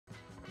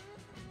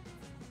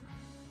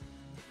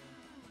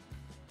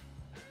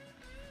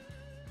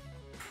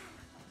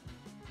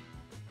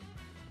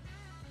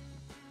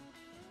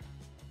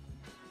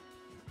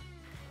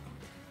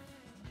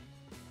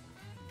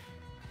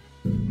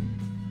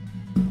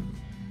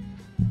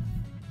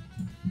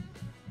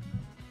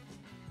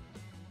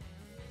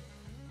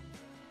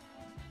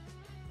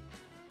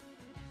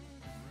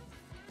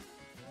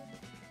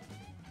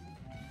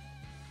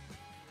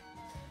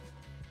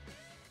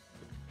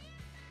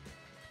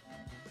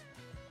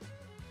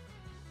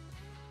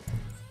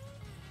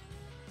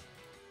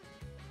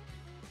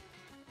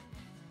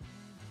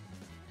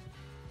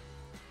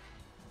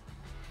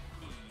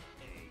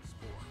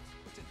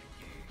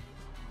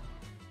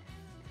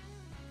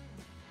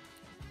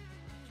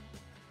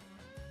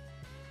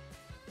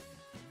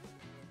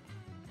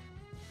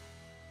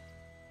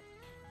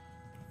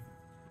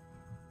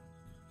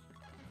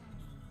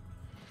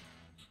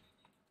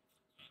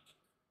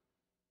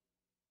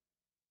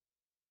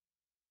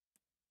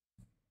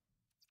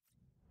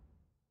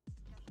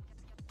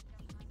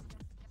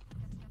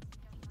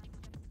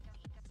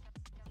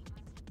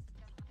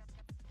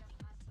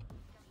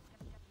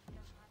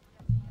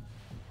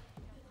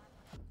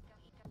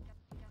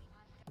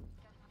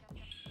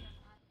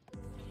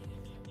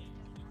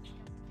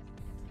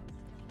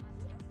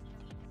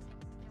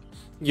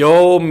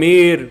Yo,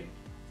 Mir.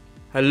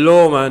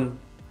 Hello, man.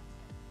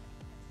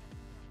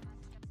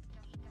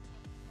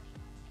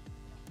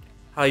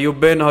 How you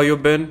been? How you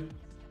been?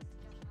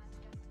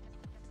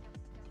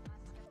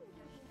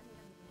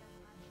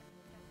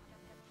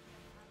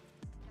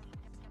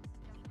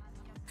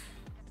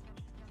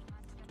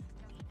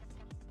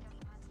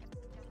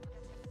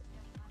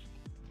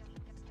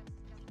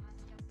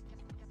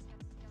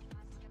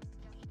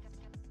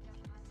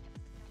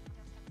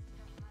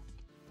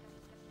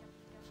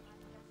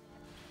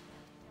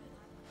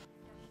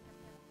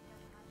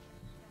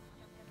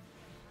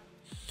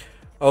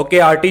 Okay,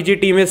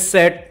 RTG team is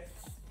set.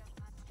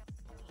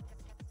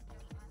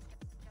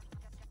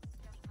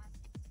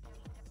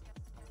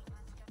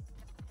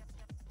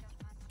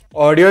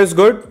 Audio is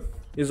good.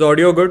 Is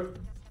audio good?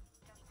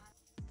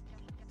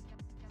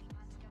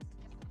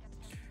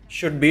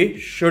 Should be.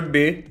 Should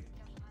be.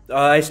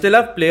 I still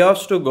have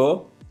playoffs to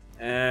go.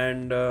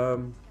 And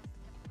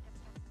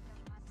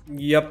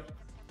yep.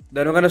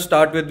 Then we're gonna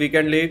start with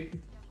weekend league.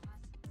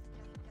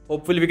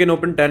 Hopefully we can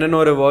open 10 and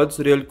no rewards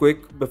real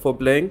quick before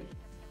playing.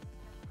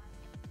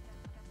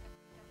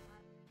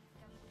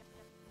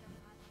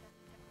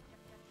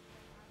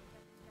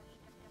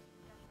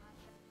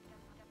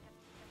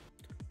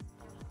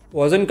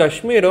 Was in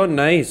Kashmir. Oh,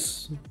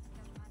 nice.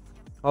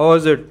 How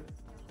was it?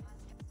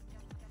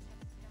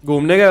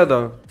 घूमने गया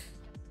था.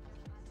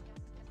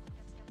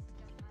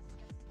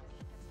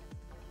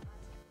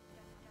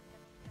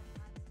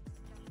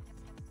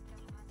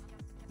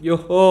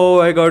 Yo,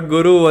 I got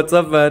Guru. What's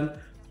up, man?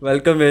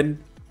 Welcome in.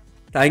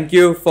 Thank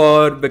you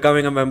for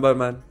becoming a member,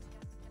 man.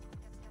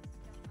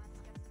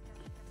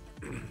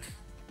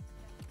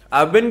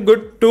 I've been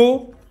good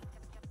too.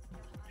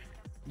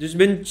 Just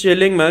been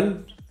chilling,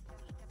 man.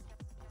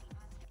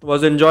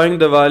 Was enjoying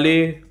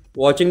Diwali,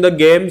 watching the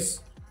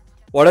games.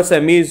 What a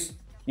semis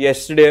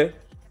yesterday.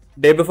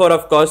 Day before,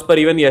 of course, but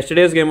even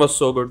yesterday's game was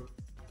so good.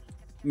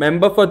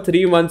 Member for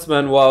 3 months,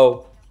 man.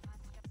 Wow.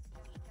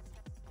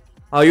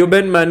 How you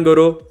been, man,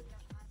 Guru?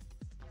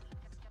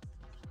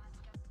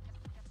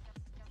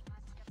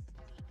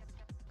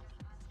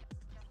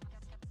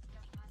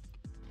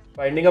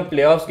 Finding a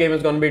playoffs game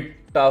is gonna be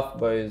tough,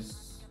 boys.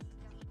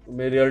 It'll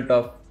be real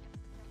tough.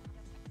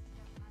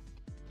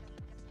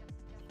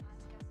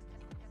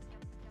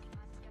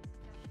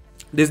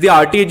 This is the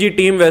RTG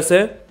team,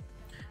 वैसे.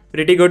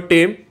 Pretty good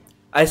team.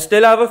 I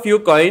still have a few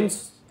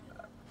coins.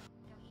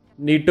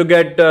 Need to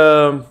get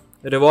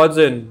rewards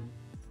in.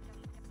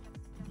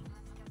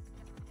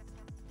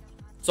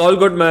 It's all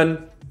good,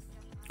 man.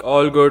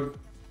 All good.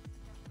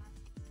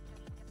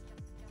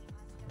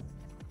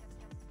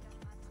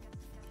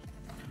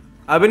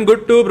 I've been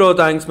good too, bro.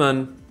 Thanks,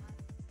 man.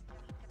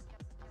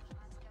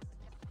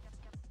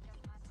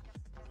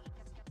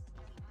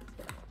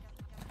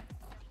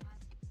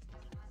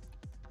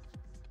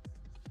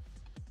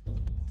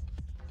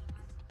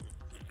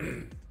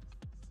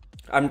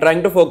 I'm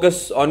trying to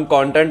focus on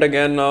content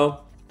again now.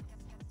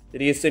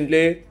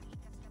 Recently.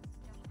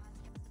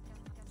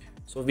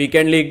 So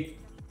weekend league.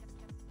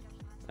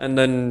 And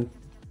then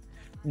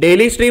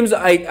daily streams.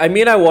 I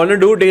mean, I want to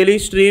do daily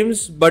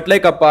streams, but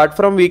like apart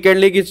from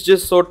weekend league, it's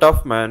just so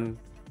tough, man.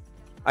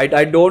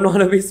 I don't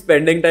want to be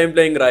spending time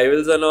playing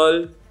rivals and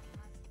all.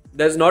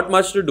 There's not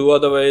much to do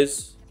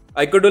otherwise.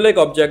 I could do like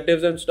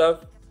objectives and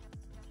stuff.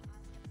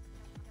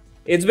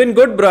 It's been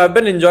good, bro. I've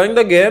been enjoying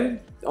the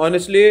game.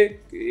 Honestly,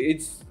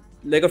 it's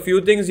like a few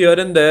things here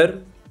and there.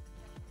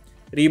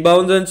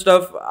 Rebounds and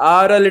stuff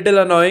are a little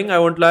annoying, I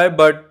won't lie,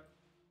 but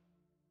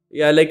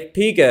yeah, like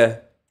theek hai.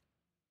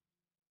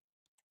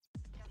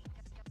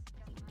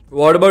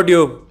 What about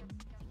you?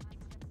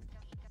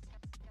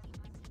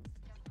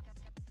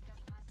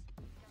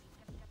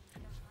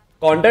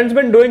 Content's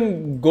been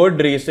doing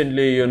good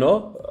recently, you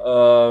know.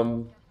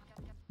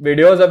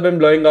 Videos have been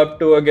blowing up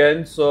too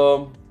again,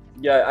 so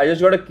yeah, I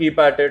just gotta keep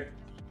at it.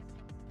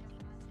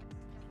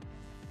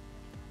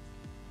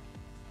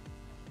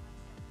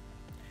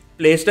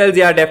 Playstyles,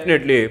 yeah,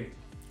 definitely.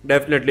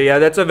 Definitely, yeah,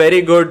 that's a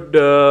very good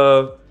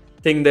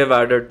thing they've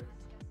added.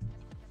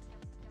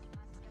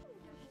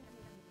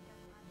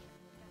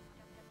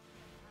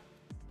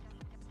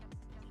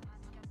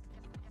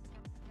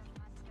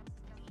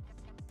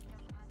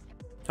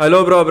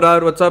 Hello, bro,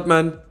 Abrar. What's up,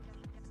 man?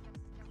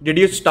 Did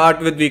you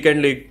start with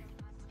weekend league?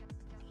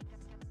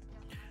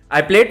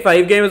 I played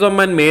 5 games on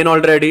my main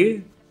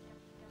already.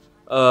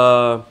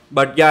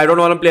 But yeah, I don't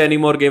want to play any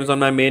more games on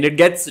my main. It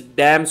gets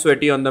damn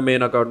sweaty on the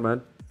main account,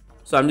 man.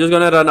 So I'm just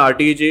gonna run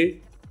RTG.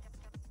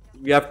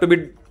 We have to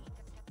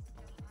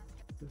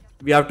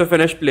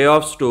finish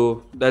playoffs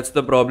too. That's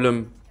the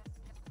problem.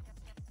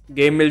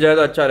 Game मिल जाए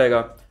तो अच्छा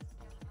रहेगा.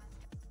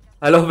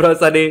 Hello, bro,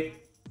 Sunny.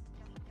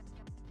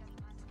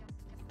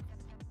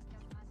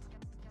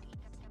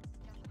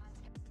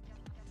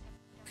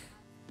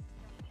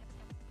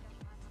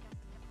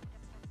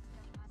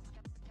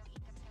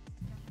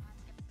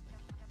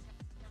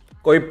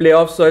 कोई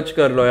playoff search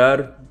कर लो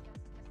यार.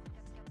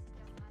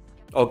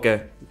 Okay,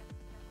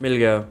 मिल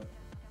गया.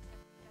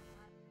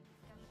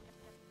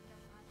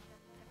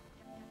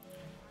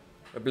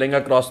 We're playing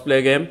a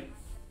cross-play game.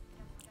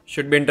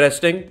 Should be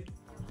interesting.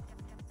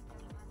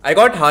 I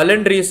got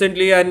Haaland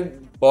recently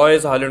and boy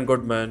is Haaland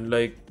good, man.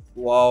 Like,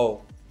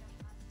 wow.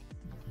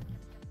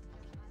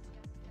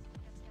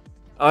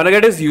 I wanna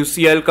get his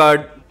UCL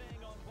card.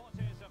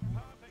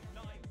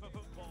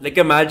 Like,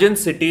 imagine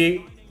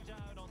City.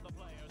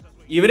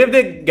 Even if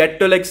they get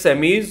to like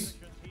semis,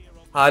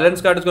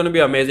 Haaland's card is gonna be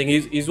amazing.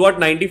 He's what,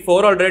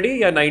 94 already?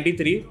 Yeah,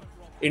 93.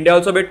 India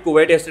also beat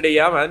Kuwait yesterday.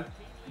 Yeah, man.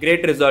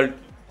 Great result.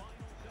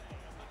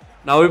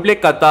 Now we play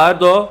Qatar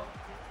though.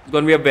 It's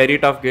gonna be a very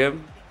tough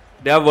game.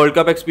 They have World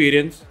Cup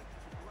experience.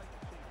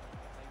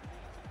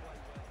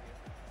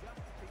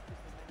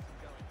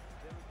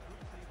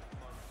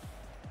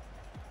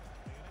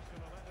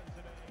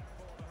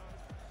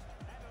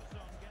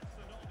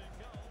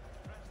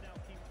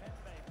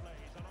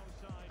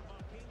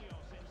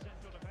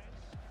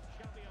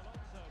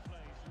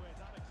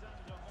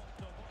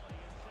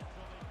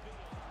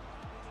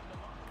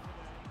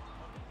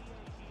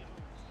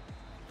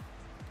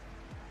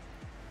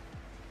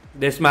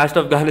 They smashed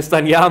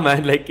Afghanistan. Yeah,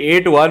 man. Like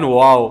 8-1.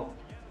 Wow.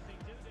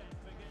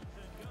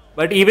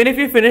 But even if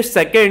we finish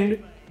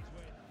second,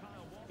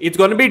 it's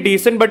going to be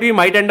decent, but we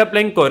might end up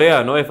playing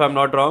Korea, no, if I'm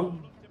not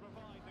wrong.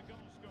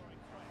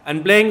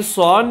 And playing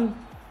Son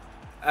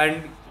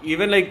and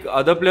even like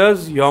other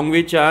players,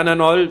 Yongwi Chan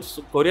and all,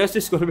 so Korea's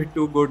just going to be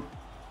too good.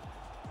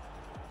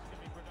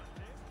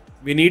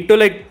 We need to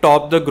like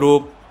top the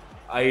group,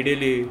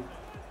 ideally.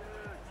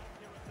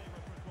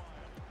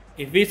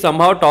 If we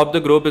somehow top the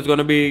group, it's going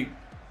to be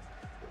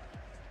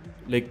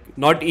like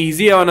not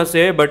easy, I want to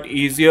say, but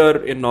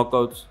easier in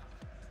knockouts.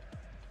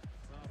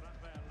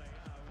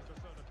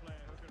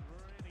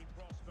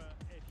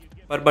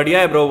 पर बढ़िया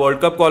है bro world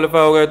cup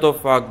qualify हो गए तो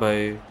fuck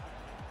भाई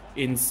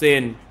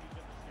insane.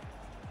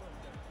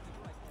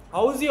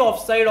 How is he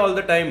offside all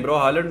the time, bro?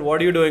 Haaland, what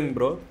are you doing,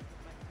 bro?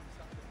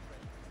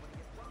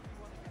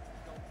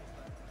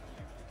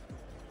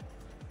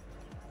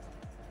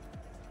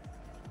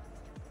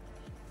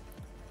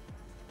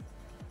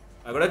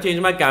 I gotta change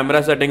my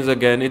camera settings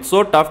again. It's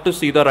so tough to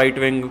see the right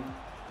wing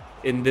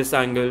in this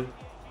angle.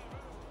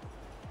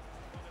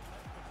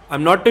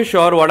 I'm not too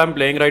sure what I'm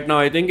playing right now.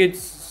 I think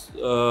it's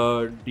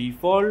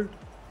default.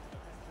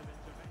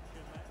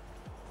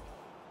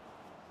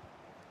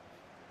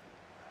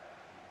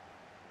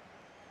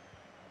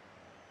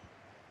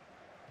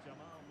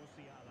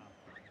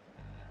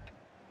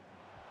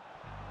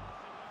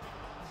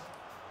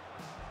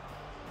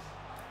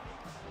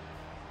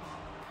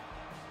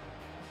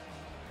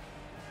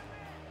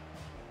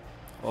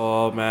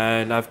 Oh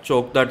man, I've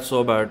choked that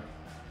so bad.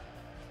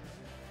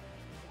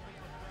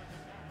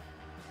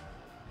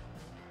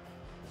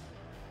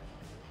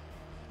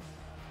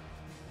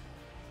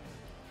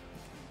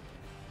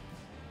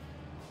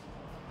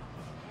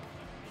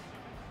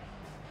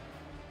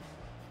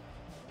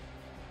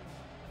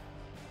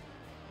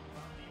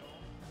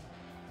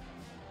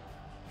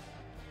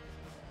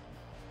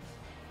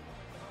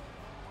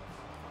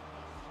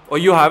 Oh,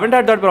 you haven't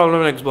had that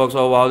problem on Xbox?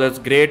 Oh wow, that's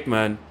great,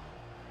 man.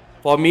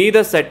 For me,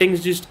 the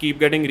settings just keep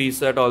getting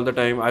reset all the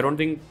time. I don't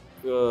think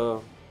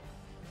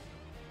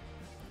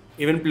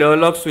even player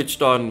lock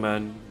switched on,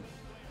 man.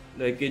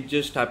 Like it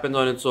just happens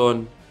on its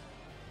own.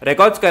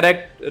 Record's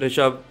correct,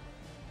 Rishabh.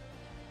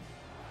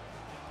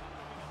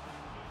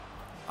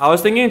 I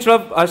was thinking instead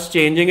of us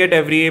changing it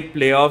every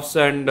playoffs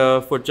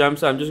and foot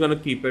champs, I'm just gonna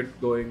keep it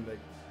going.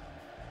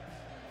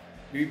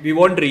 Like we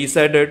won't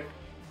reset it.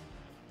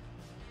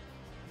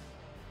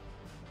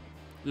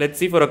 Let's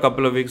see for a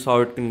couple of weeks how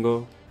it can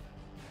go.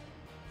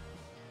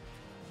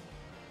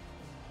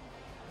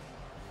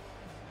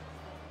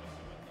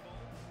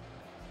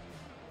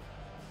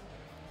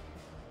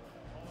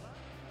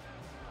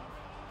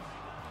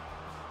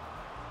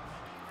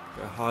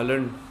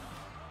 Haaland.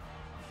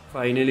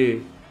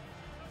 Finally.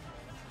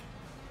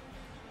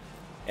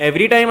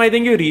 Every time I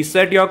think you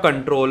reset your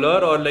controller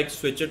or like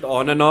switch it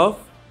on and off,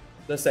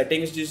 the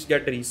settings just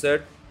get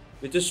reset,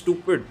 which is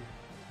stupid.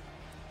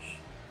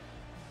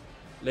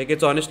 Like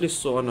it's honestly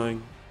so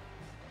annoying.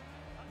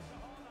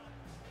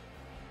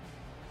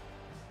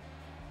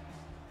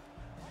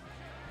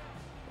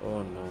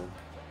 Oh no.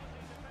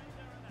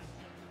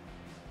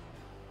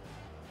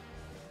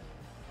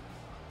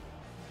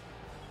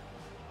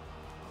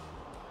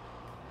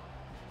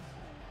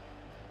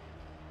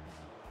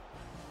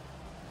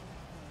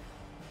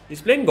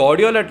 He's playing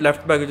Guardiola at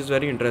left back, which is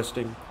very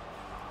interesting.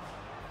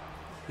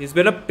 He's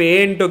been a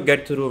pain to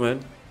get through, man.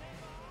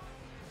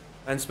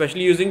 And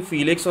especially using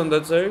Felix on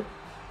that side.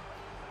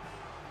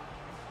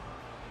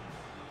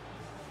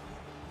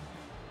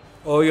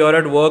 Oh, you're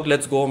at work.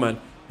 Let's go, man.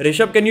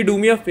 Rishabh, can you do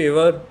me a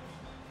favor?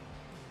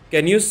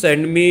 Can you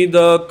send me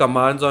the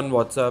commands on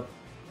WhatsApp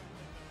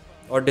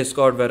or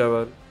Discord,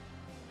 wherever?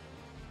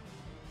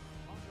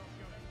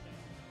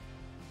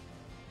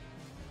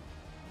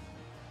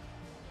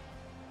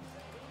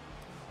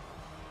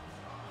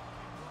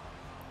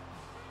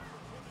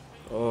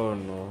 Oh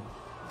no.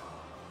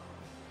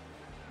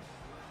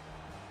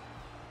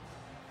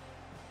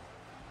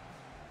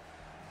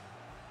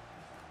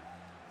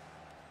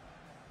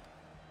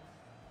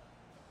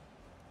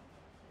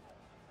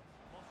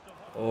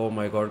 Oh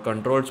my god,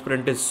 control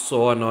sprint is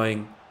so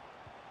annoying.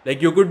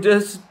 Like you could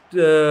just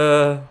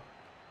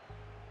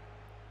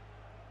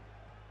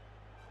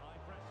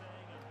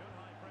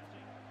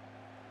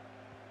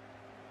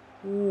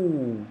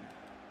ooh.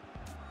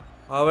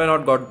 How have I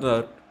not got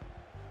that?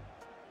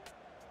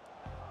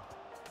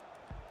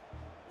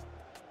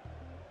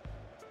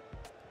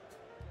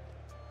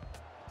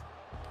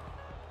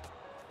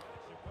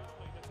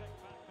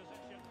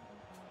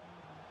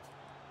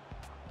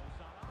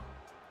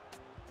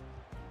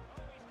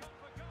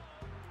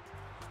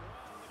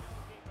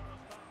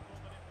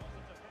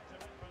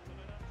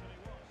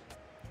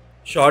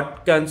 Shot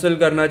cancel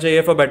करना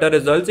चाहिए for better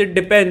results. It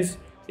depends.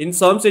 In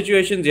some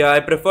situations, yeah, I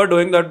prefer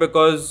doing that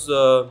because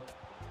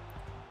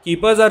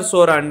keepers are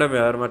so random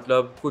यार.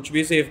 मतलब कुछ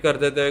भी save कर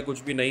देते हैं,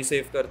 कुछ भी नहीं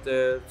save करते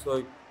हैं.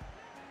 So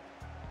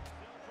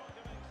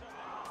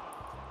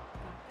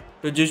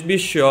to just be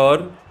sure,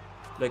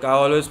 like I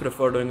always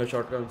prefer doing a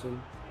shot cancel.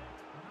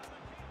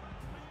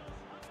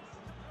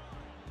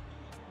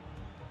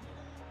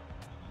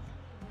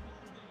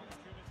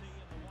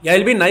 Yeah,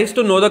 it'll be nice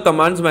to know the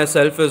commands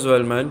myself as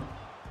well, man.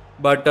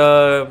 But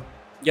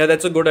yeah,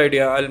 that's a good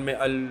idea.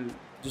 I'll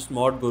just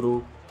mod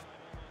Guru.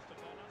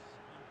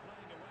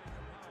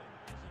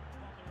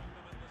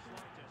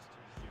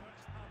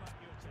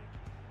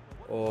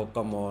 Oh,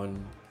 come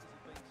on.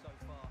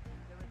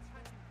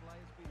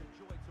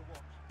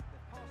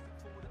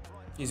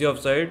 Is he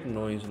offside?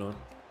 No, he's not.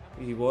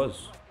 He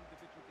was.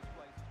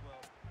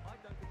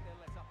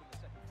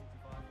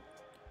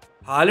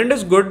 Haaland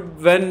is good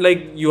when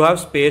like you have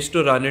space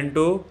to run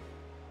into.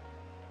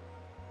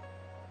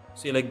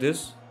 See, like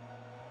this.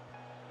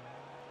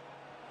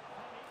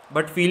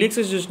 But Felix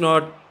is just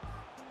not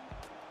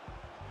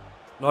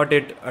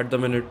it at the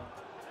minute.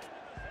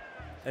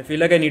 I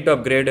feel like I need to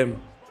upgrade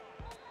him.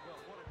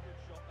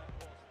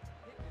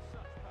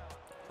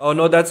 Oh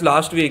no, that's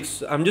last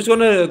week's. I'm just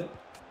gonna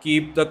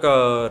keep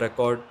the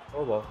record.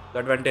 Oh wow,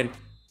 that went in.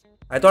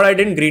 I thought I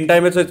didn't green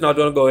time it, so it's not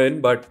gonna go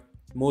in. But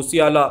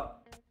Musiala,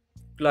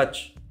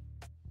 clutch.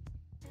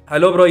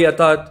 Hello, bro,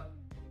 Yathat.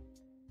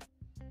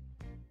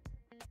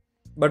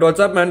 But what's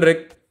up, man,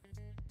 Rick?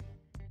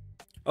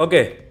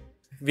 Okay,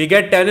 we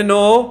get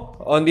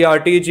 10-0 on the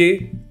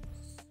RTG.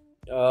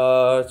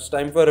 It's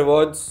time for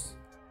rewards.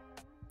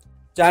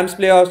 Champs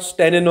playoffs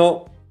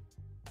 10-0.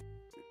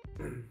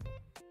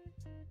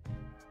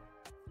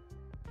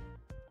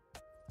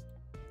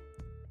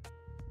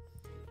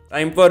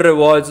 Time for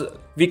rewards.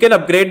 We can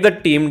upgrade the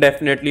team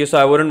definitely, so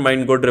I wouldn't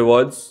mind good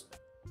rewards.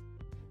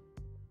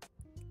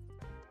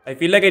 I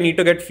feel like I need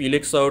to get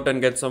Felix out and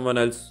get someone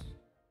else.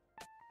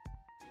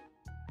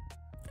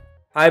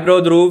 Hi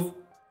bro, Dhruv.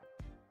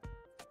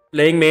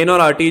 Playing main or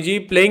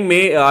RTG? Playing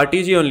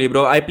RTG only,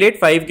 bro. I played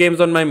 5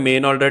 games on my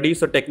main already,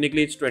 so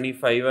technically it's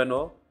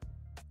 25-0.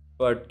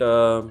 But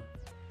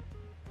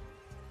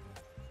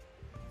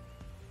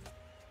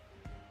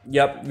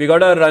yep, we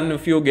gotta run a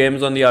few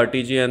games on the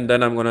RTG and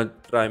then I'm gonna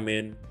try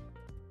main.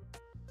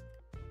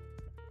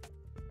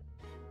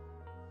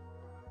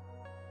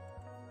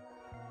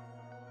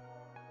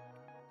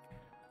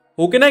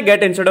 Who can I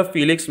get instead of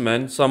Felix,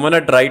 man? Someone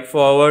at right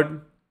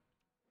forward.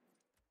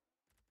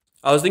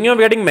 I was thinking of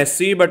getting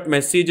Messi, but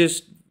Messi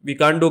just... we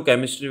can't do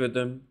chemistry with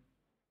him.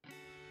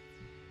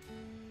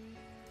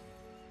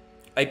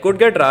 I could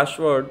get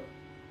Rashford.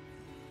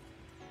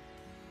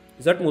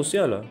 Is that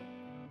Musiala?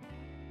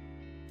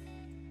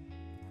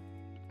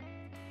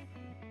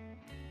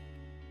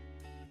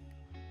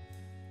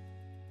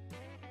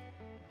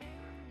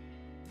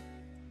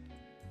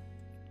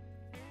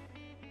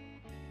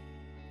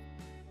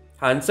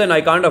 Hansen,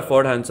 I can't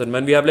afford Hansen,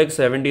 man. We have like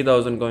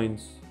 70,000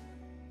 coins.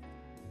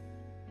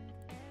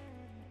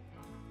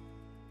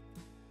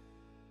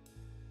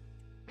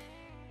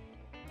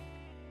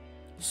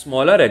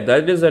 Smaller egg,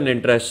 that is an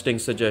interesting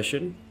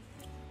suggestion.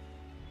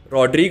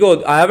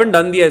 Rodrigo, I haven't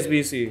done the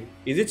SBC.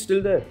 Is it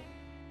still there?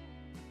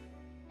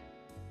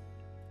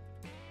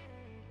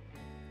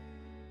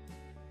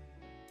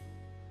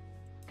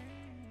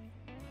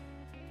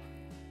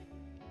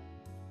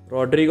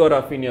 Rodrigo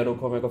Rafinha,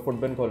 रुको मेरे को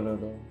football खोलने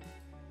दो.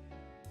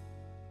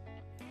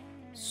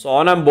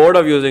 Son, I'm bored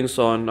of using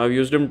Son. I've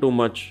used him too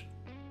much.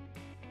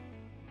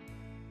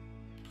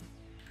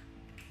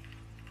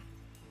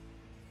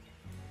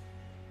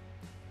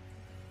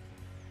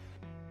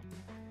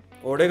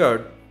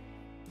 Odegaard.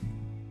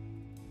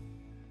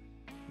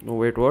 No,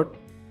 wait, what?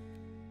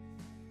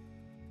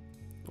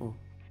 Oh.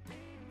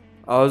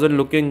 I wasn't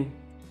looking.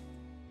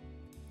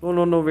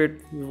 No, wait.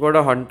 We've got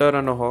a hunter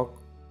and a hawk.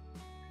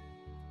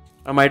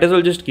 I might as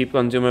well just keep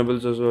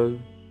consumables as well.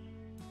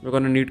 We're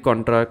gonna need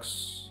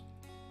contracts.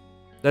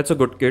 That's a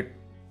good kit.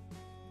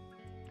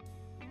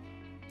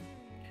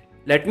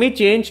 Let me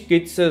change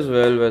kits as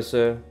well,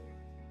 वैसे.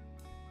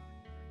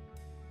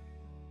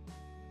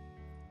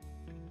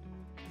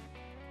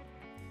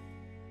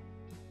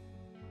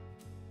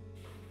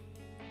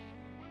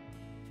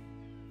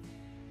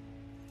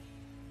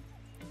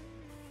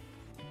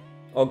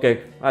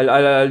 Okay,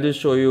 I'll just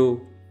show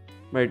you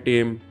my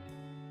team.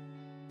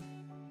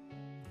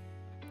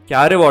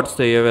 क्या rewards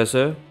थे ये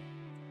वैसे?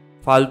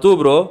 फालतू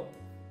bro.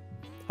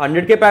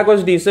 100k pack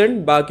was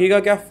decent, बाकी का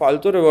क्या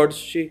फालतू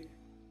रिवॉर्ड्स छी.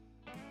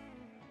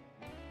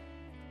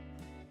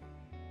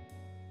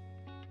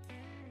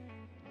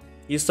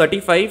 He's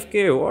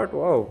 35k. What?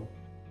 Wow.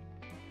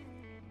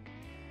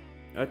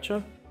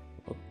 अच्छा.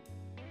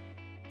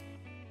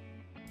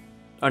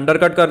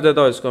 अंडरकट कर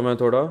देता हूँ इसको मैं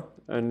थोड़ा,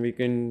 and we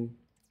can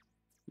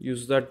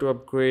use that to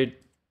upgrade.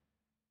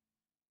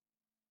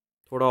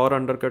 थोड़ा और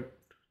अंडरकट,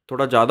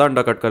 थोड़ा ज़्यादा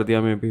अंडरकट कर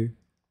दिया may be.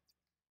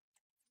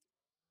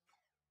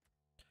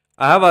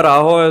 I have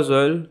अराहो as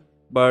well,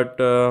 but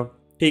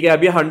ठीक है.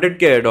 अभी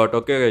 100k है डॉट.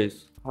 ओके गाइस,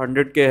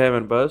 100k है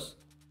मेरे पास.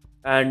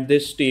 And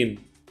this team,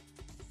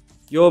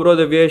 yo bro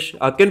Divyesh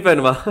akin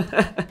फैनवा.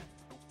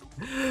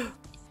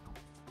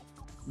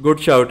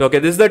 Good shout. Okay,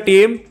 this is the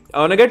team.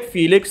 I want to get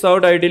Felix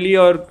out ideally,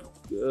 or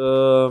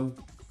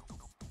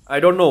I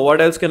don't know.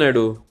 What else can I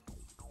do?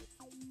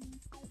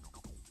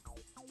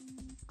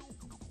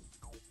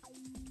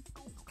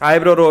 Hi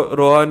bro,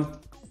 Rohan.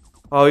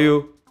 How are you?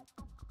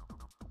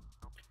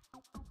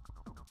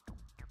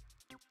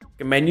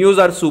 Okay,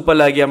 menus are super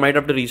laggy. I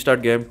might have to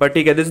restart game.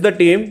 But okay, this is the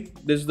team.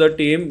 This is the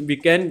team.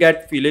 We can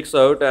get Felix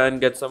out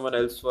and get someone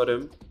else for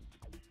him.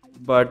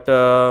 But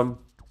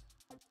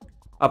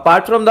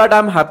apart from that,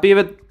 I'm happy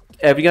with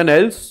everyone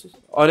else,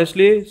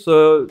 honestly. So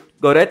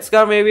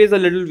Goretzka maybe is a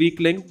little weak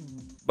link,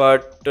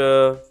 but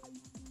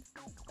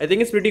I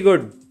think it's pretty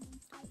good.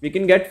 We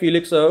can get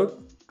Felix out.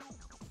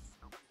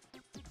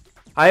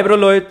 Hi bro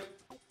Lohit.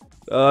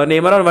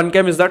 Neymar on 1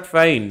 cam, is that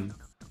fine?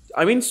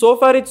 I mean, so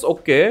far it's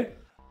okay.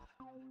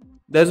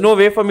 There's no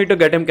way for me to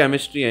get him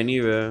chemistry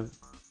anywhere.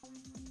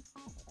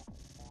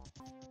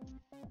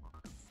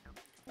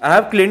 I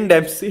have Clint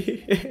Dempsey.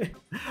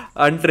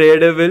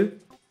 Untradeable.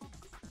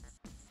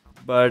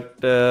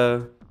 But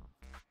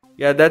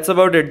yeah, that's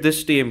about it. This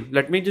team.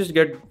 Let me just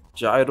get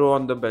Gyro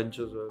on the bench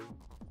as well.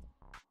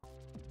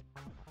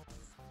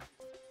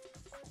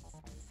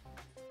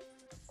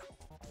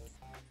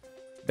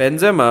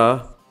 Benzema.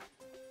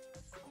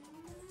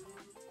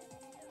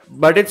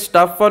 But it's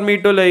tough for me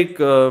to like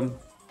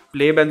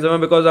play Benzema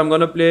because I'm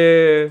gonna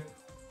play.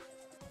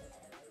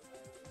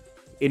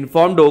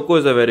 Informed Doku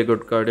is a very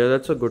good card. Yeah,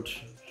 that's a good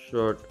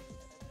shot.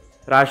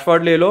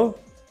 Rashford ले लो.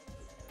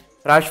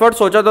 Rashford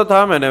सोचा तो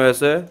था मैंने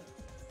वैसे,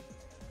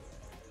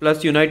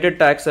 plus United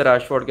tax है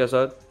Rashford के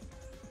साथ.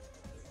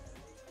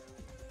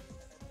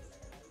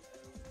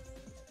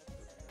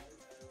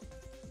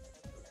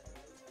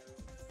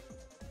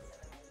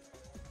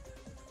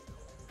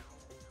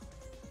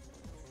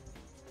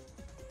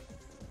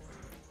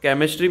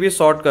 Chemistry भी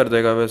सॉर्ट कर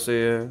देगा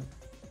वैसे ये.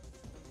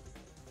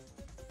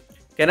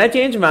 Can I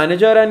change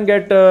manager and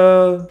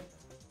gate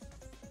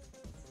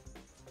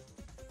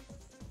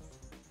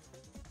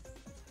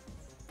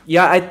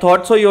Yeah, I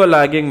thought so. You are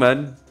lagging, man.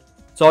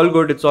 It's all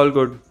good. It's all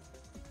good.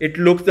 It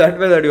looks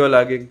that way that you are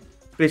lagging.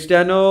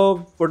 Cristiano,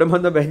 put him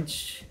on the bench.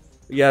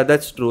 Yeah,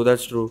 that's true.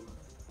 That's true.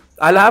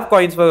 I'll have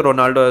coins for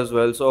Ronaldo as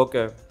well. So,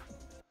 okay.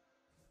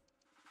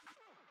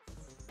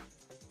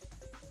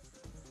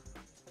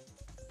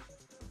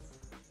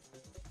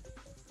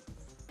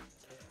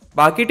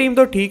 बाकी team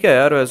तो ठीक है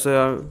यार वैसे.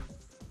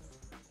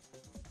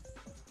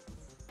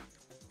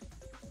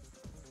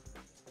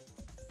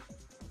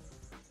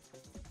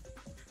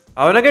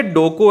 I wanna get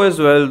Doku as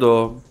well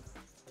though.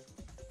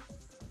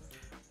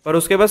 पर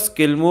उसके पास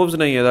skill moves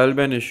नहीं है. That'll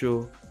be an issue.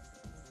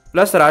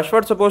 Plus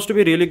Rashford supposed to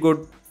be really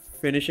good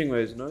finishing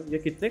wise, no? ये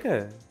कितने का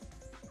है?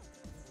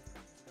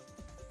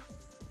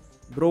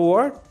 Bro,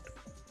 what?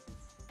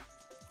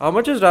 How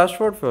much is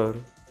Rashford for?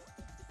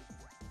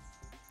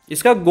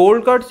 इसका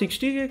गोल्ड कार्ड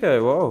 60k का है.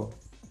 वाओ.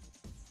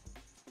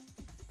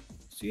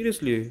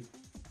 Seriously.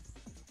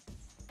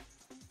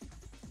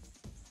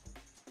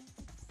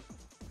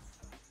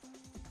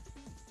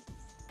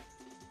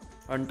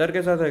 हंटर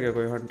के साथ है क्या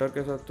कोई? हंटर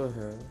के साथ तो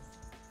है.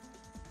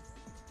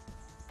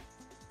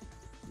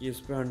 इस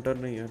पे हंटर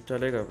नहीं है,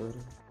 चलेगा पर.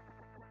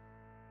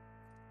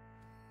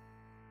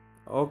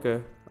 Okay,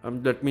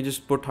 let me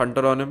just put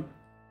Hunter on him.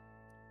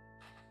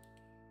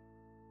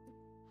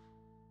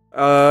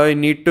 I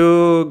need to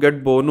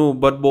get Bonu,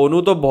 but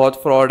Bonu तो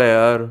बहुत फ्रॉड है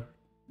यार.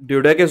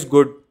 ड्यूडेक is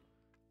good.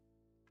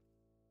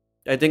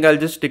 I think I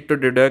just stick to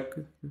ड्यूडेक.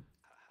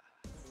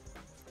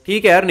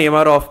 ठीक है यार.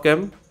 Neymar of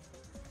cam.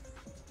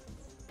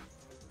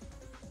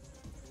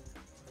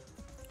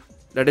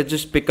 Let us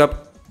just pick up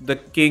the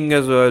king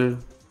as well.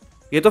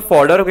 ये तो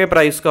fodder के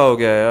प्राइस का हो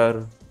गया यार.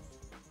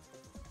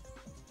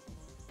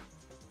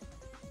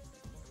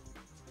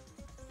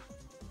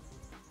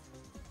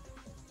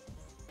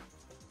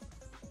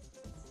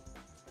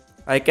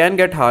 I can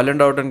get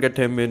haaland out and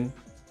get him in.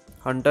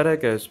 Hunter है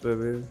क्या इस पे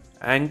भी?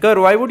 Anchor.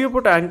 Why would you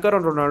put anchor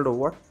on Ronaldo?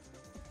 What?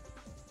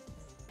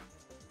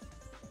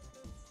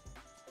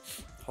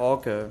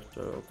 Hawk है.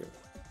 चलो okay.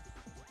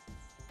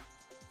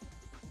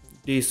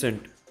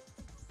 Decent.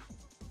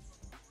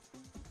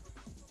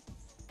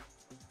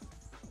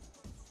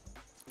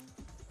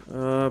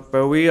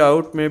 Pavi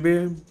out maybe.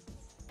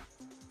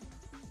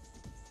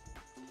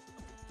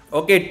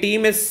 Okay,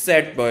 team is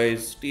set,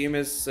 boys. Team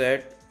is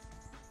set.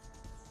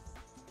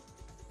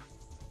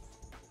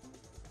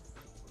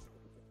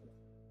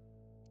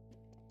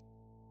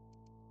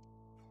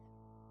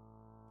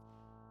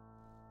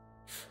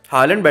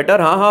 Haaland better,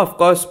 हाँ of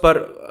course, पर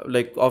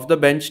like off the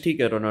bench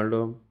ठीक है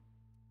Ronaldo.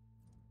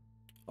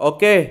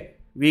 Okay,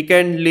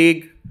 weekend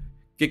league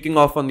kicking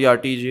off on the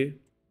RTG.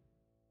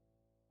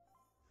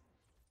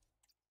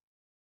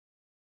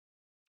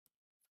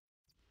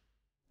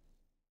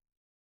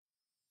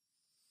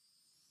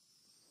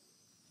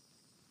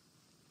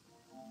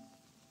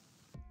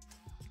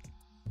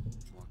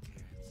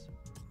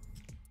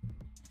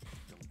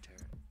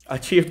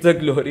 Achieved the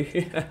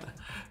glory.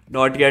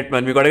 Not yet,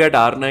 man. We gotta get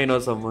R9 or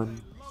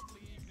someone.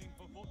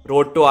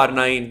 Road to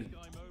R9.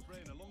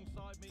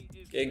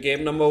 Okay,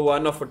 game number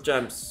 1 of Foot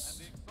Champs.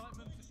 Well,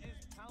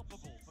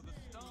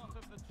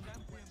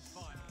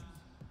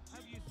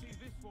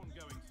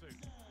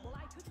 I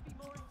couldn't be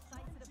more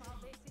excited about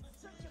this.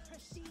 It's such a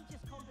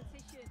prestigious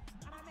competition,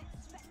 and I'm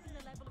expecting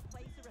the level of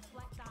play to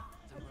reflect that.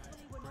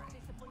 Hopefully, we're not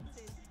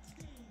disappointed.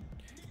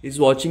 He's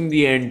watching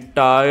the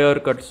entire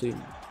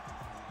cutscene.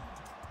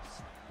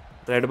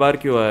 Red बार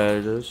क्यों आया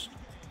है just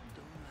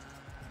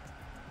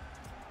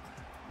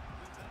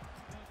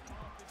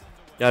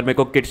यार मेरे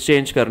को kits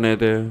change करने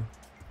थे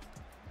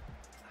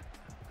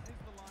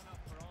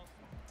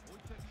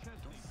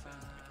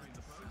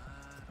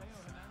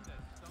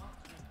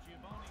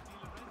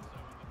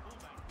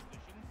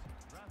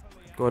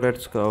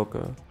कोरेट्स का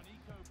okay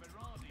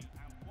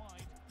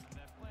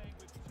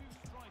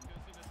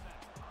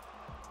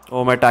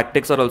oh my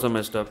tactics are also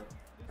messed up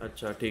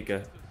अच्छा ठीक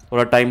है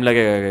थोड़ा टाइम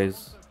लगेगा guys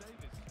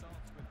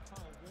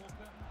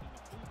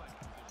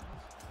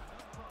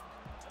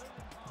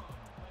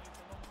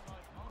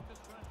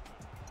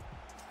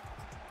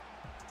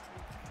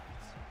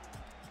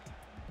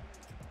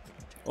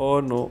Oh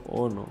no,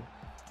 oh no.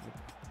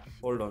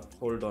 Hold on.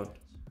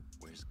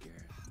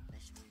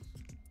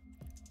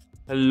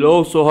 Hello,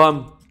 Soham.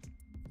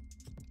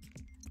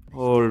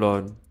 Hold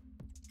on.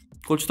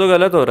 कुछ तो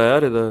गलत हो रहा है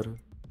यार इधर.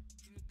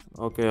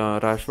 Okay, हाँ,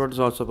 Rashford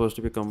is not supposed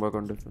to be comeback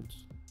on defense.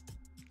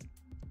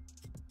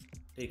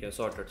 ठीक है,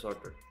 sorted.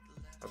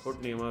 I put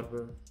Neymar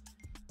पे.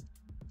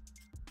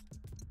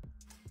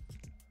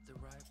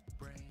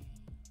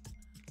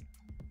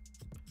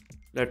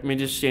 Let me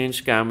just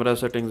change camera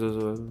settings as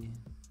well.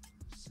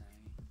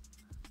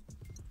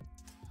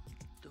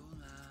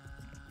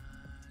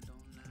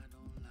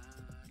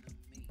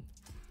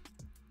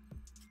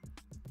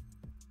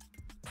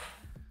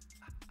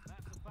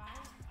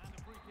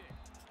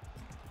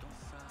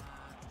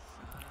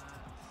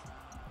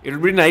 It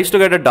would be nice to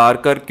get a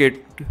darker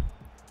kit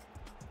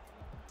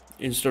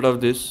instead of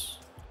this.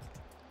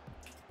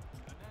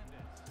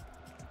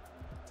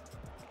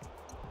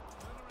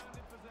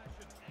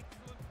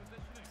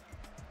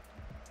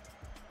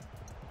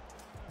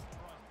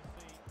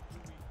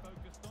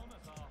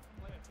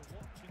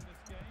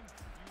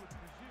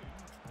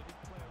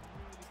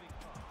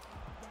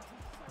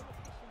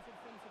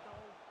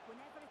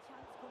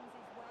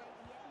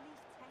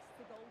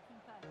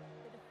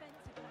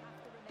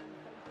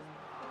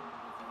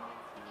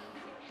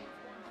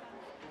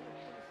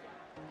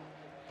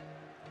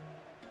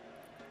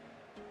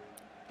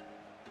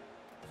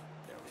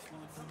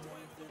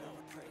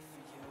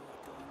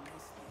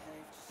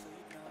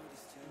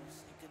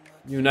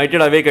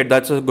 United away kit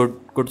that's a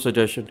good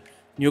suggestion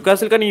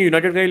Newcastle का नहीं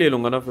United का ही ले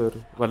लूंगा ना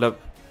फिर मतलब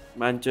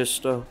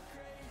Manchester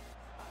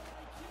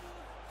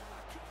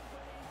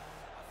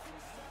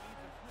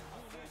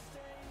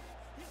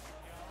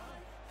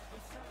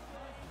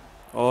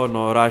Oh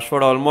no,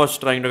 Rashford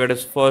almost trying to get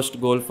his first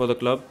goal for the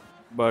club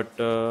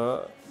but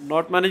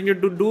not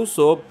managing to do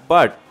so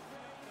but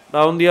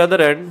down the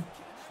other end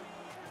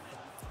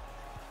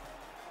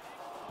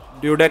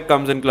Dudek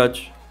comes in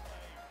clutch.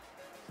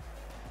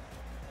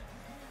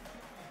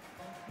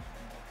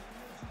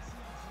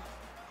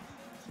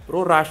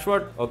 Bro,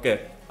 Rashford. Okay,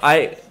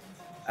 I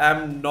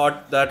am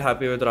not that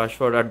happy with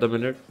Rashford at the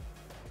minute.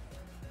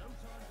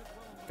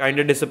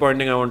 Kinda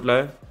disappointing, I won't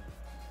lie.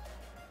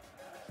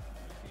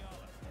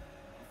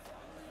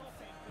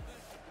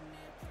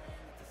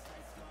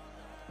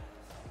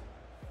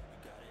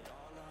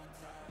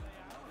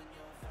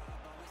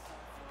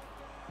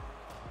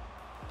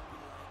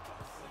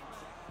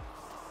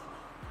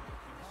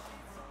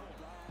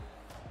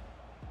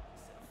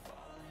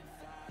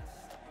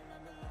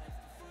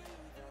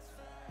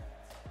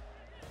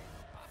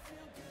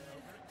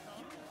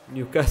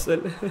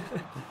 Newcastle.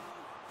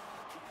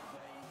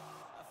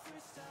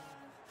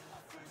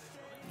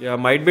 Yeah,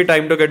 might be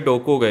time to get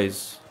Doku,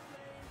 guys.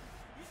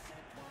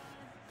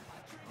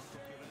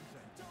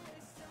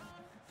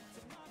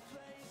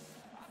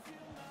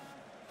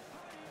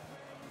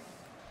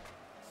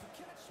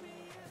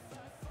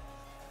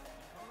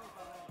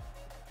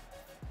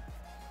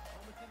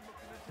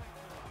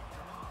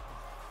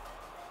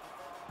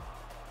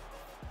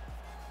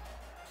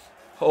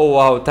 Oh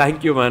wow,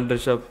 thank you man,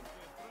 Rishabh.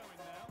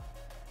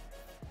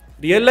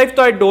 Real life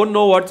तो I don't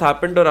know what's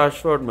happened to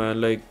Rashford man,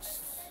 like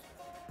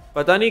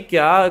पता नहीं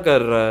क्या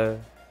कर रहा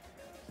है.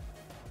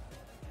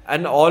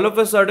 And all of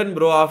a sudden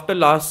bro, after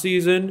last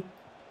season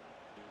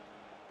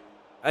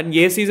and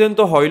ये season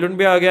तो Højlund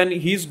भी आ गया and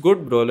he's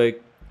good bro, like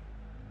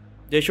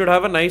They should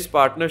have a nice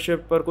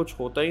partnership, पर कुछ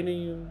होता ही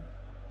नहीं है.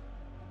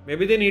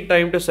 Maybe they need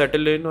time to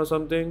settle in or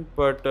something,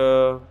 but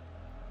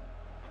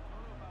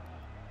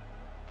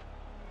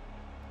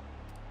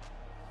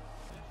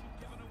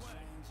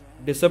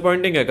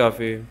disappointing है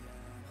काफी.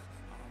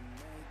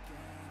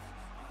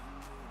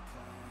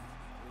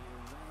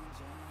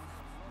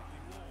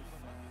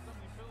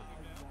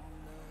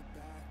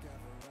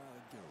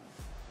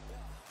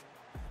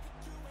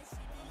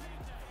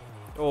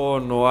 Oh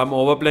no, I'm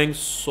overplaying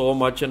so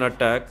much in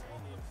attack.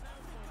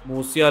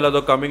 Musiala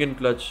though coming in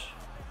clutch.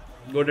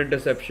 Good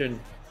interception.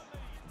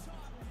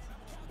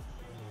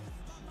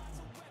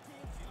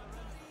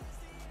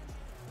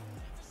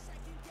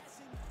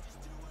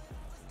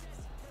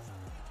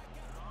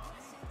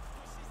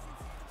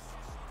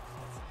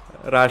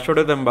 Rashford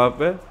with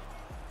Mbappe.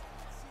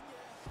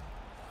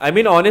 I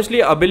mean, honestly,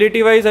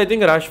 ability-wise, I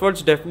think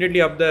Rashford's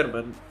definitely up there,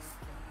 man.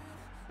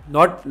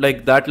 Not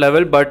like that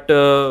level, but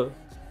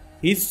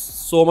he's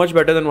so much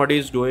better than what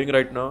he's doing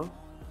right now.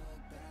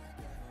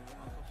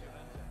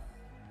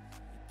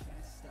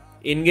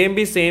 In-game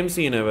भी same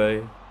scene है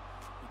भाई.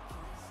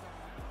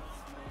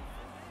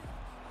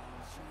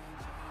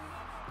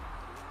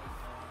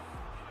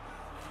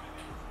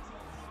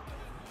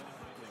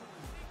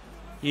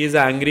 He is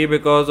angry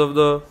because of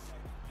the...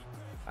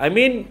 I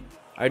mean,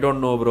 I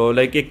don't know bro.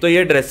 Like एक तो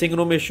ये dressing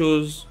room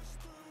issues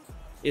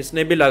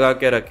इसने भी लगा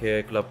के रखे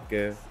हैं क्लब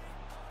के.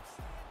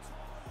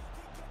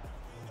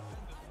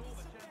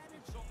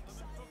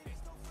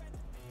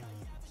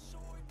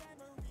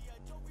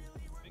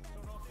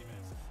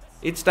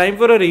 It's time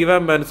for a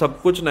revamp man.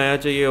 सब कुछ नया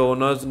चाहिए.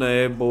 Owners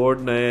नए,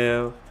 board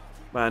नए,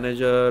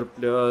 manager,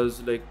 players,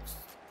 like,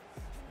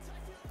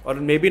 or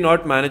maybe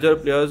not manager,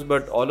 players,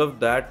 but all of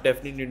that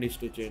definitely needs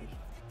to change.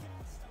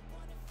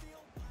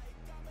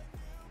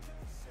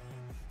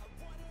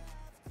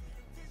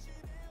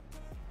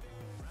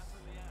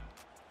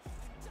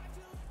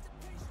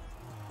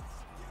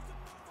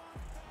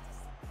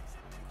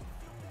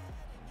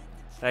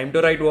 Time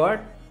to write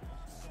what?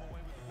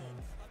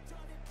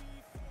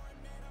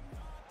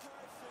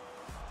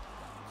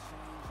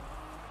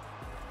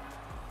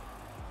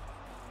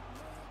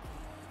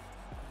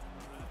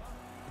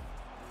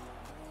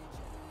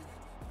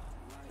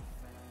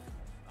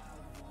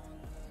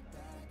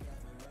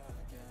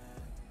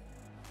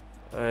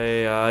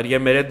 अरे यार ये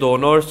मेरे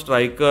दोनों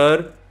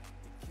striker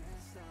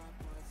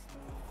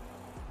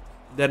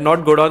they're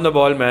not good on the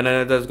ball man,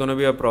 and there's gonna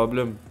be a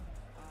problem.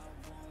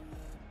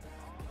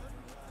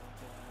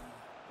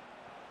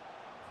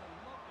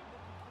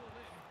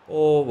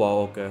 Oh wow,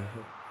 okay.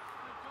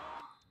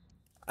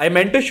 I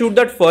meant to shoot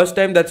that first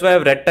time, that's why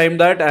I've red timed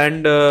that,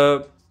 and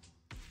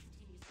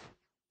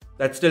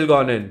that's still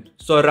gone in.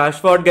 So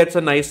Rashford gets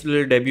a nice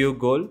little debut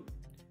goal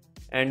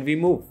and we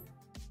move.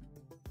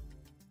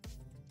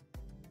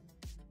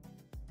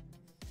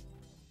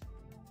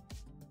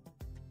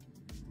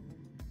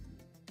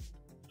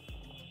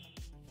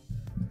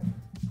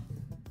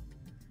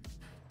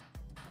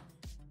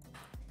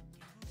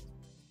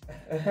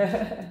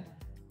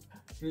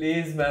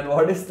 Please man,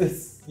 what is this?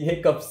 ये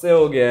कब से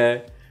हो गया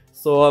है?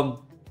 So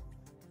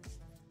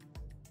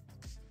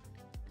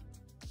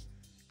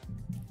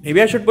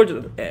maybe I should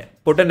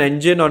put an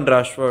engine on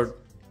Rashford.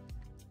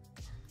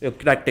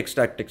 Tactics.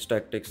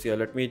 Yeah,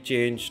 let me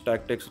change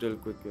tactics real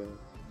quick. Yeah.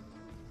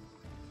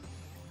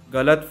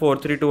 गलत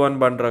 4-3-2-1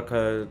 बन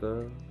रखा है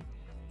इधर.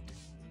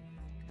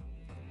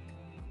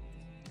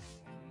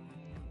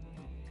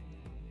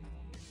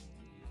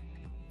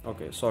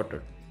 Okay,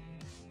 sorted.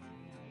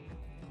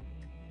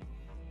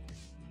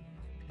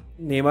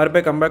 नेमार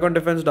पे कमबैक ऑन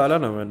डिफेंस डाला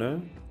ना मैंने?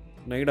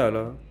 नहीं डाला.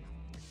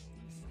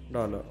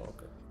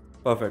 Okay.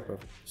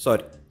 Perfect.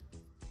 Sorry.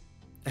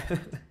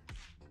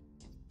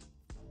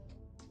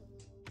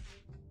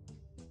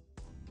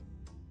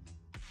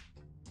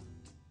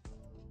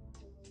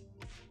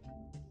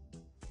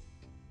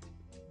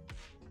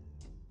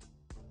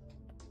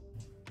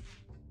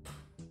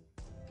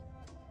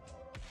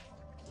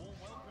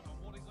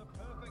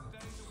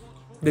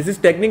 This is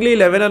technically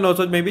 11 and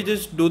also maybe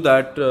just do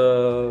that.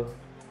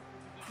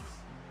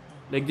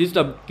 Like just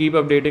keep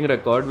updating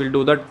record. We'll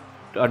do that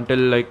until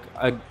like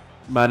I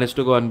manage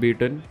to go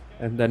unbeaten,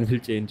 and then we'll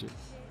change it.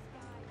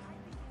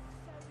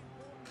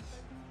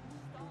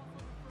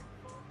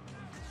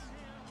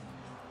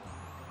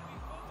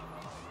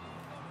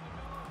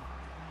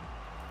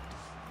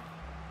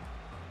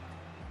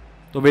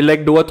 So we'll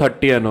like do a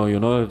 30 and you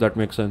know, if that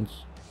makes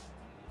sense.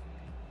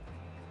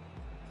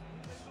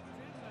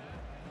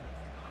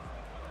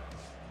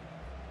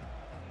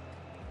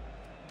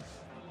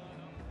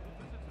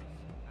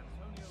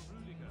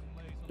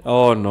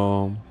 Oh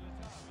no.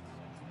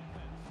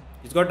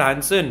 He's got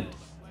Hansen.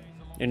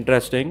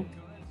 Interesting.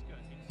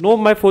 No,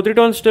 my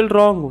 4-3-2 is still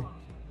wrong.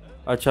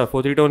 अच्छा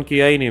 4-3-2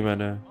 किया ही नहीं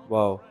मैंने.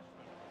 Wow.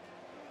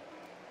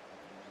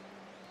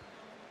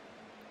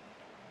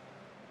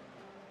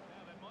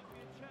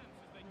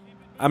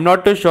 I'm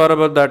not too sure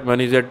about that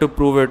man. He's yet to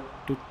prove it.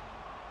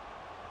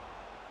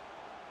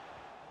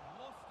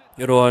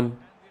 You're on.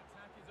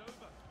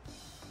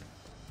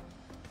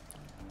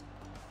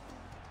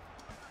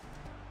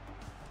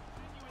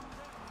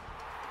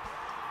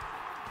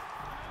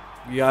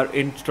 We are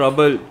in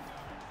trouble.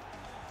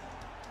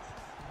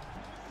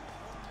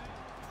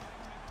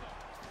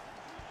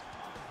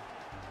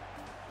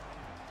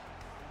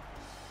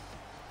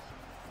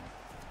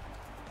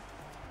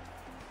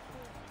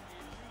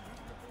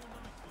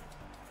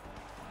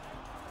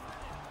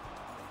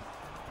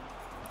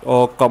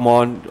 Oh, come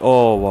on.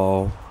 Oh,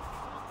 wow.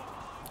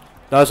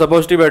 That was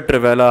supposed to be a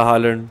Trivela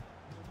Haaland.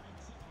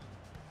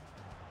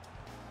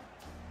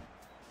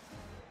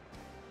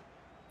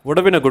 Would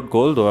have been a good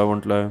goal though, I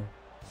won't lie.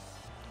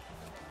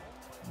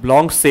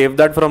 Blanc saved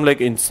that from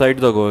like inside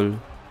the goal.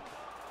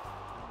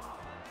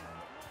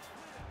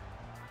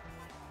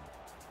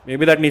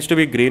 Maybe that needs to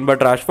be green, but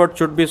Rashford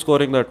should be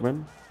scoring that,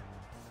 man.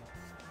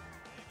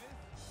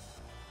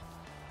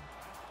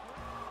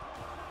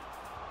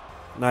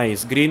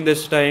 Nice. Green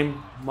this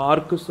time.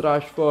 Marcus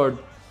Rashford.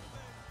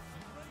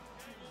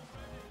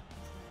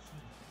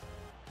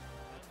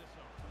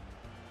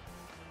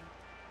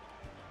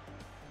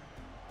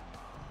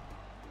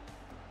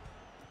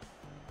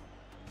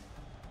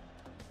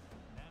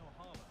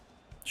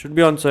 Should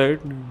be onside.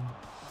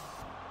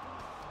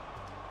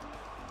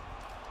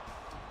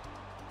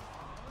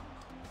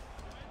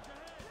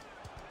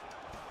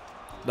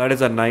 That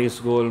is a nice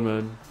goal,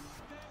 man.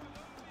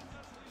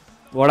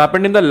 What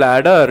happened in the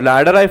ladder?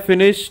 Ladder I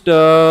finished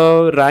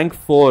rank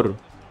 4.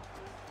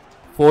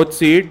 4th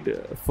seed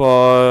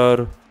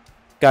for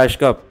Cash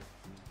Cup.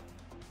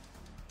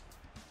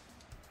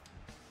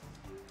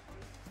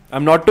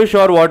 I'm not too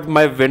sure what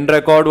my win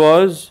record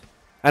was.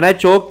 And I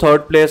choked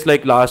 3rd place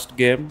like last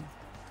game.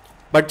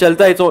 But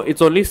chalta,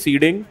 it's only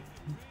seeding.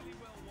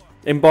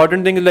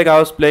 Important thing is like I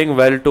was playing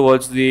well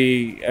towards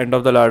the end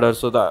of the ladder,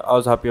 so that I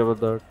was happy about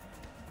that.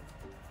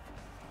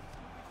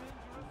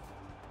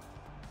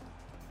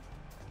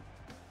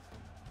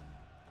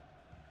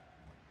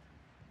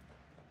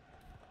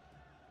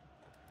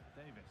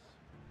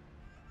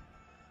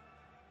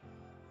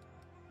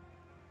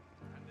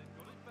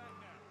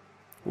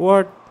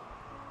 What?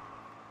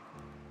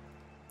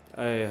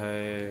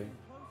 Hey.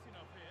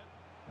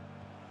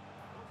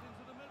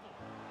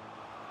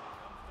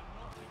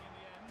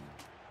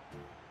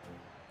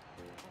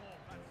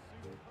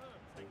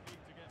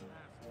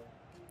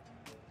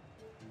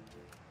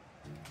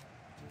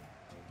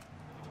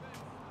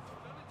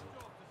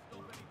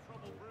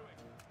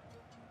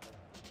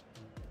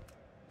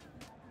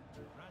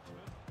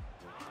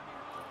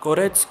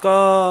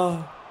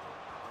 Koretska.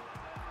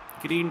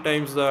 Green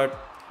times that.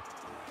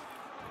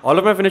 All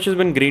of my finishes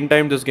been green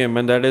time this game,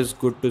 and that is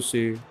good to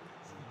see.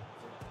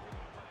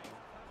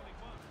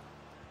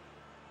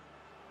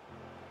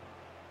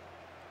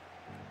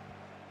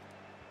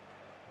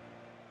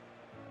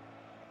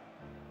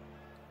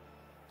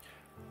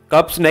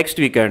 Cups next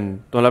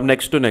weekend. तो मतलब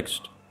next to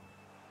next.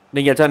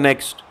 नहीं अच्छा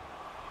next.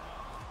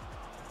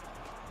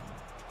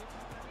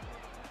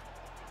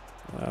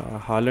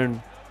 Haaland.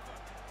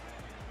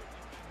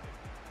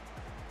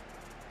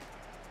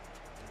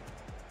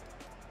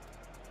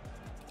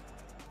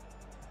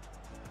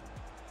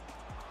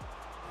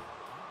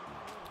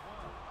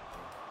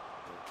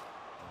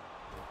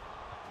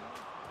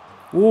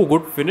 Ooh,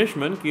 good finish,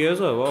 man.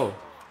 Chiesa, wow.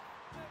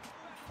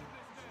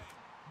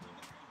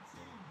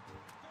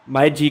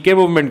 My GK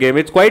movement game,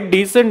 it's quite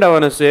decent, I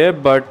wanna say,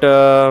 but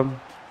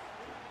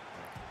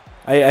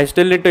I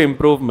still need to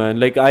improve, man.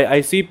 Like I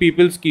see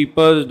people's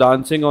keepers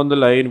dancing on the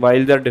line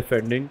while they're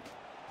defending.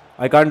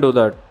 I can't do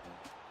that.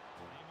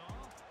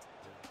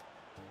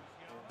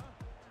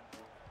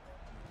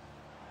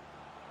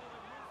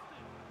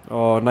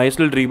 Oh, nice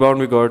little rebound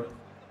we got.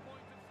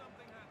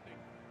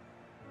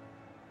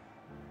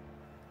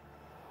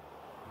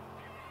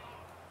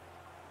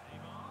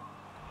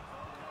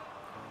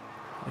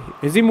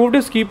 Has he moved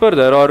his keeper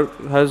there, or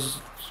has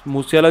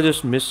Musiala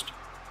just missed?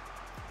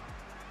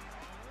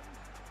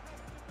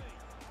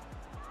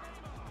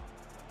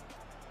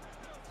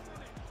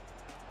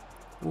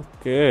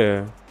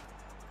 Okay.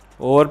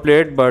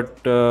 Overplayed, but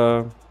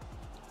oh,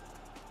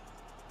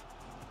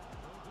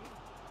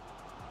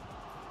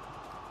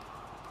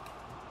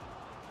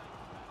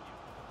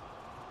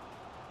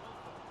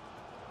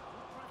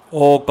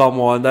 come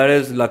on. That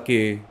is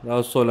lucky. That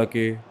was so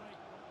lucky.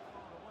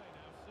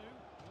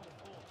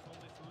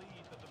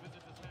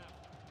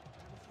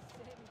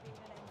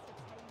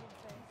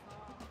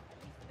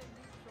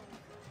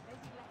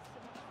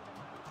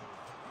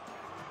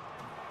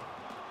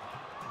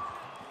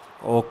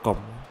 Oh, come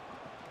on.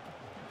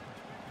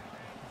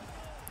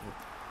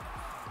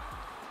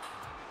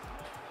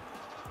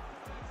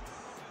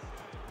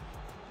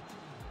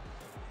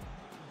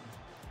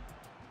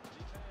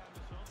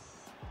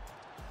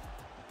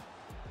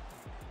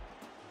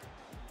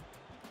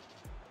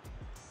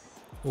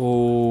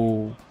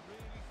 Oh.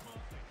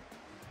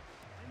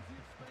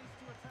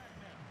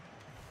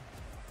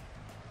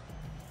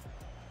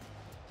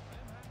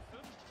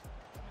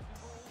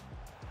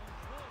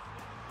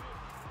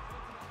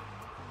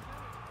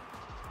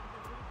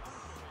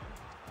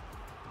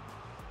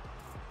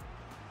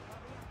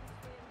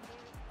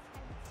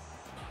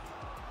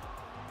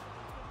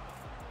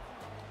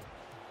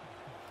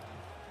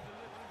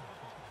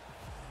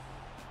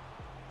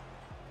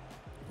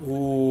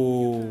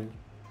 Ooh.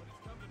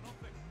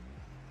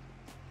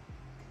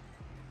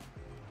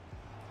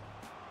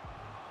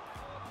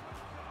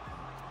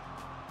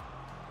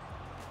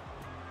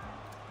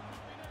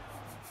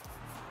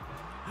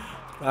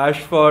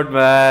 Rashford,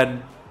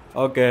 man.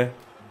 Okay.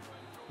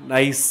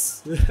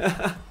 Nice.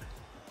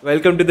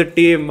 Welcome to the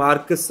team,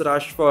 Marcus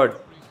Rashford.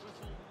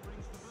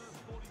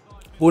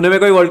 Pune में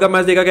कोई world cup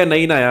match देखा क्या?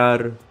 नहीं ना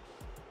यार.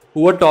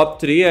 Who were top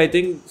three? I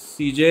think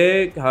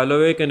CJ,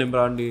 Holloway, and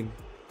Imran Dean.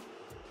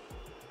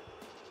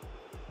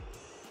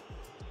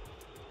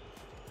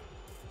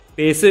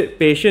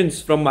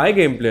 Patience from my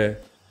gameplay.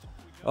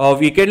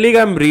 Weekend League,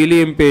 I'm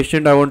really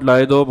impatient. I won't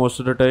lie though, most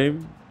of the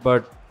time.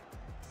 But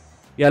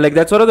yeah, like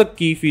that's one of the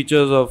key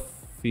features of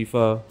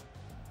FIFA,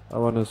 I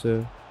wanna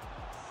say.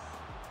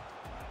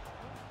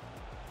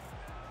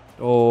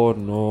 Oh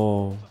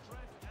no.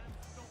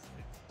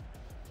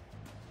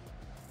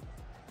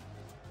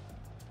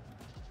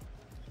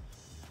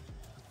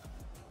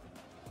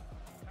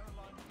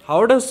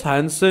 How does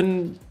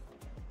Hansen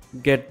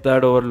get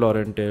that over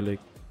Lorente? Like,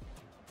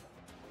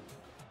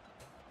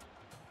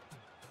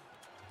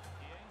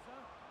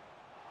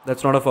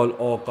 that's not a foul.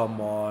 Oh, come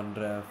on,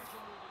 ref.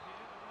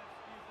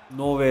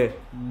 No way.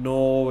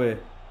 No way.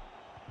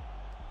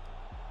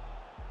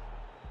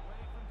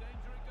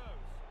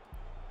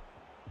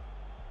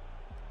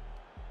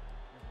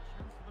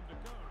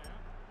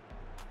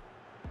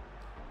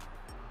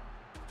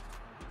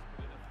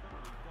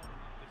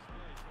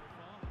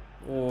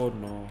 Oh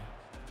no.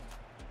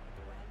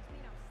 He's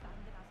been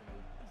outstanding, hasn't he?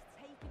 He's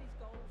taken his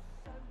goals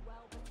so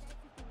well, but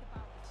everything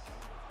about his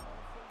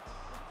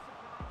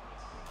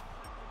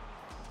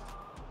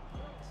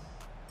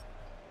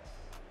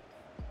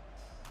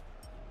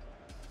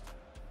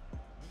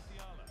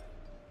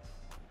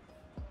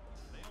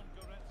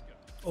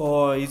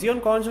Oh, is he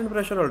on constant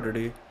pressure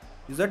already?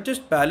 Is that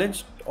just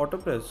balanced auto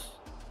press?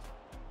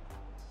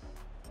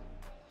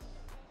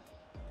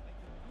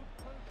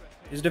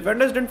 His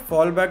defenders didn't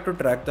fall back to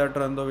track that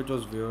run though, which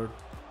was weird.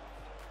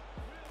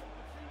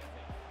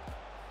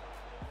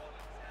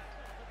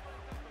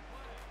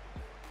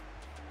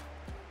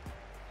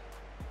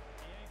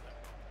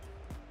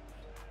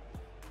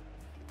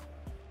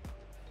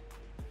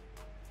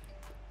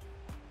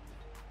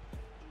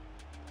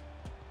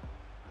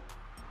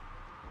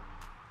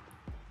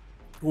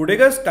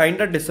 Rudiger's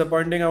kinda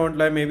disappointing, I won't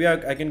lie. Maybe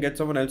I can get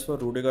someone else for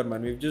Rudiger,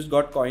 man. We've just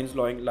got coins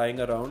lying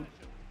around.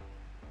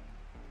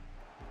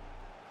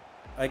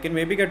 I can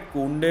maybe get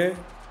Koundé.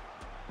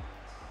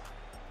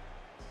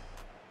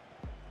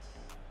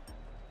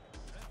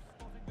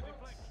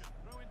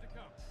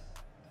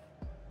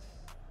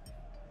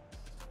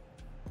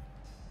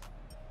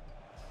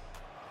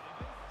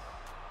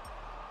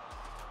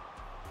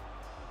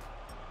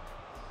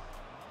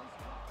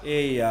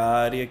 ए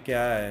यार ये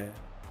क्या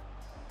है?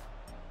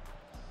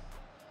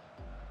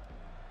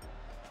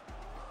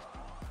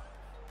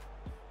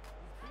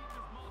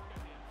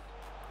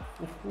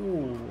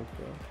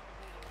 Okay.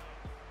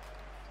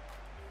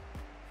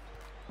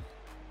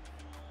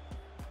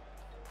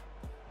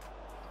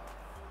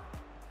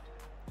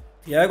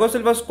 Thiago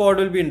Silva's squad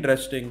will be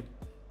interesting.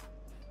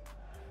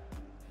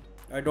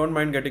 I don't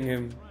mind getting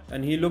him,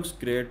 and he looks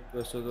great.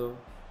 वैसे तो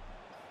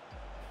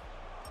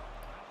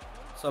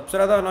सबसे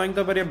ज़्यादा annoying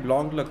तो पर ये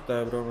ब्लॉन्क लगता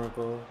है ब्रो मेरे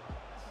को.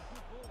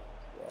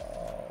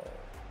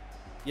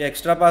 ये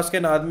एक्स्ट्रा पास के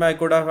नाद में I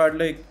could have had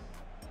like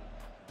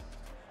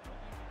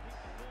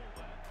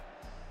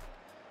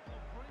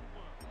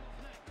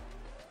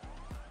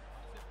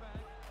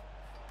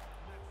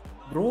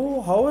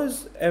bro, how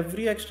has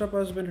every extra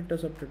pass been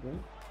intercepted, man?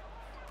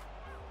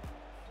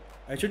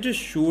 I should just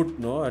shoot,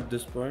 no, at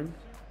this point.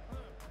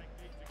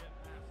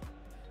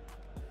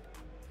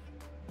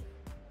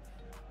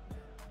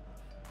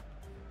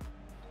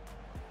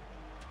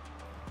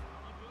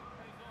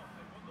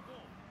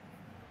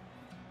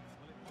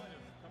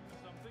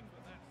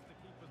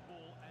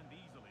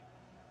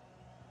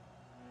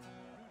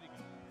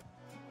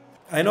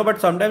 I know, but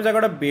sometimes I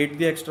gotta bait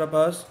the extra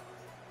pass.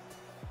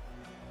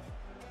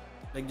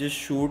 Like just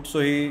shoot so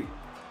he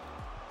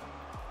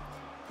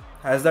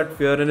has that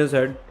fear in his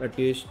head at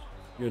least,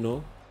 you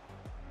know.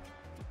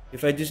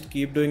 If I just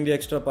keep doing the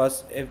extra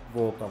pass,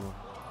 whoa, come on.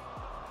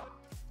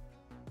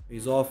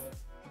 He's off.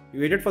 He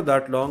waited for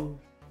that long.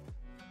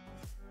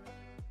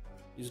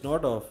 He's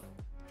not off.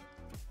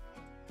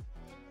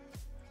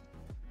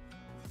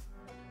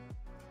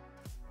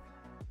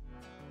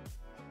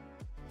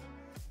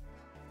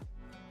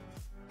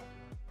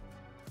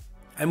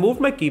 I moved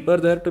my keeper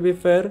there to be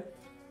fair,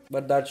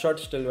 but that shot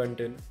still went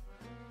in.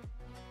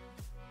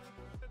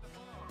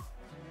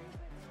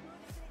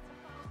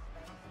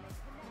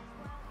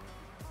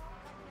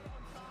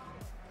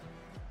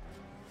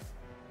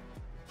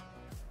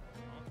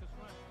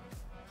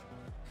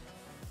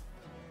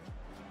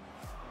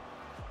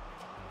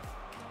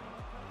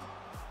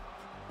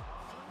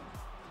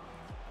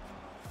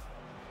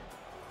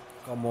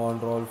 Come on,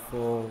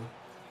 Rolfo.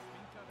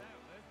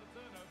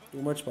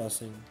 Too much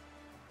passing.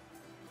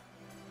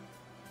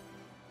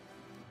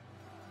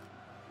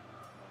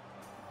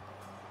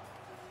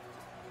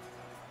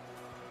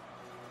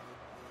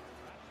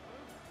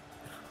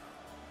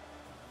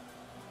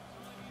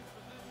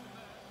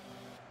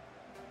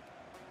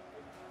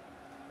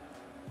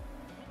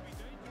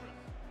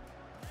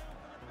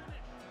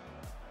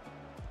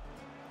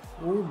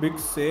 Oh, big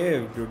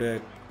save,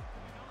 Dudek.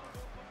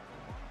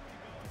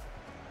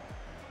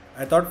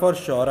 I thought for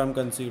sure I'm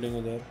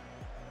conceding there.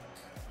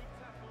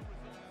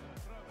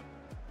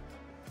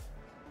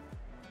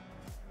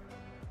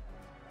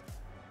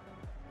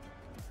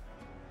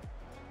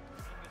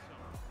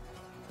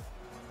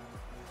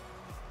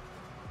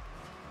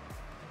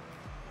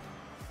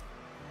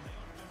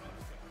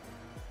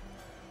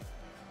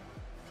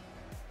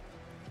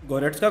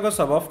 Goretzka को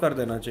सब of कर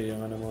देना चाहिए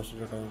मैंने most of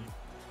the time.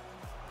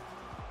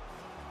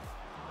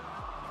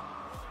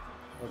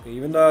 Okay,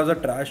 even though it was a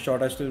trash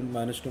shot, I still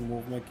managed to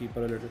move my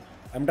keeper a little.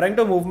 I'm trying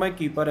to move my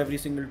keeper every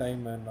single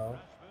time, man. Now.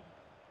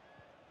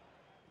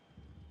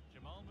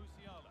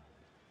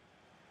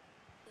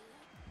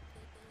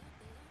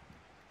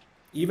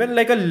 Even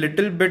like a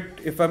little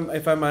bit, if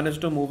I manage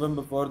to move him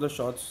before the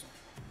shots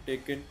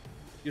taken,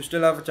 you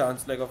still have a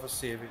chance like of a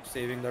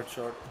saving that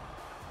shot.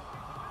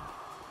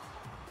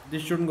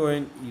 This shouldn't go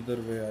in either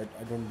way.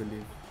 I don't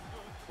believe.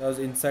 That was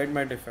inside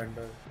my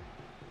defender.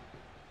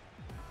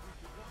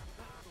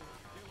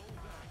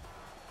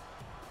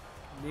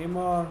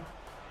 Neymar.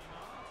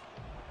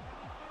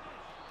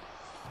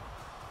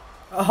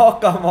 Oh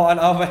come on,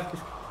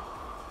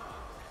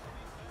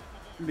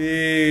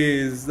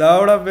 please, that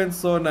would have been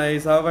so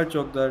nice. How have I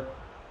choked that?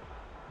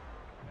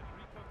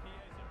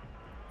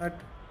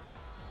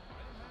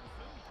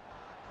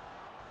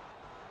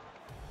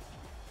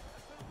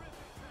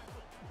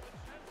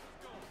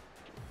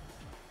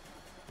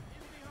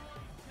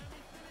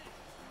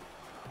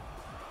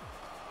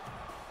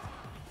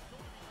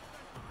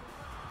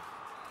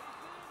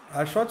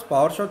 Our shots,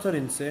 power shots are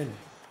insane.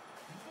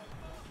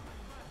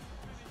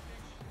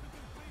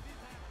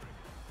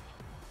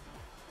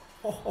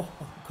 Oh,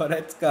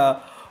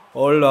 Goretzka,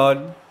 hold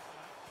on.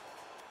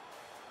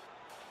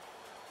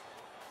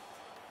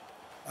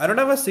 I don't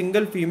have a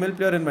single female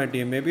player in my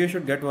team. Maybe I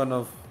should get one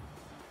of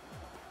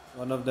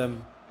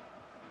them.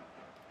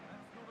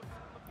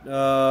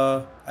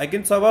 I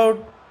can sub out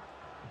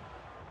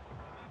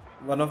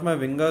one of my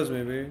wingers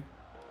maybe.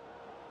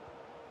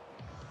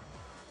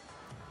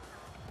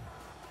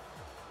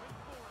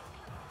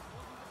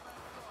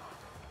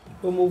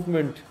 Eco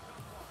movement.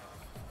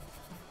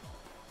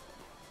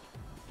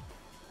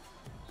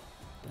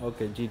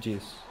 Okay,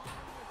 GG's.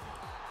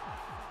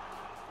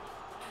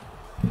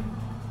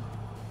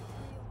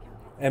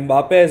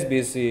 Mbappe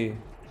SBC.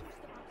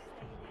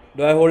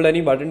 Do I hold any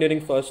button during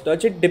first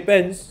touch? It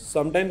depends.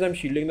 Sometimes I'm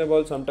shielding the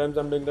ball, sometimes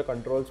I'm doing the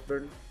control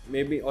sprint.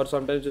 Maybe, or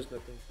sometimes just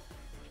nothing.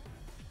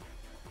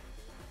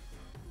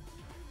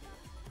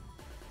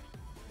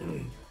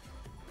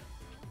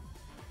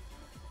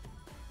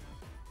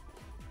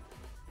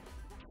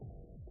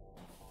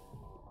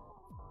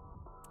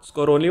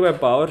 Score only by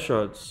power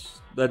shots.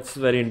 That's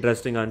very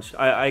interesting, Ansh.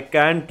 I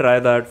can try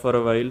that for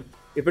a while.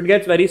 If it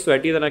gets very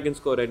sweaty, then I can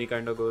score any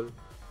kind of goal.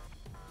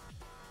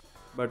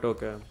 But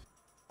okay.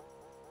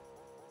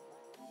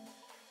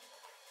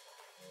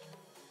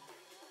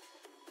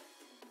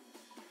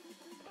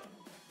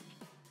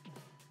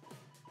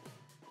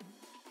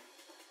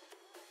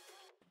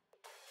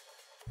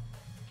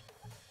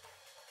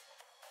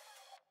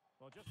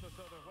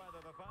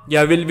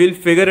 Yeah, we'll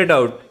figure it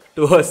out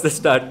towards the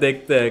start.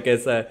 देखते हैं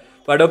कैसा है.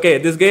 But okay,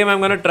 this game I'm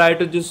gonna try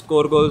to just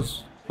score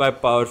goals by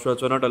power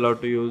shots. We're not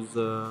allowed to use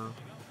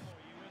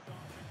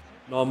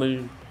normal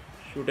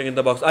shooting in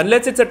the box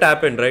unless it's a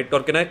tap in, right?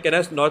 Or can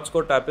I not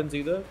score tap ins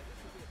either?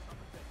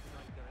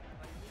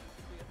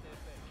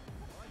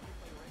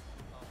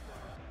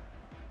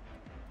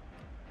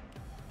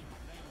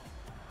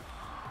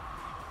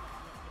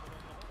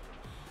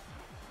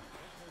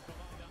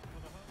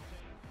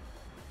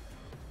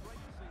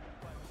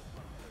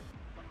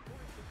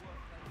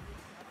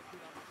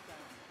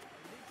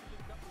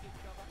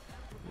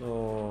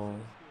 Oh.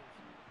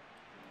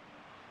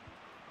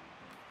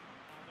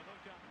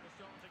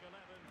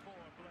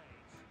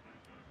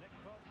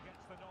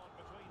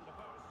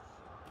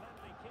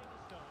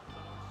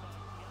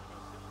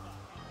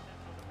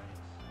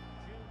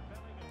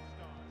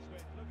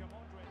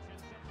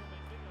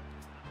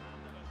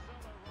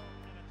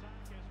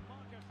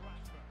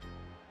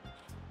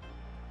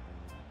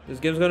 This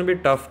game's gonna be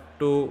tough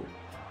to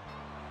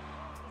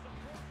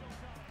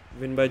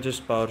win by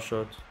just power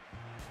shots.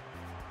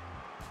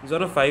 He's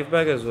on a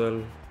 5-back as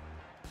well.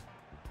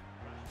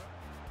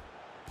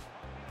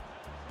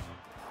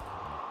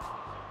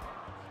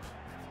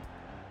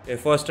 Okay,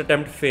 first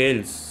attempt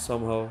fails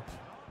somehow.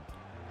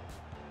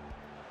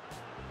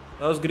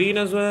 That was green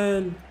as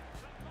well.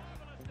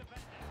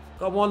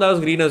 Come on, that was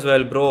green as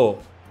well, bro.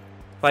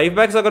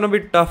 5-backs are gonna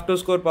be tough to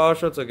score power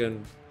shots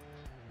again.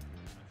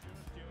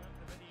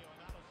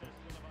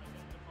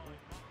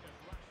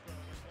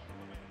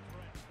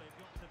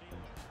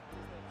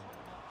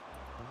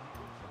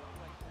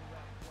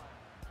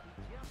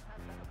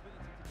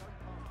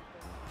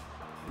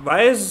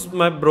 Why is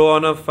my bro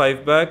on a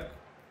 5-back?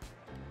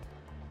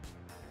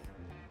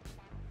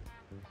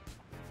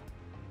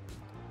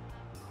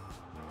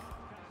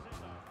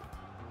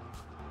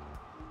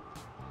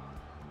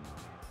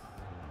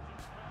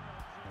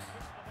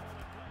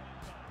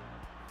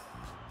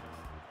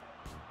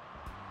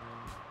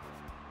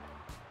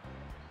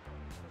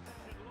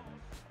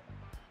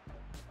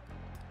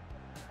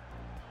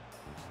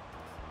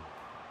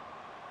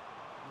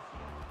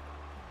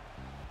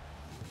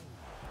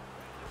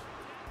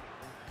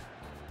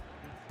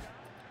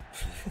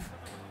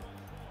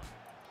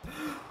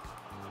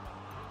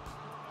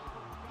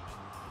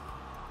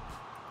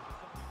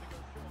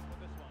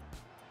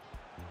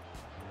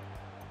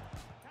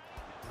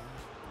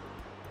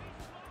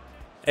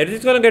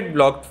 Everything's gonna get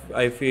blocked.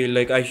 I feel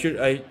like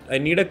I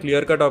need a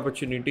clear cut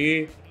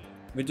opportunity,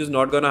 which is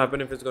not gonna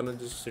happen if it's gonna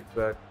just sit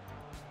back.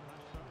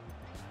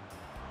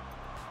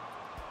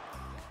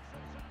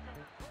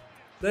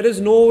 There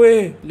is no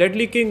way.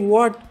 Ledley King,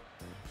 what?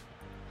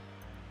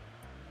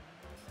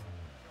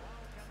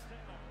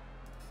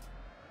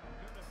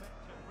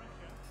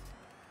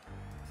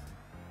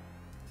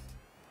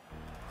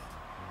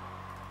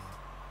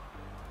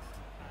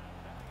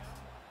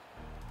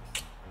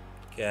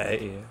 क्या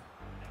है ये?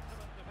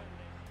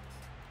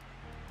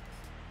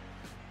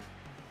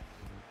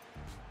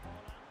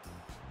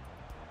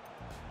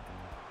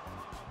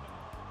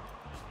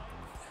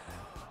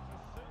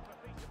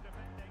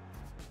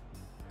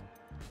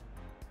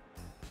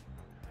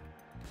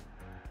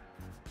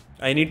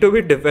 I need to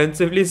be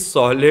defensively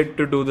solid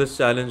to do this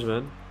challenge,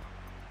 man.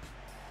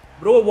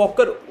 Bro,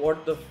 Walker,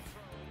 what the?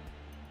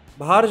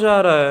 बाहर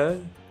जा रहा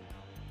है.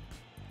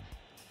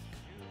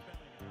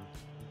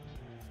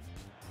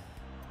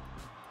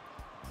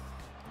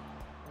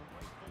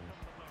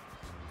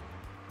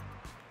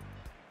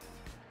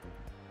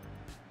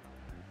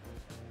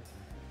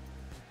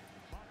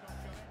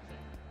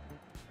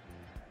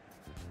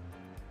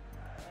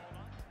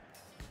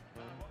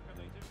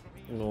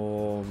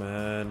 No,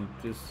 man,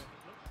 just.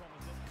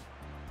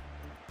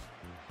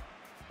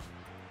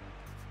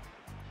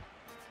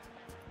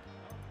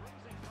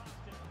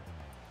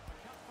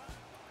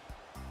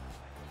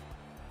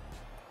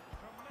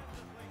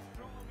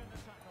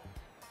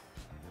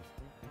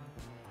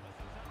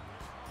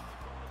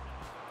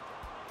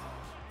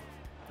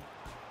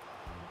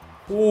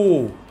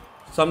 Ooh,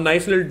 some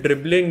nice little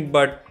dribbling,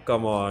 but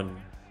come on.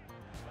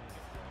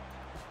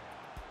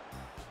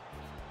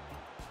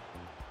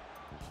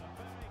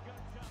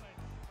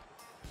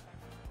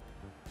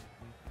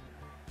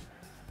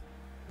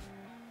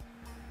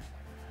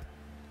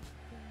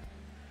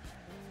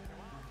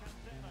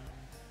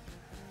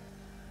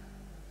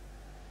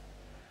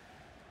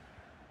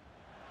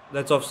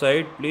 That's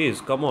offside, please,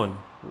 come on.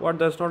 What?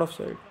 That's not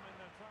offside.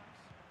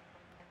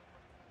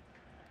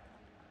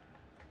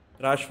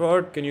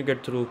 Rashford, can you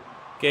get through?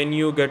 Can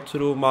you get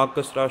through,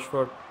 Marcus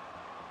Rashford?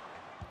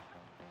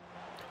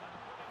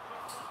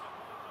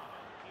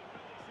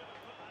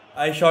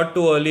 I shot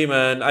too early,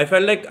 man. I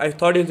felt like I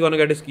thought he was gonna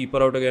get his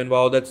keeper out again.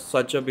 Wow, that's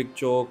such a big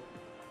choke.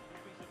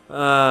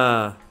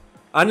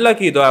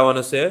 Unlucky though, I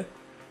wanna say.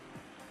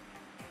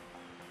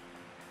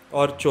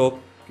 Or choke.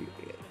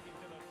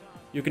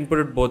 You can put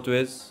it both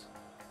ways.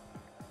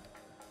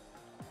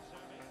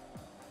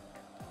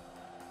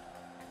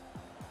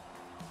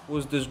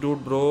 Who's this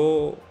dude,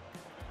 bro?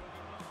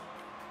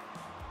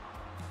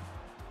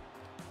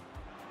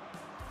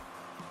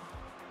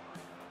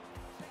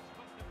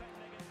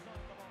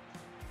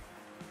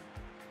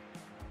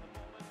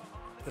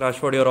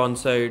 Rashford, you're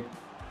onside.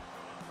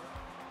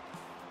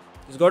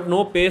 He's got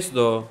no pace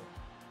though.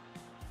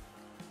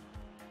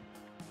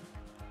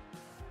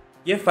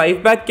 ये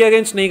 5 back के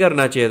against नहीं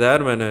करना चाहिए था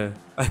यार मैंने.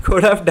 I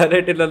could have done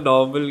it in a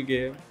normal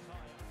game.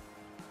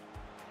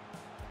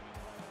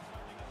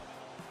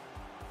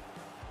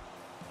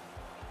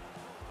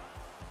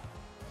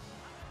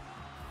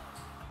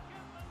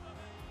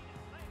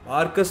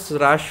 Marcus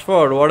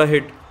Rashford, what a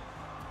hit.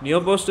 Near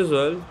post as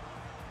well.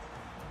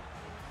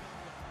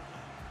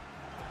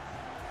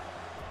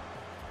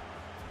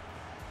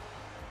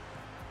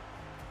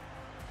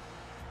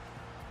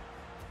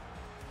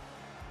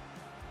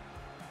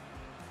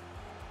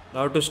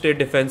 Now to stay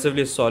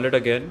defensively solid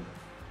again.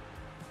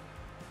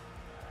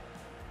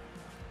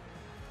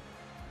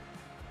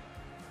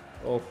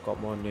 Oh,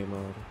 come on,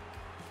 Neymar.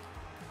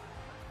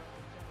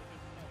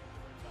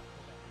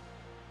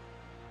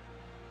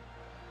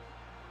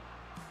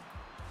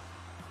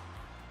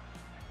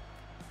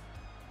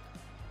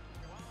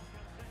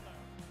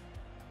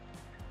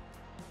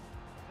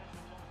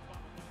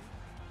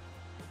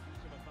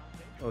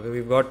 Okay,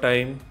 we've got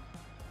time.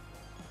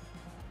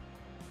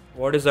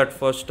 What is that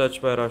first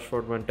touch by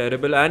Rashford, man?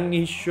 Terrible, and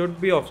he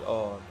should be off.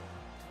 Oh.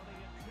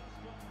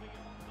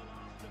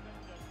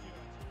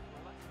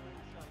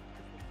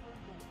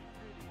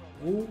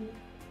 Ooh.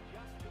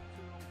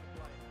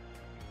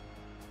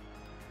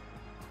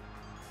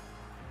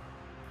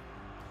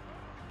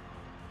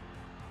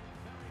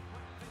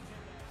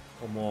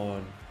 Come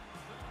on.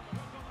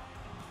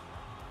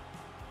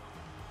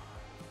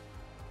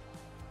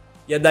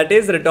 Yeah, that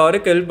is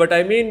rhetorical, but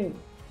I mean,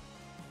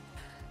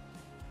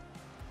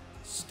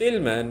 still,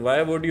 man,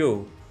 why would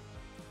you?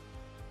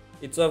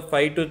 It's a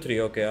 5-3.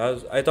 Okay,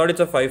 I thought it's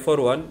a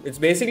 5-4-1. It's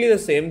basically the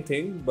same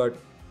thing, but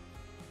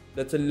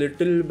that's a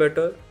little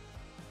better.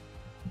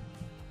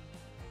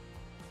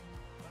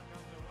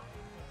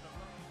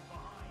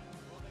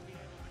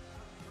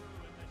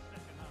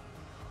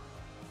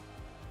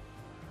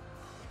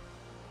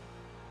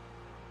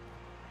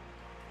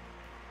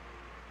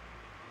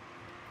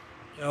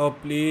 Oh,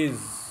 please.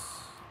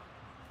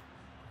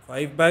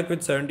 5 back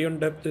with 70 on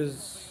depth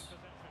is...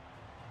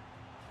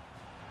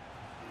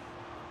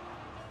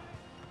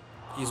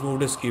 He's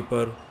moved his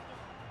keeper.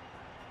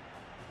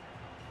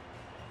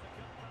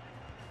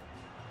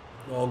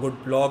 Oh,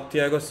 good block,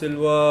 Thiago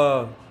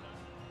Silva.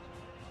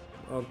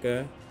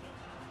 Okay.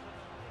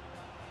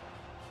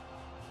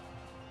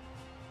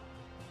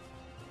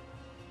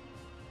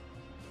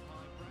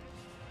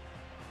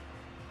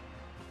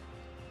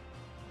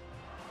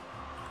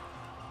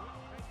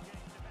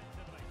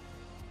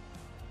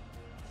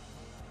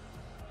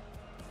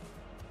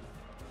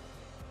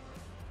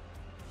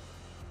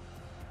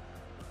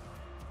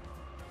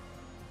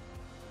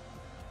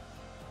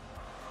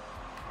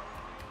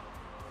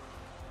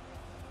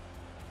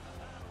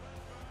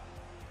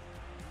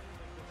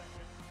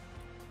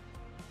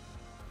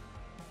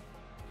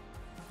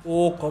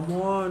 Oh, come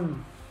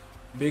on.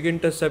 Big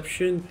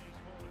interception.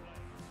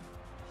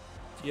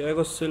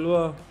 Thiago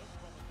Silva.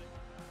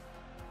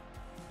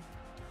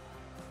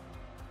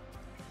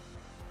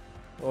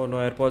 Oh no,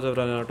 AirPods have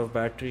run out of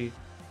battery.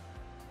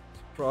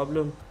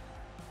 Problem.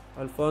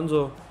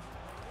 Alfonso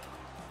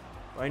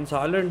finds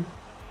Haaland.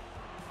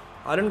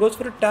 Haaland goes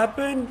for a tap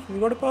in. He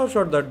got a power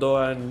shot that though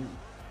and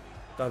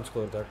can't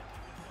score that.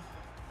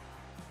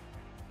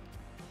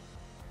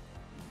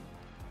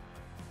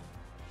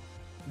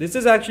 This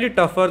is actually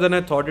tougher than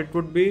I thought it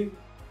would be.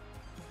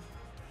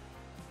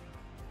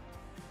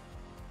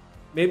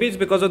 Maybe it's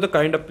because of the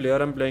kind of player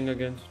I'm playing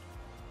against.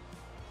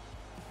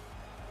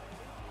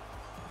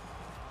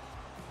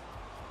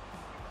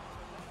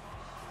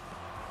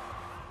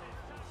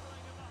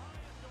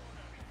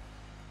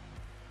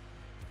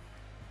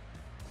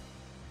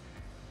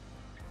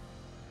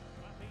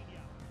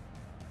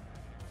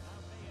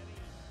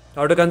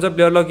 How to cancel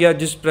player lock? Yeah,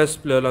 just press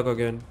player lock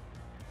again.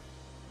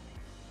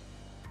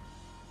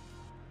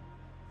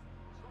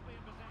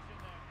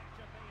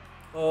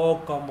 Oh,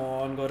 come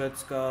on,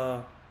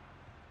 Goretzka.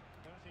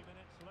 30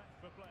 minutes left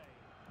for play.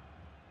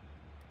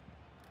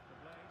 The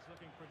play's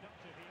looking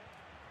productive here.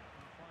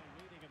 Fine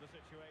reading of the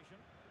situation.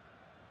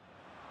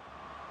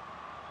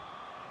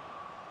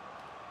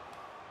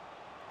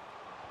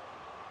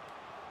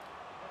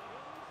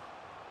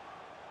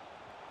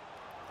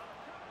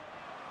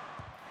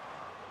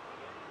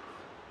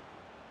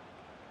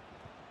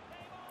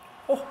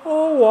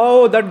 Oh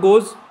wow, that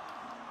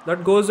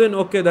goes in.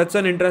 Okay, that's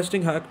an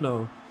interesting hack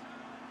now.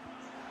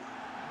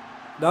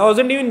 That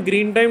wasn't even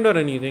green timed or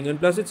anything, and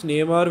plus it's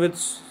Neymar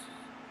with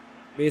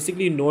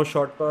basically no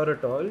shot power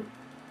at all.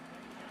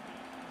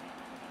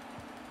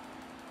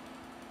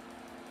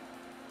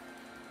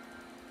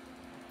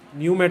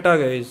 New meta,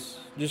 guys.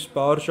 Just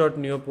power shot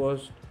near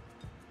post.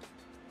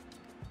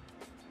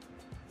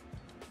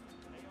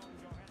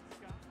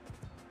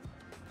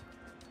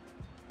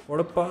 What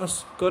a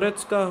pass.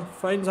 Goretzka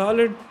finds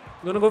Haaland.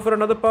 Gonna go for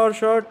another power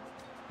shot.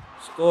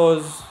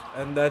 Scores.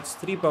 And that's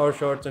 3 power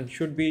shots and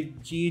should be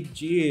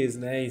GG's.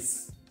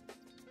 Nice.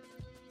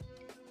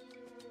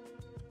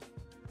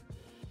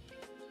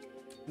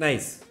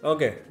 Nice.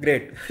 Okay,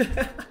 great.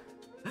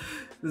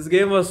 This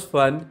game was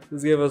fun.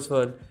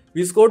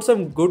 We scored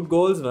some good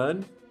goals,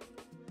 man.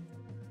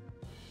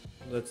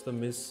 That's the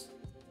miss.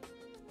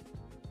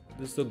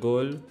 This is the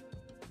goal.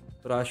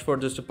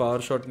 Rashford just a power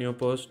shot near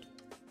post.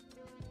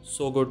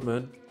 So good,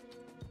 man.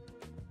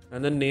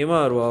 And then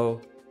Neymar,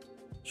 wow.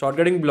 Shot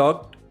getting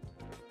blocked.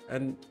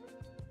 And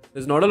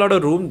there's not a lot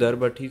of room there,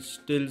 but he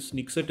still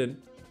sneaks it in.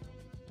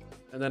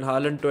 And then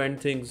Haaland to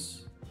end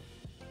things.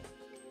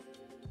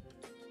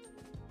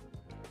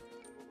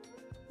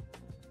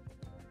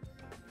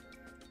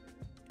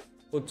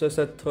 Puts us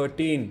at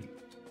 13.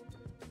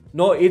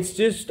 No, it's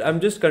just, I'm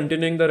just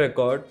continuing the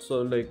record.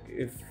 So like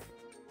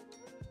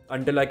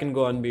until I can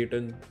go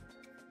unbeaten.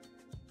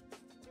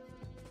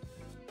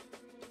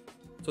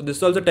 So this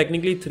is also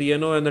technically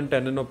 3-0 and then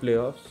 10-0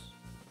 playoffs.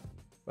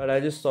 But I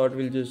just thought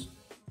we'll just,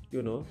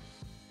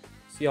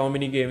 see how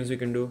many games we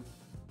can do.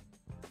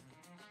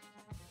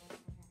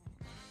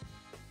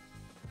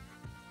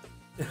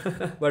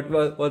 But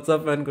what's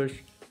up, man, Kush?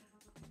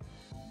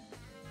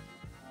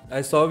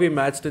 I saw we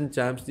matched in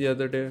champs the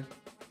other day.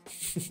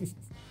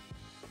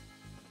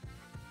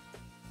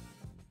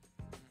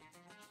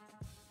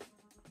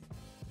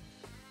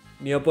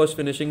 Near post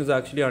finishing is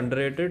actually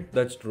underrated.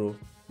 That's true.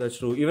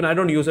 Even I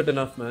don't use it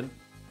enough, man.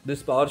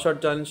 This power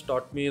shot challenge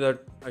taught me that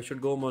I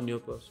should go more near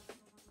post.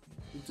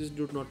 This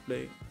dude not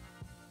playing.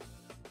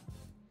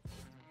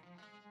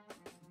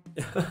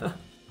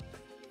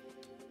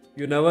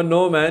 You never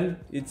know, man.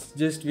 It's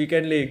just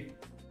weekend league.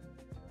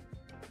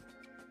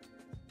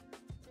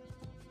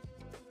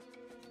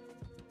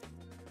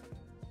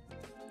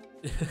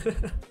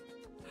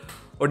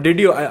 Or did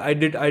you? I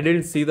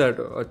didn't see that.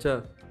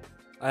 Acha.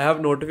 I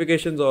have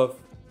notifications off.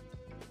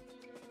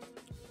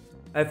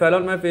 I fell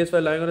on my face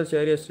while lying on a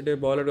chair yesterday.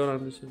 Ball had gone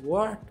on the chair.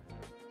 What?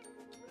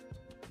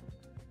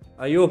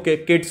 Are you okay?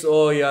 Kits.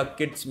 Oh yeah,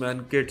 kits,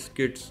 man. Kits.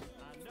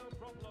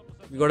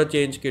 You gotta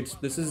change kits.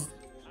 This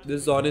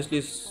is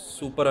honestly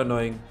super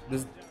annoying.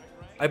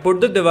 I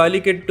put the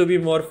Diwali kit to be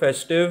more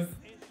festive,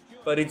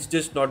 but it's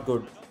just not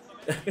good.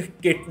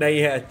 Kit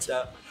nahi hai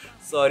acha.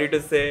 Sorry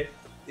to say,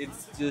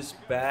 it's just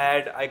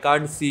bad. I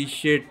can't see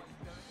shit.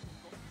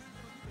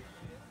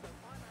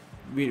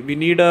 We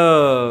need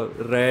a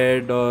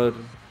red or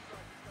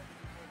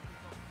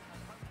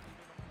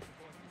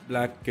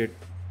black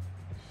kit.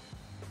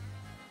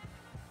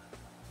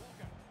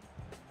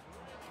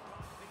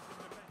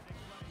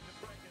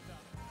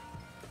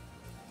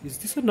 Is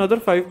this another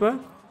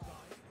 5-pack?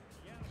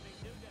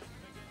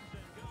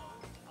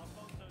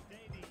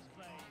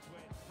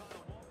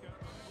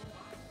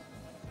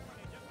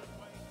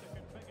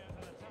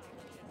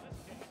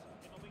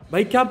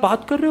 भाई क्या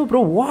बात कर रहे हो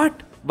bro?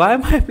 What? Why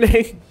am I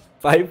playing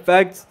 5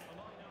 packs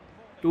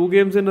 2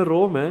 games in a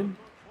row, man?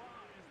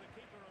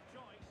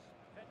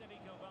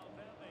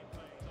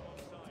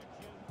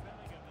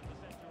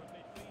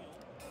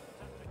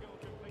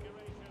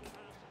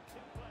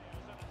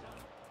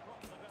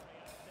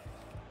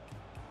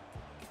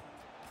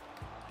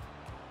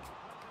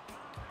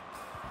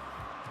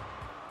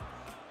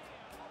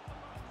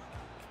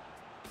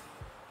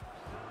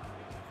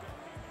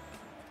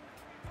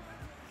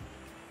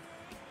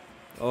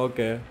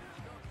 Okay.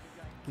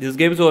 This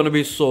game's gonna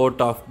be so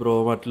tough, bro.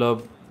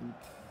 Matlab.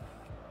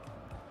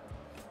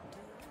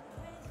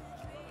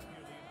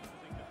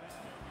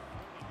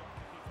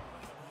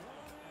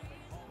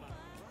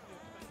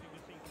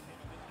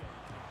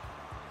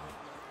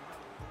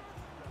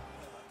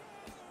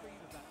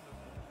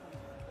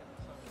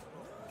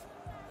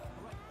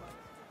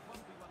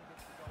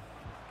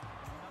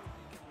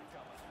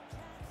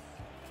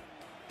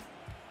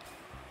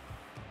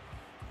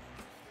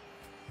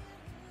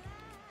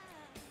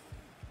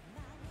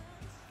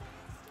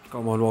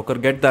 Come on, Walker,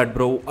 get that,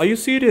 bro. Are you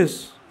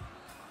serious?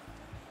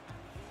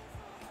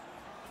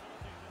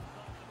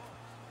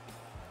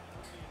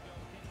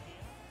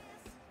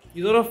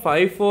 These are a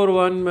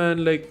 5-4-1,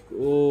 man. Like,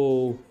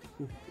 oh.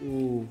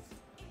 Ooh.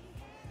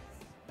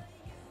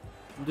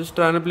 I'm just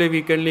trying to play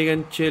weekend league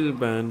and chill,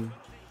 man.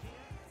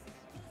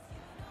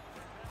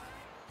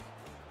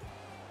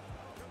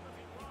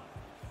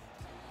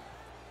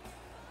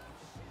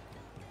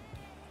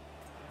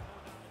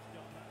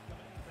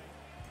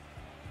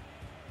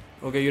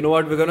 Okay, you know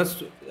what? We're gonna.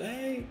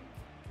 Hey.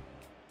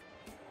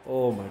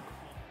 Oh my god.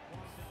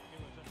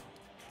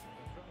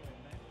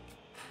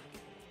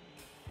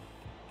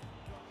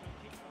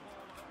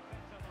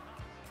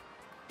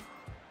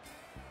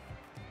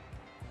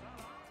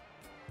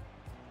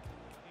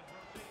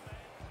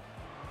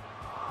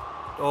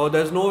 Oh,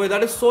 there's no way.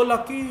 That is so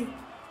lucky.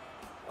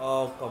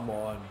 Oh, come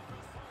on.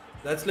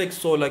 That's like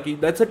so lucky.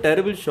 That's a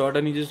terrible shot,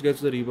 and he just gets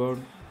the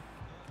rebound.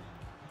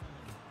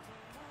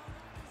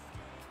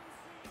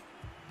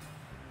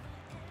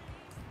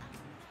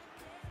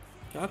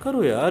 क्या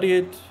करूँ यार ये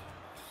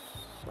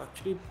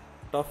actually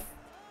tough.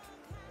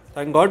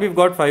 Thank God we've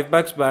got 5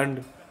 packs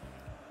banned.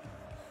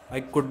 I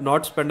could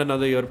not spend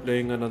another year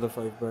playing another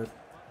 5 pack.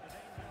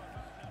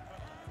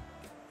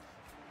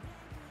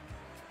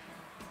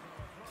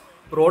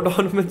 Pro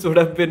tournaments would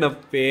have been a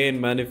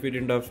pain, man, if we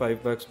didn't have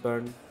 5 packs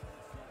banned.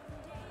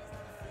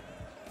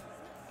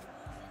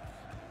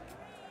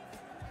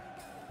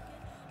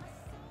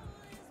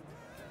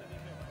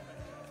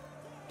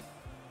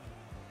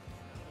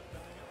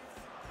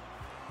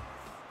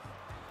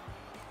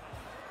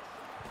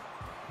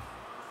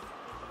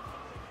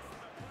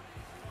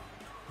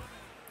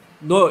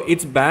 No,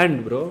 it's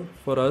banned, bro.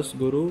 For us,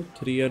 Guru,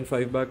 3 and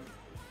 5 back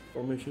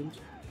formations.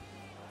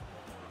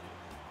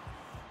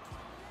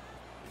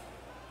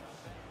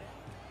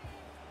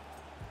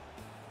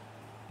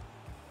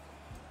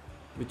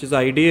 Which is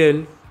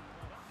ideal.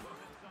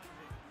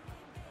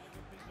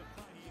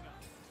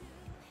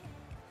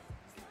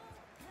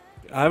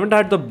 I haven't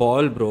had the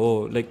ball, bro.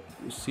 Like,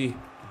 you see.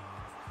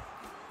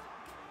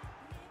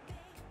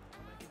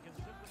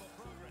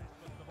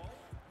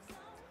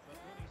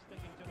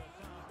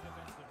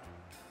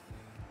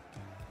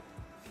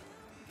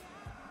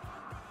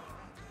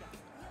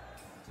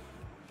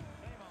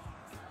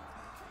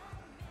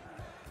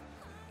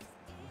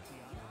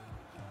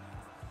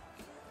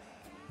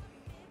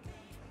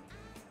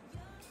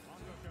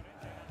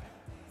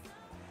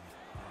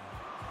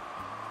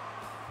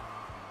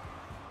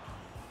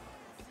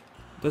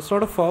 That's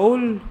not a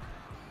foul.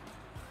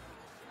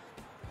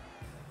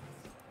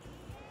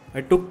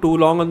 I took too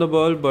long on the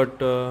ball,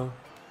 but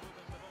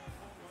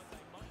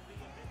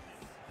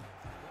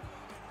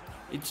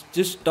it's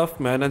just tough,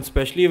 man. And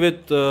especially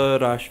with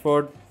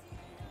Rashford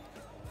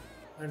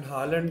and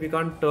Haaland, we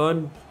can't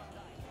turn.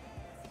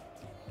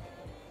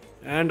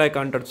 And I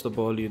can't touch the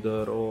ball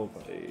either. Oh,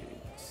 boy.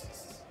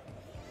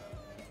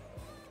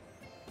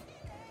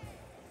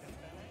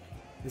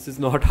 This is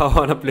not how I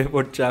wanna play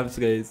for champs,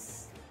 guys.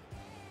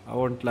 I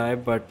won't lie,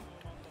 but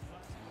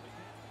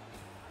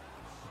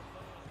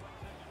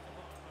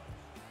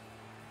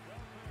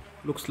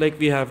looks like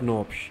we have no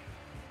option.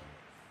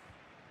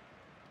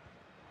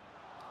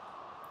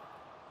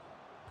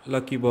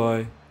 Lucky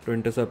boy to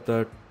intercept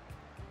that.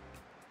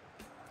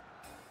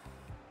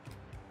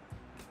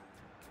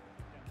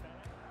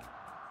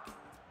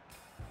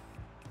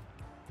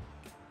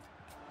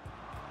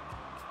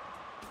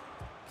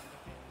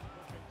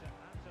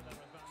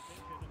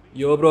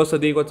 Yo, bro,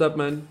 Sadiq, what's up,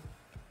 man?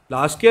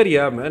 Last year,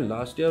 yeah, man.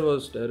 Last year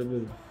was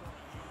terrible.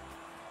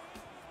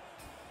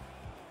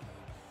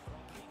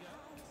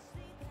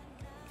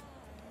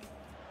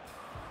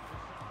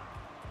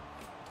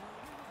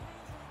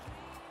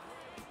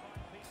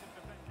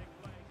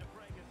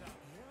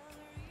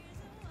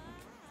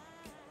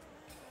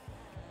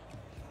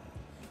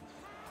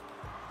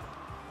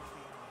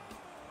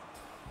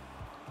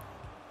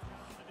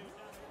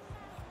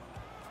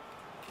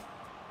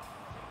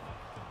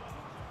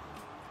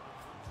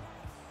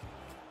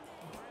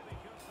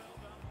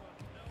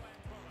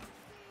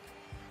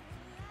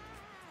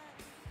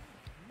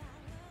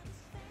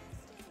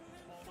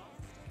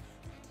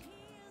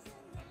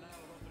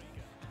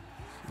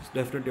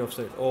 definitely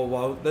offside. Oh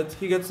wow, that's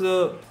he gets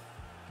the.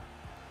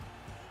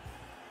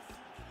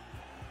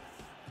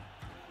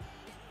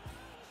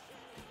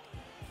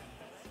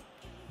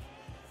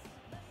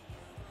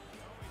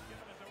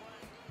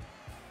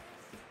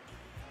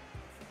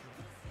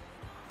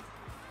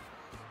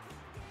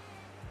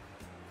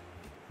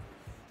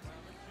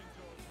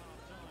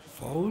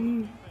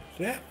 Foul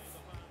ref.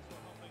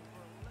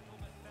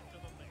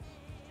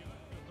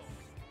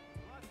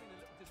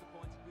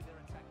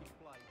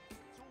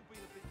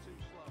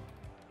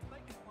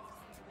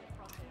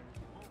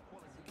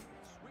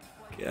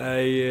 क्या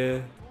है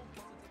ये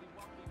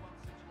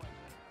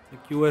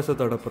क्यों ऐसा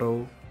तड़प रहा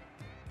हूँ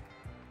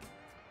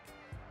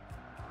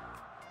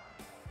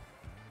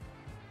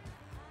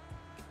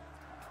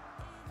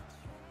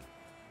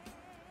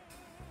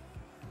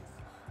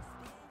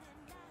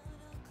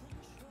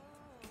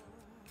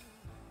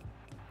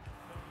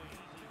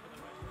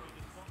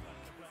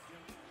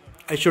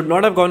I should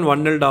not have gone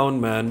 1-0 down,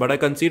 man, but I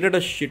conceded a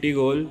shitty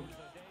goal.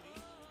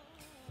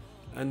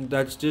 And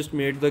that's just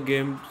made the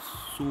game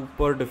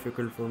super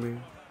difficult for me.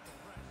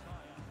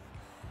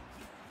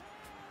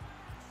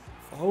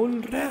 Foul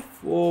ref.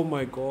 Oh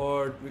my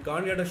god. We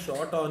can't get a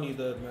shot on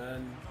either,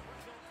 man.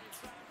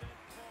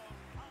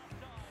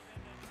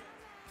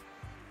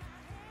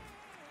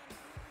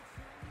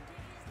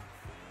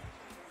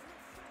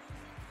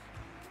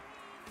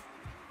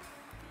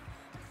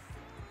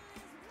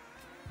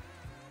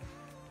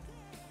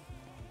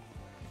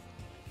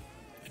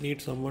 I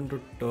need someone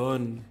to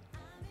turn.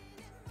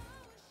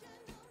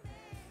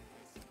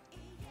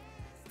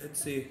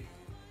 Let's see.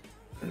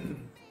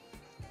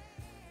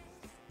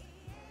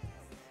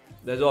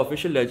 There's an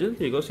official legend.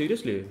 Here you go.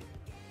 Seriously.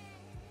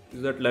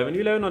 Is that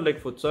 11v11 or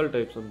like futsal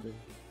type something?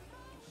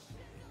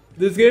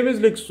 This game is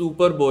like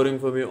super boring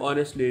for me,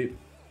 honestly.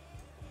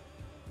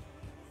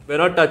 We're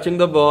not touching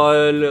the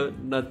ball,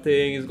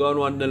 nothing. It's gone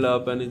 1-0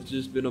 up and it's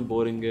just been a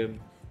boring game.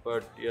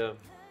 But yeah.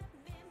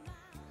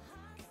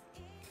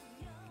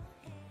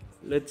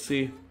 Let's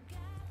see.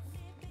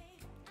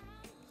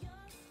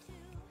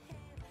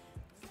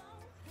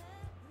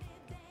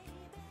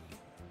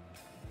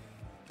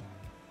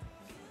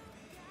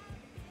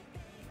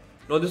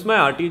 No, this is my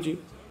RTG.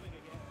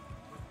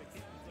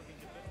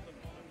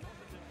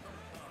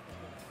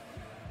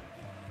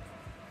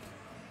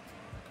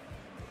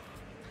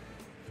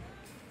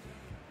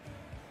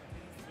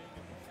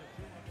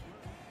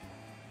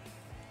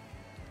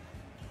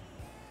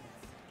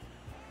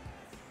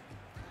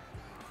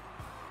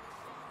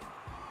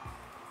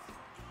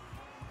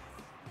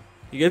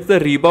 He gets the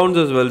rebounds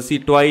as well. See,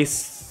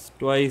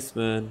 twice,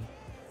 man.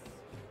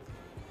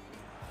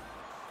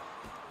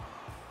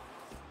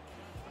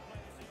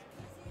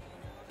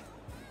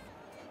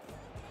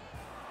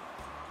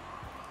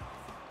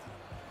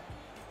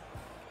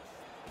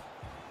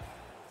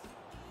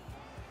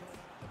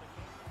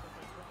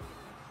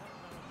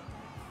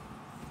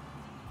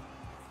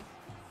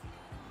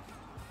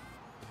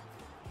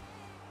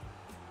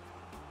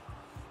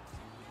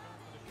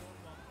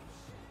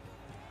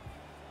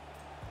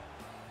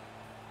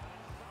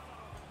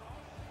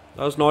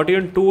 That was not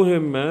even to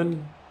him,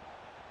 man.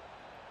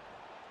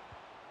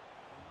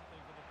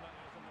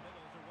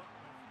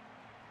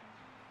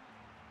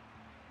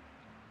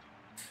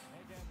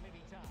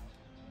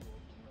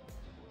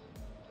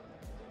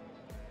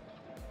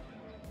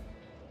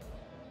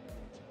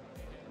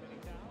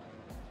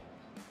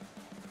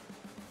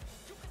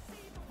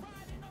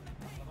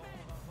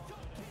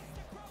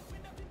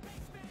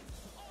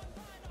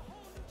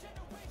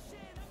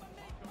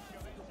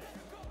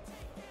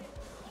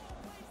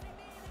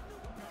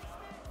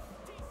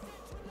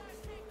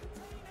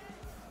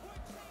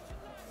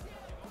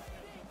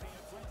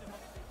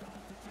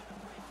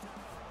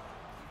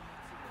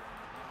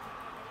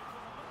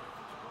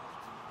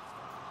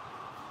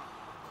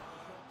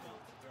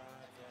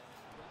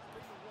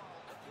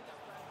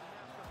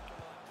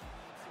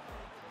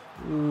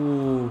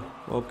 Ooh,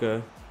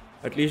 okay.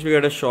 At least we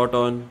get a shot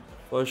on.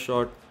 First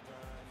shot.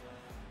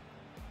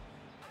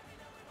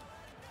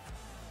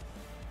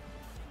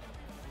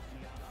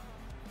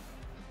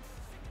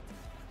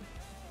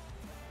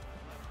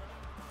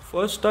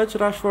 First touch,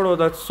 Rashford. Oh,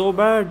 that's so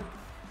bad.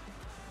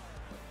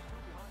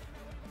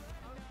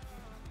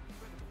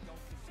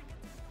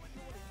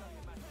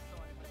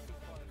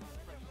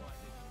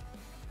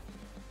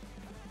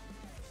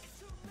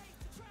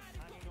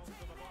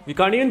 We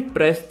can't even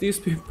press these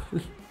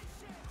people.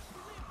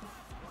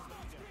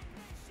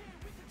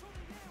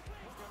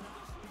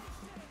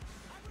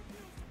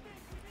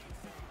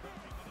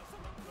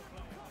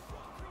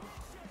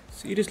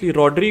 Seriously,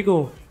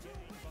 Rodrigo.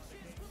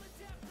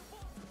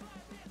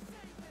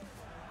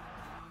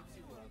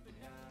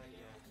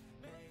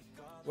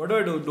 What do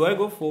I do? Do I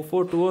go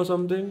 4-4-2 or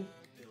something?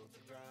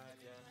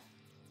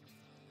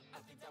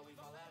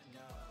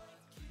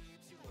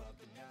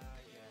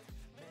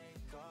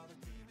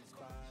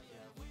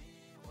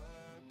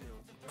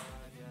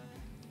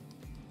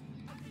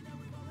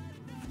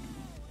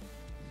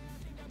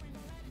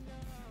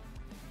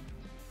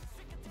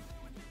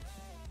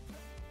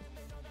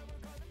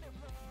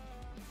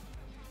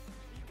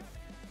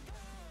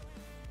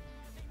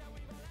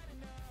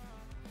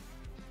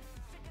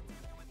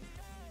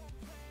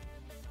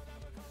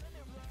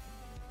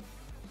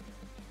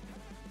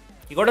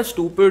 He got a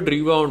stupid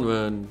rebound,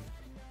 man.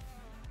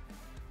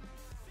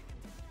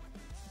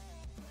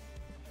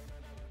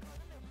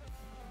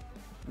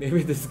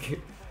 Maybe this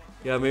game.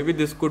 Yeah, maybe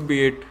this could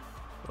be it.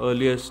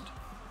 Earliest.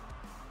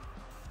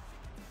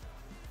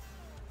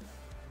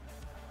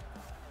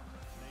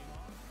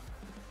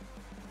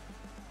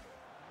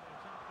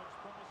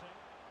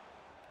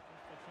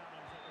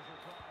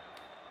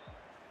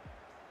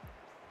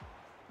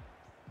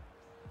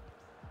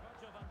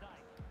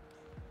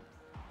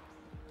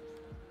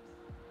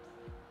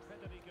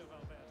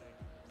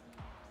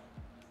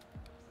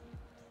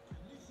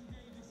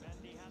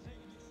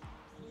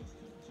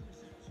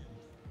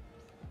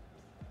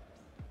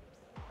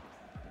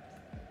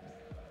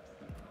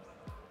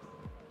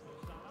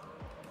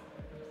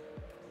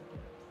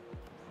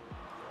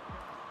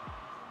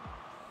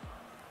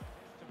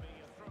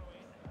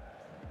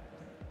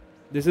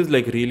 This is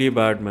like really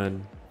bad,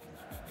 man.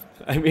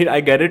 I mean, I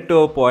get it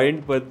to a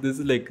point, but this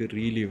is like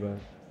really bad.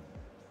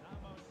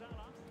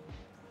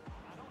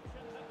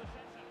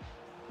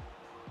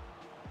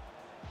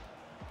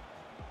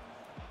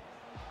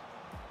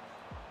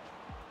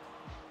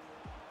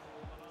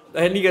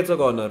 And he gets a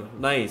corner.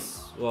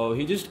 Nice. Wow,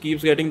 he just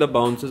keeps getting the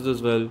bounces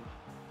as well.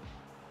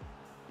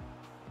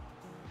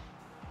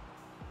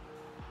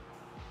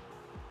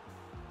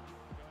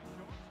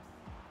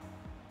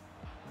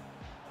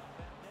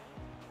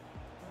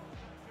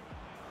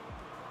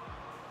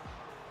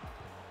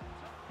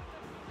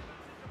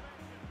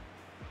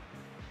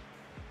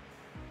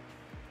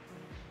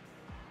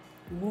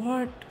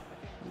 What?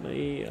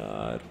 नहीं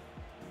यार.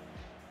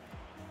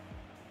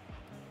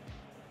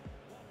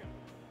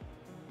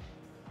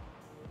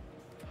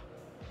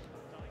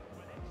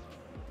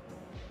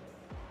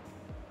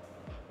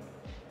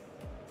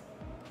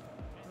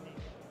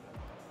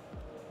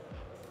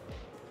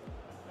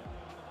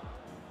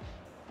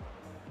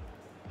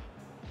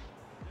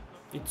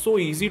 It's so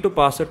easy to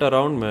pass it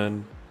around,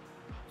 man.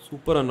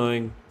 Super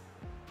annoying.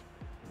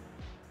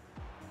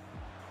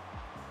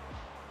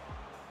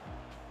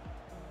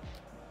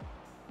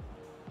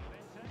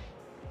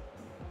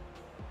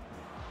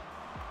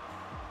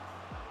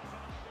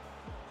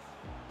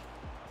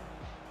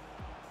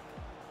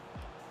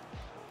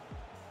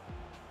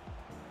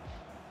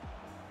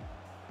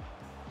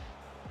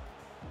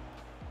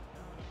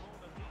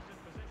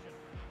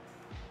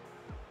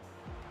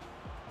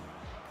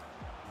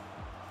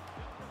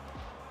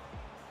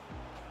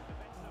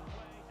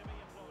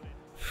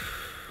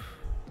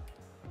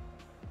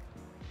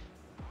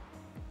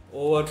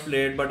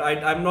 Overplayed, but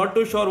I'm not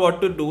too sure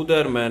what to do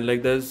there, man.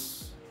 Like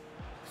there's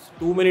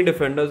too many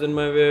defenders in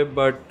my way,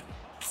 but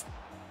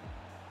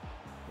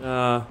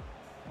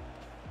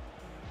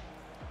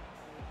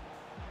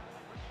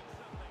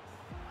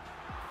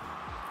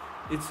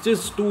it's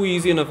just too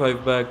easy in a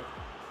 5-back.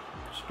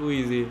 It's too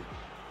easy.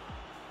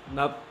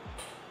 Nope.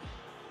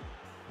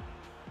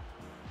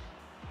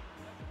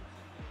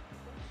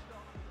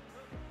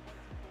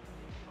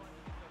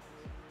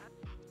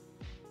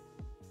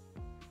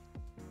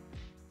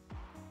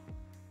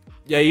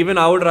 Yeah, even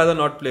I would rather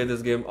not play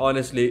this game.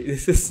 Honestly,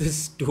 this is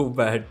just too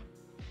bad.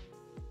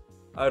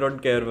 I don't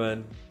care,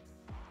 man.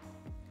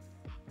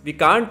 We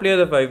can't play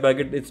the 5-back.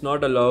 It's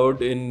not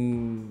allowed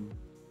in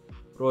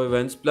pro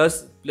events.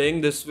 Plus, playing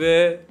this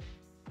way,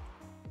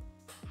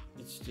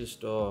 it's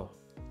just good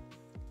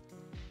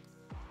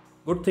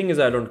thing is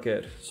I don't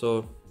care.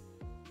 So,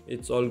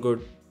 it's all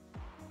good.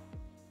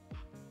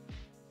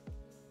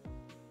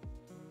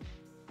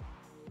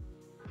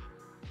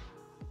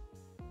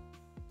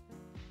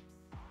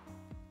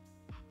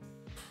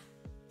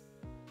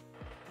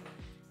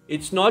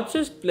 It's not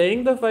just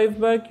playing the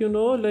 5-back, you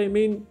know. Like, I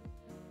mean,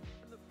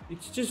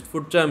 it's just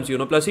foot jams, you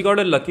know. Plus, he got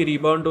a lucky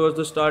rebound towards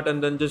the start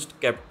and then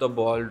just kept the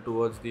ball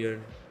towards the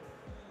end.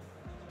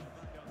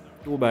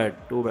 Too bad,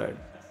 too bad.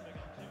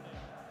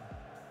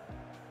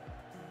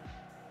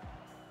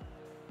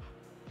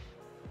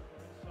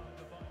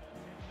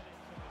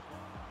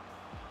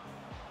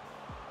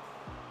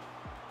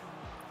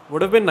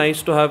 Would have been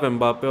nice to have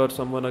Mbappe or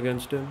someone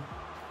against him.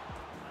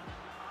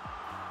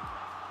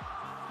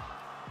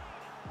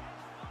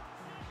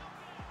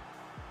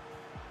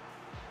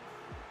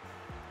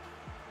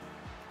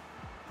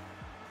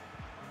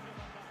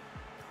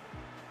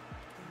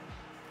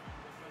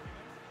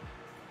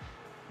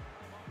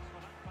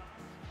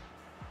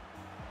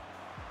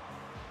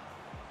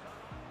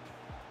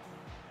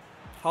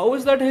 How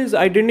is that his?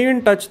 I didn't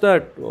even touch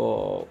that.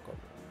 Oh, God.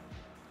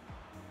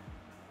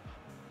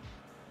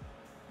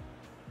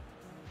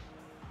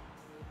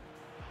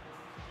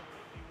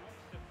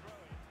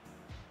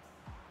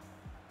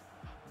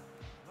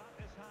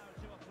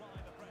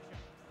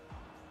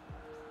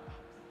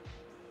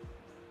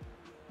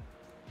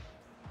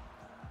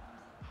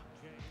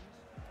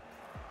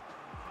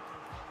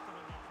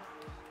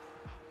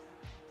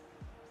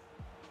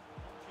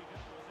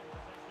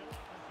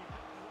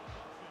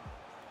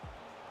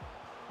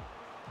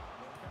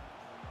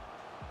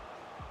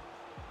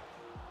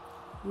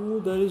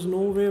 Ooh, there is no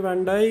way,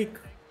 Van Dijk.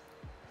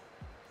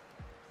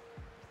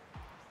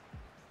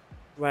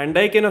 Van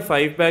Dijk in a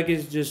 5-pack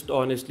is just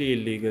honestly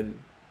illegal.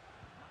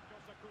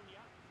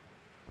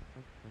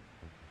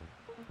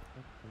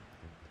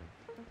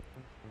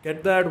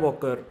 Get that,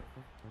 Walker.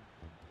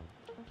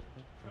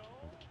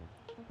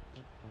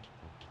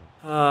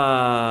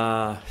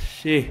 Ah,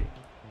 shit.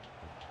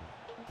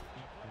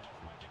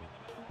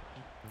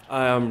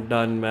 I am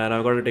done, man.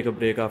 I've got to take a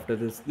break after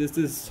this. This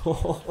is so...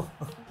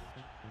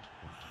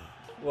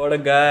 What a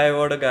guy,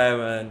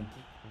 man.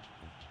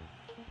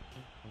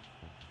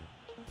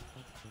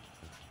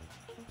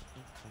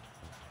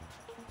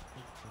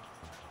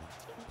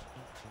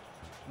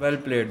 Well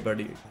played,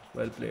 buddy.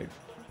 Well played.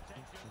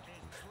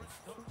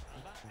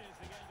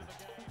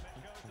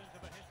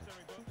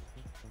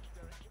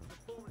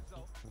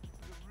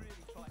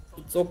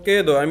 It's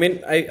okay though. I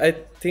mean, I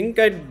think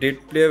I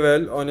did play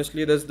well.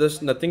 Honestly,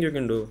 there's nothing you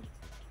can do.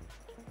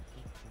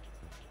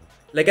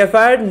 Like if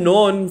I had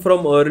known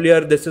from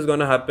earlier this is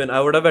gonna happen, I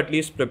would have at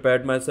least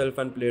prepared myself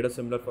and played a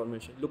similar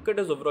formation. Look at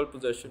his overall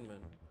possession, man.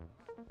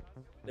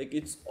 Like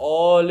it's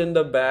all in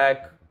the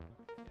back.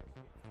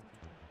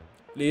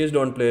 Please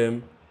don't play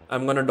him.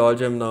 I'm gonna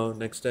dodge him now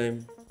next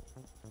time.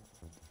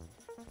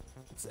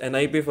 It's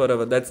NIP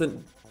forever. That's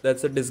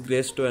a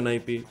disgrace to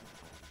NIP.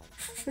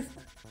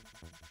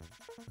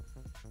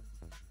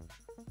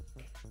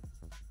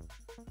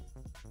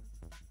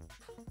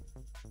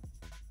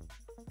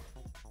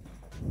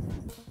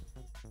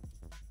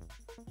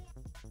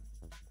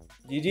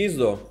 GG's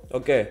though.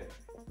 Okay.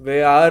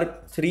 We are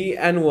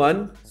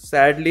 3-1.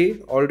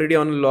 Sadly, already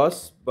on a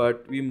loss,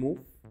 but we move.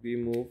 We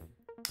move.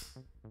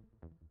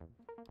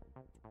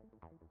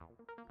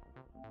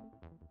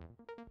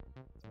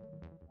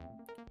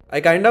 I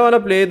kinda wanna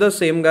play the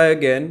same guy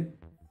again.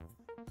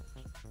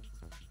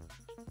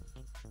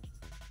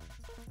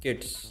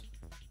 Kits.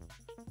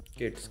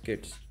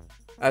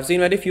 I've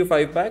seen very few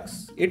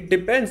 5-packs. It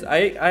depends.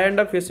 I end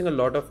up facing a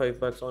lot of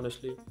 5-packs,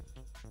 honestly.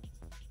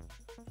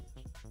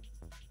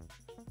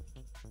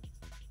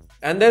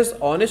 And there's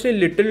honestly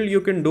little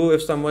you can do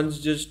if someone's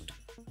just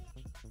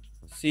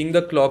seeing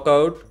the clock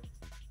out.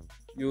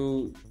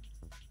 You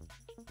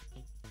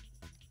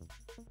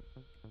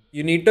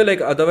need to like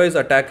otherwise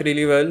attack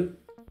really well,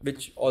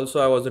 which also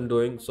I wasn't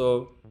doing.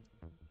 So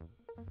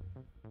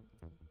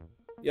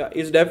yeah,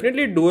 it's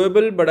definitely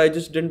doable, but I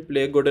just didn't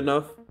play good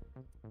enough.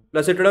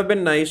 Plus it would have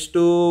been nice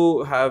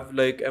to have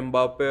like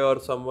Mbappe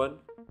or someone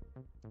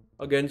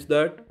against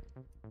that.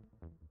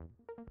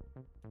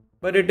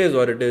 But it is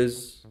what it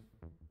is.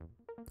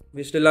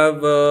 We still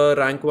have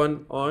rank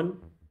 1 on.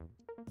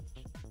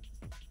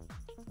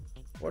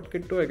 What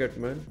kit do I get,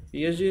 man?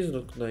 PSG's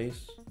look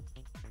nice.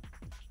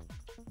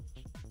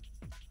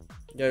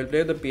 Yeah, I'll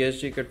play the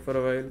PSG kit for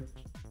a while.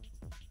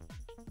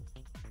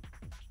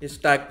 His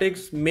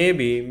tactics,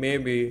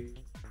 maybe.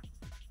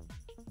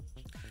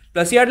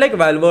 Plus he had like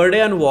Valverde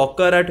and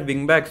Walker at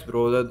wingbacks,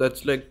 bro.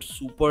 That's like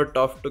super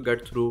tough to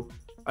get through.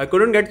 I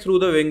couldn't get through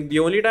the wing. The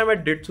only time I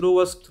did through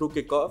was through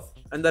kickoff.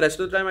 And the rest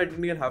of the time I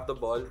didn't even have the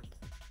ball.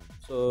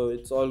 So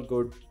it's all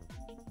good.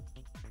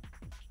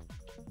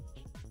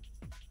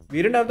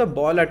 We didn't have the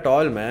ball at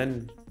all,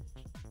 man.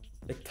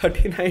 Like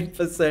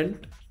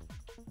 39%.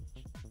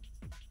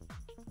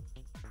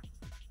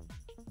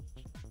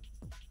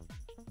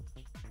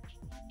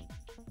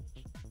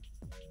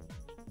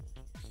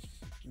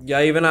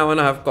 Yeah, even I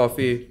wanna have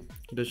coffee,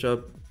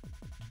 Rishabh.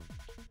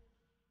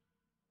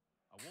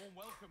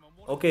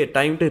 Okay,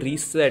 time to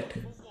reset.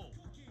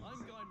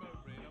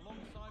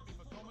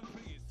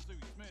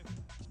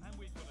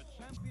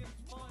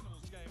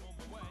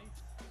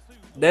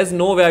 There's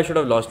no way I should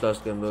have lost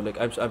last game though. Like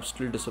I'm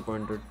still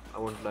disappointed. I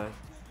won't lie.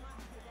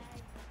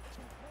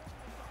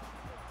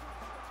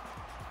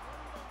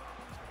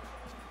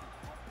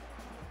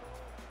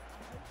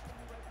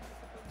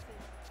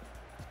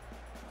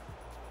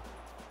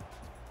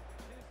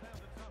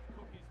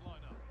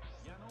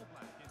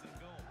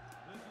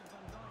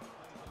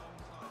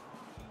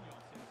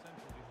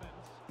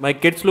 My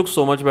kits look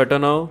so much better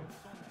now.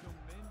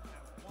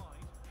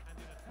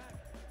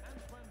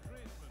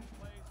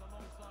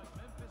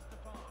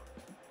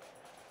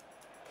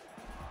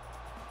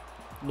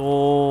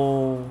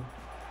 No.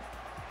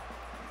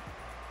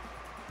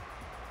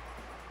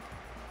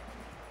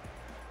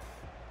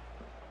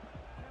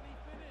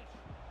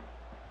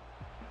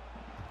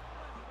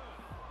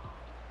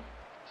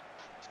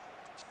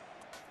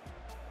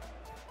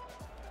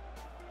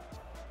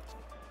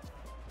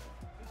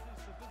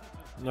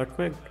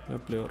 Nutmeg, a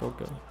player,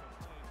 okay.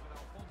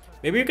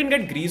 Maybe you can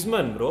get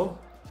Griezmann, bro.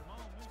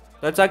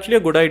 That's actually a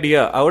good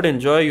idea. I would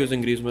enjoy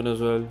using Griezmann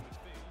as well.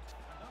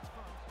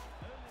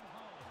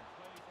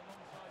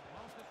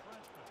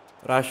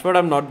 Rashford,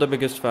 I'm not the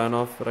biggest fan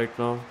of right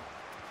now.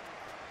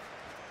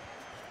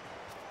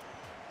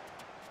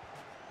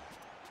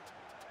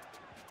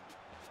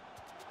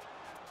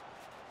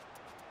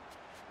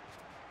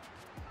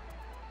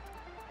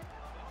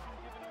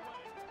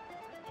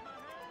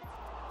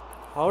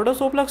 How does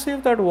Oblak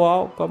save that?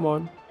 Wow, come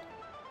on.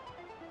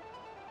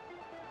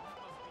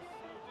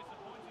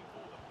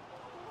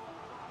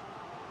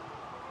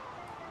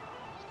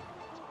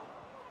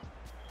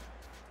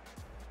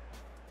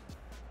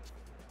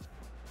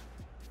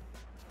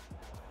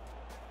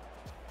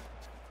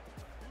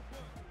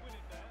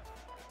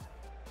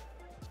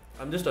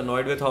 I'm just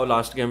annoyed with how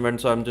last game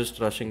went, so I'm just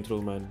rushing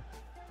through, man.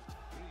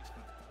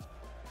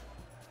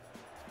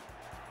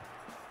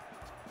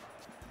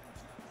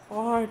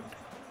 What?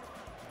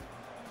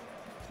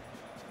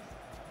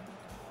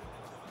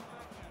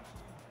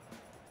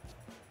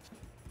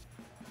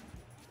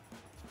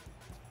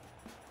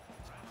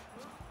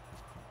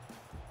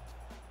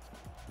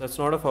 That's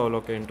not a foul.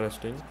 Okay,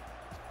 interesting.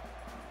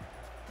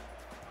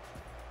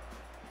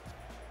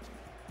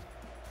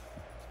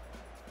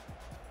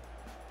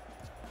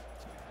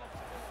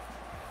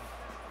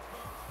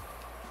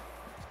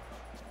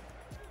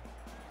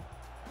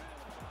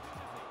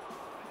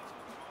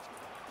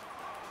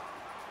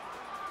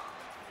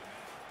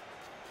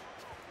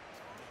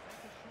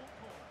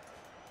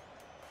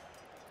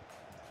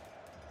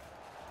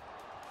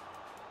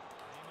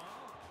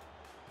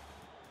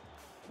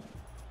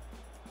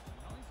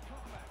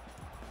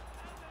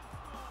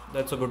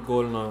 That's a good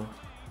goal now.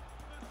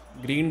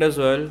 Green does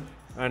well,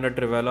 and a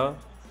Trivela.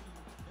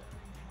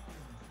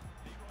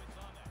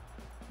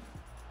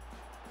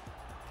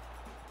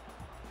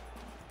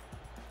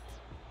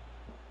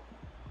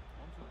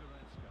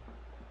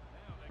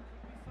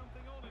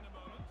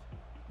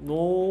 No,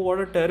 what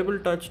a terrible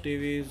touch,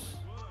 Davies.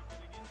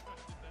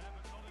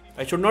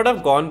 I should not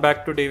have gone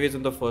back to Davies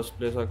in the first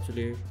place,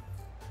 actually.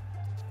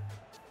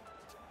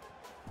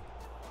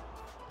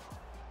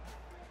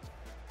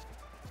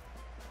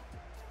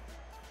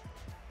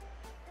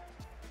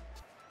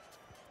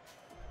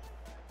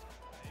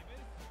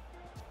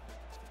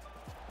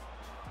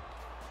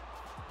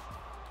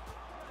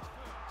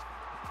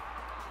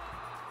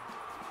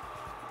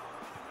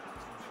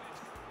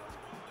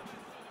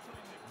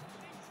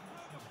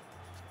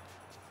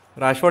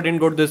 Rashford didn't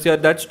go this year.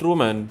 That's true,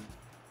 man.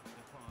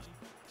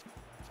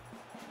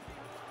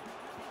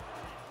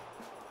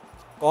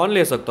 कौन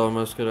ले सकता हूँ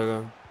मैं उसकी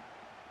जगह?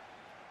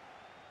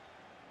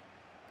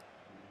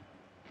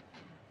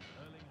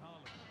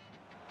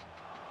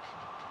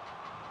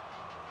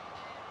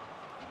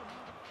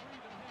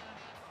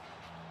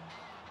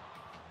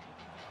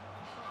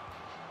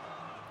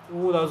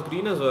 Ooh, that was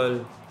green as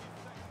well.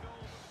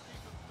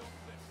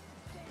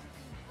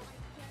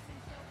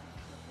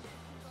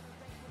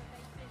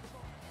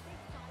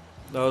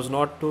 That was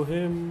not to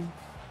him.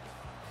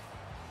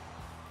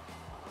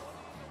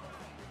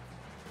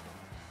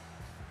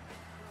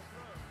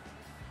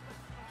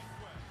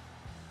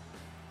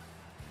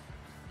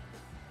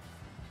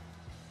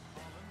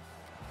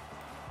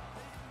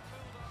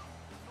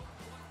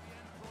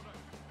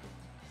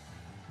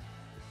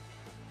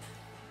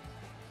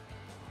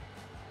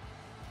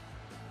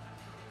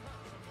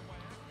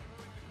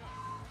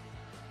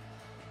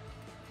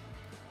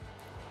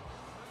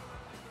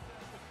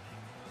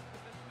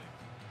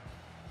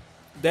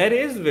 There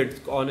is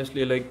width,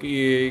 honestly. Like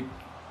the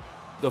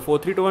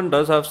 4-3-2-1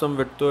 does have some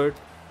width to it,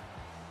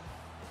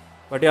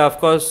 but yeah, of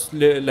course,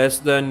 less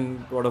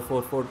than what a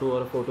 4-4-2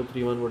 or a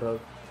 4-2-3-1 would have.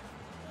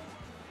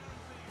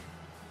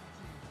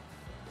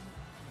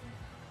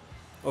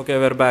 Okay,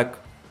 we're back.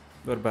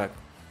 We're back.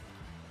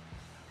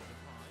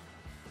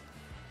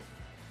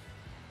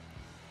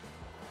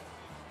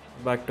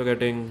 Back to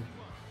getting.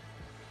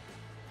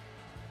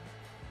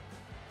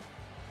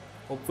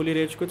 Hopefully,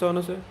 rage कुछ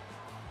होने से.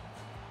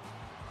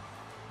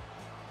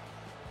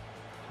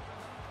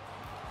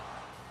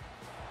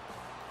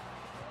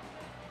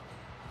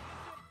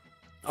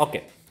 Okay,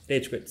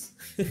 rage quits.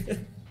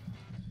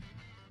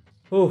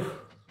 Ooh.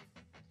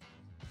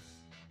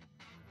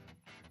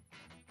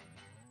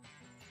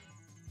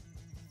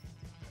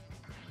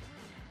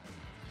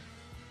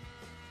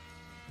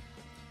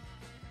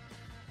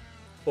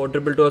 Four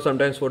triple two or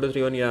sometimes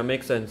 4-3-1. Yeah,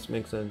 makes sense.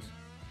 Makes sense.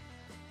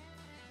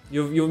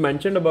 You've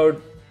mentioned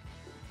about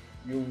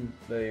you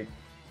like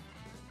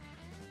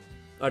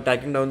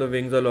attacking down the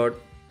wings a lot.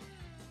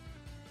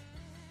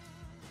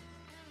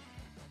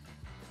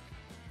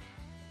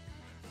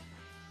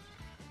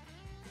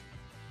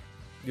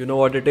 You know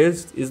what it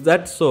is? Is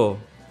that so?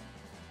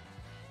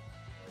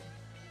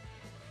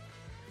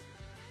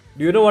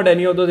 Do you know what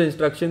any of those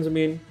instructions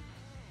mean?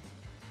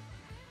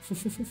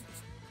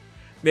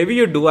 Maybe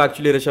you do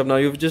actually, Rishabh. Now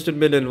you've just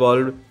been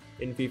involved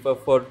in FIFA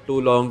for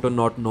too long to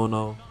not know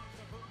now.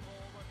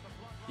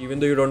 Even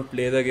though you don't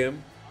play the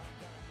game.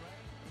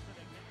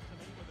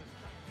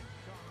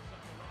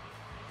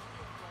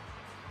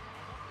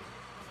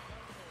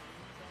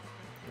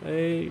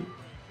 Hey.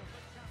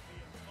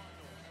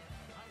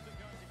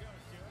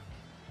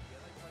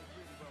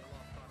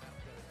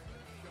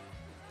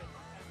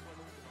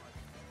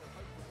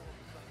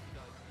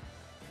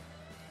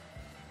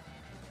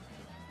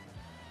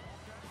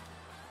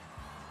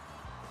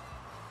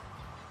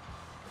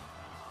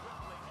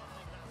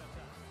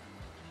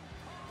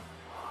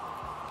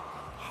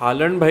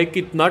 Holland भाई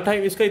कितना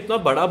time इसका इतना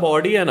बड़ा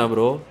body है ना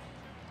bro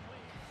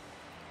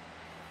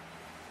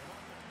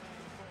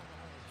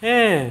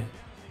है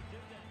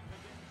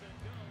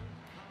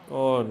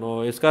oh no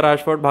इसका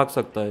Rashford भाग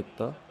सकता है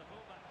इतना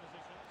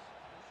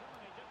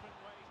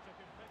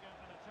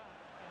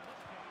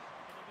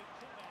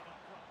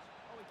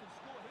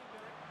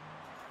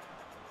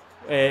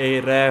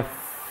ए रेफ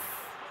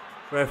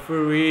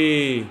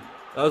Referee.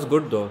 That was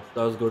good though.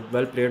 That was good.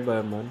 Well played by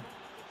him, man.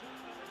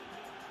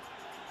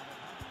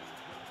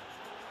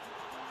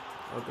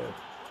 Okay.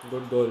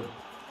 Good goal.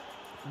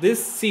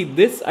 This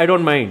I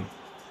don't mind.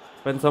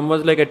 When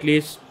someone's like at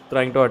least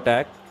trying to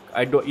attack.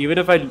 I don't, even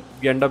if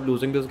we end up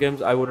losing these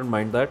games, I wouldn't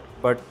mind that.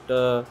 But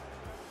the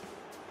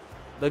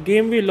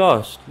game we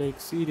lost, like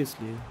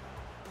seriously.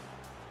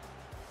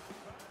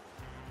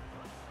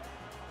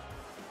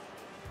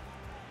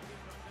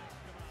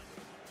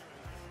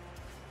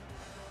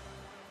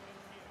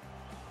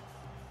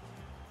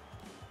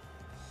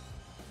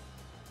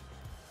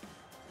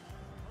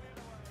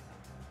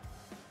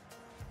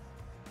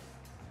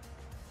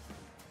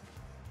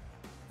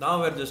 Now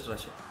we're just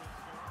rushing.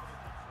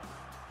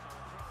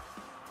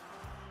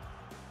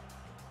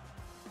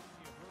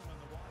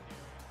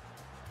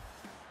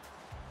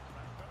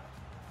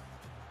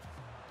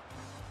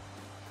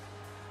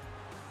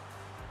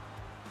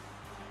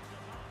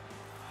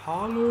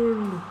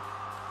 Haaland.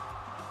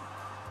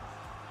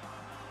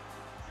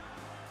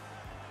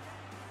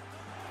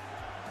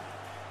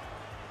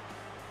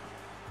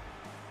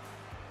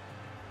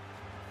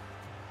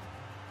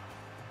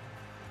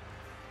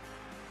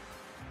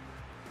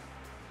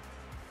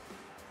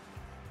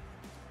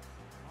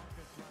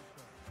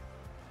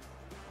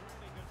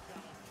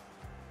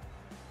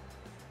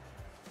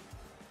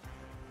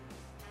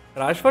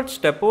 Rashford's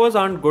step-overs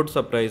aren't good,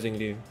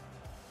 surprisingly.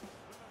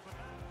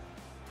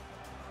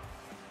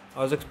 I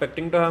was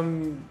expecting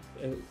him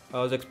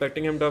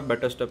to have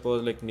better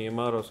step-overs like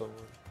Neymar or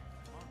someone.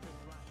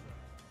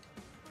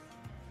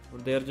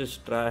 But they're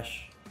just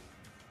trash.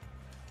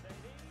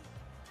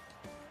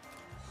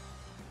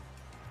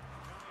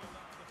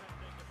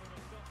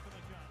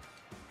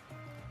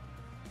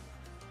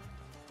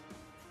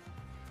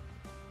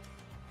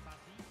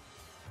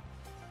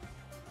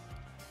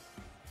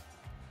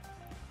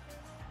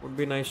 Would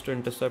be nice to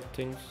intercept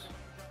things.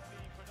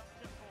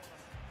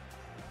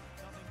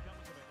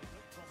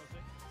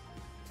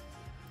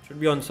 Should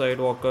be onside,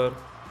 Walker.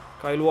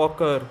 Kyle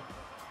Walker.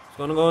 He's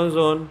gonna go on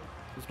zone.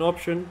 There's no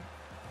option.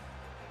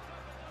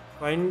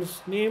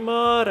 Finds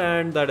Neymar,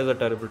 and that is a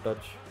terrible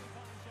touch.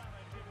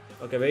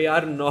 Okay, we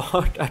are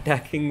not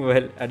attacking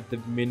well at the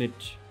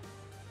minute.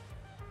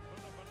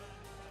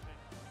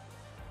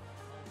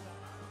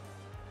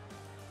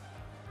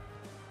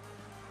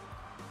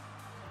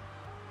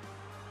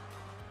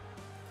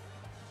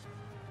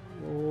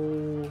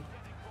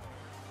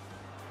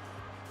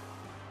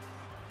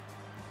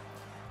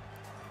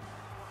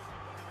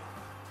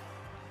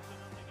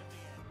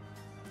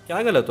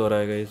 क्या गलत हो रहा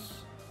है guys?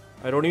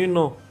 I don't even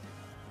know.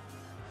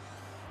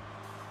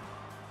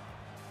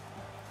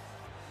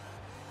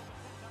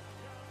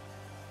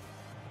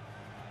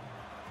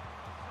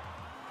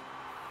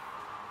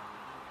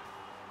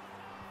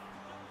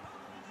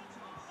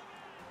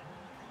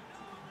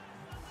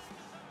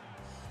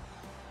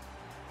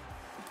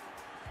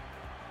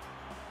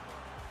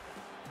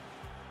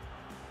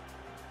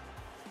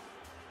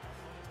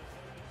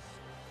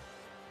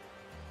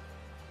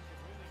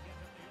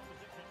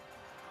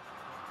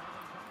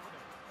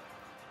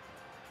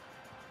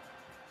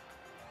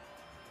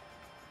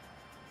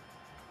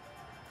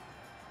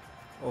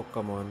 Oh,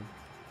 come on.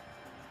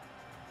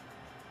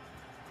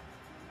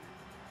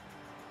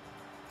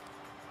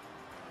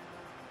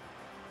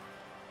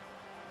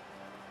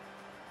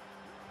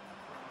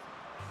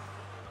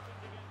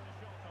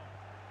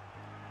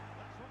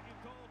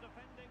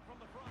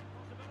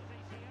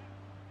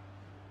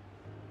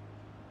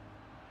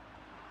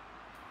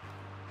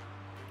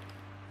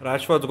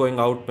 Rashford's going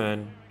out,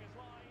 man.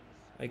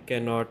 I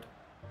cannot.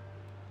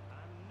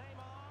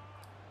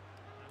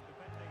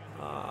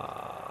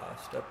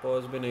 Step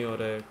pause भी नहीं हो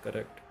रहा है,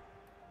 correct.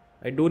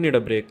 I do need a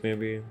break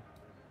maybe.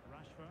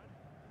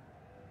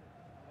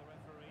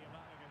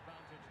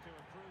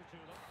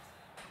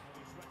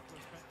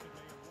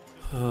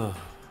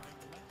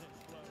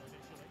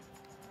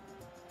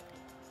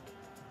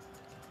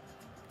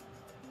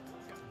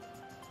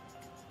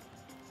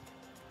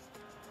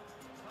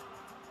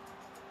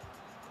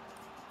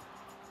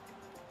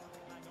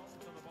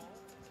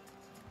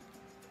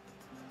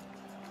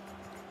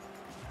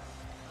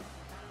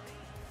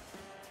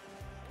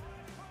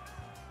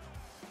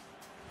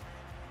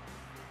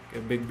 Okay,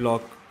 big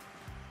block.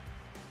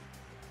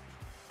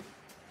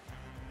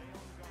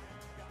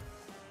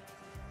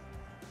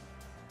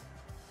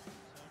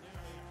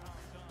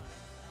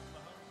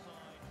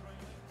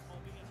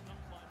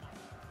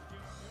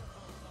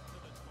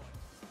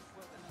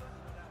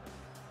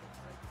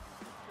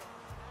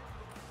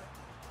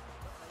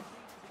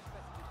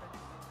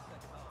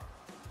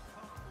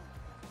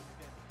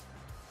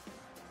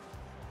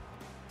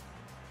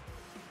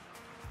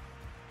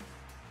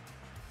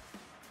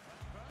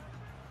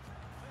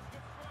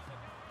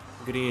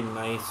 Green,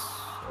 nice.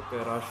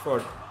 Okay,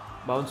 Rashford.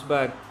 Bounce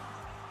back.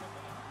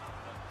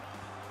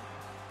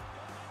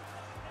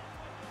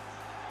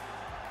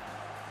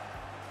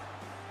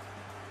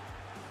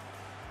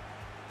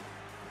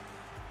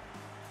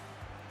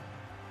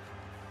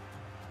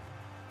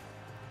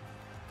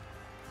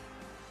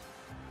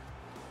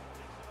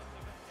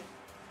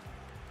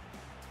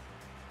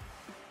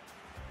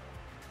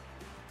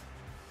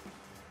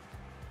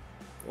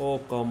 Oh,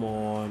 come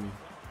on.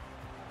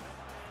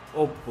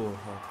 Oh,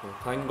 okay.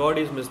 Thank God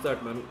he's missed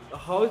that, man.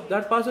 How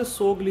that pass is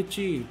so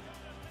glitchy.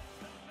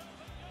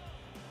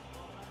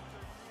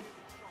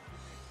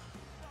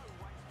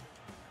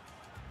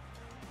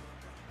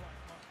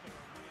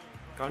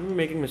 Can't be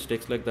making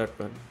mistakes like that,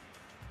 man.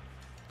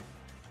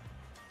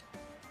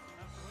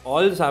 All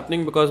is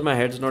happening because my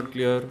head's not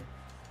clear.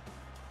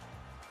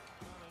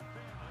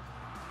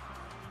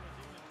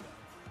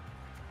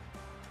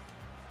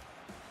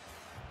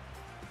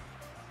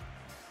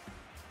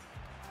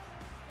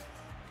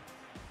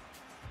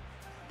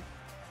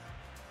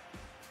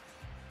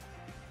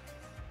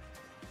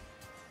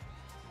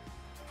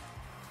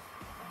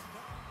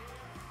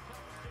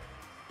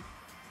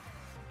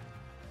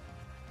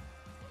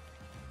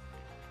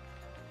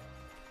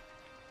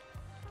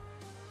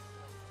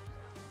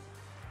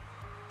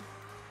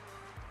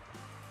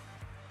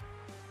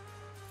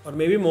 Or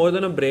maybe more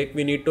than a break,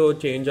 we need to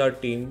change our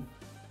team.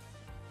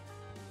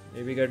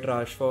 Maybe get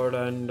Rashford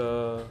and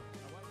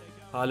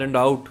Haaland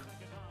out.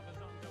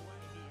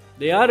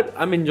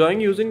 I'm enjoying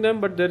using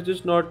them, but they're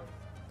just not,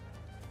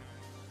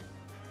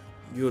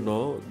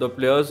 the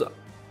players.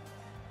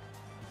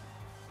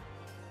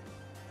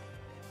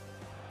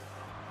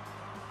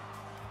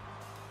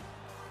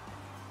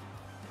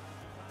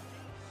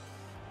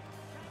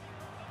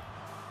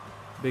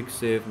 Big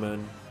save,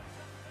 man.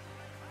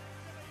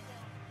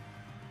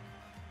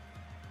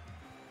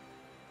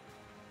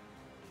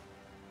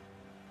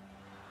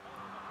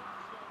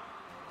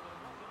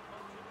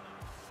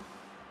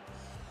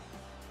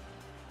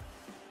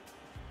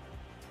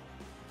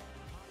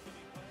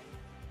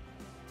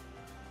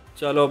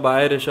 Chalo,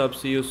 bye Rishabh,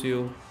 see you.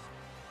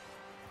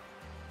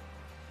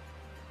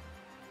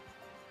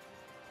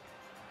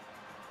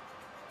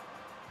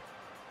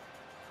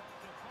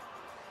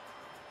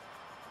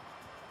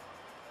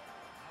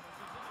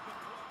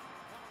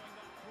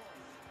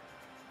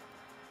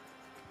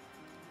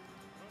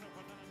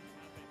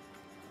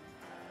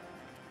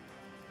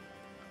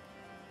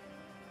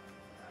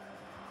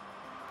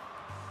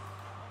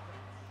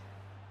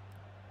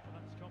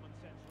 That's common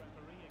sense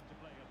refereeing to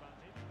play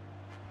advantage.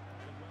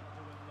 Did well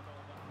to win the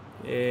ball back.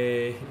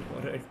 Hey,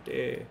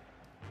 Llorente.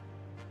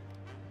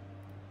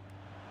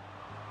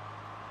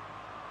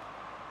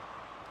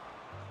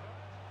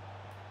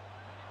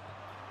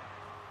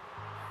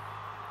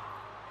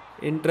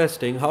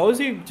 Interesting. How is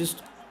he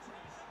just...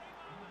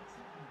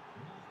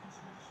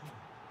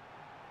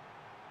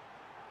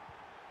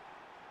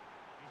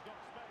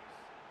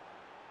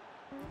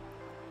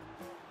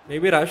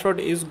 Maybe Rashford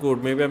is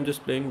good. Maybe I'm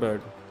just playing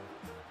bad.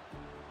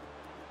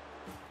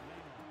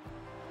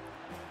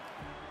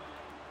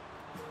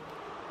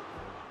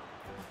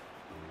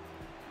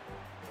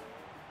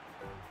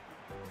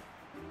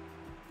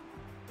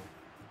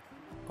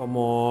 Come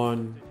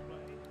on.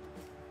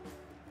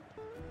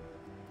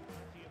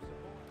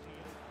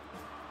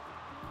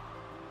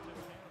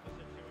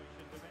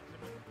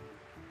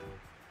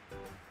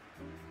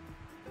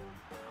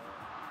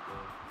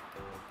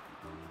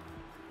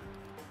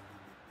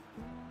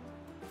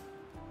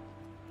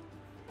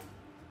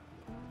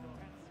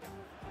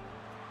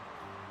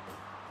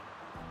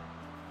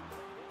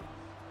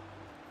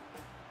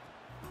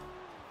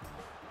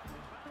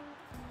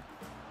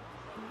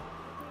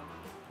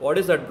 What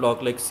is that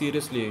block? Like,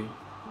 seriously.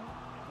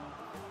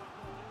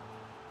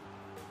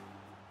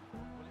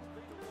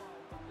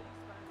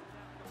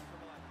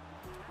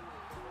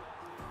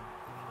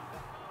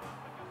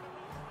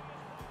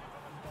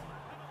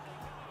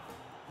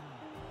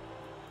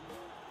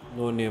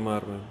 No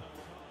Neymar, man.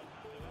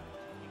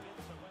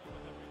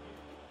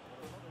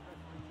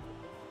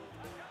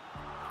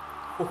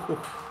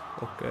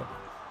 Okay.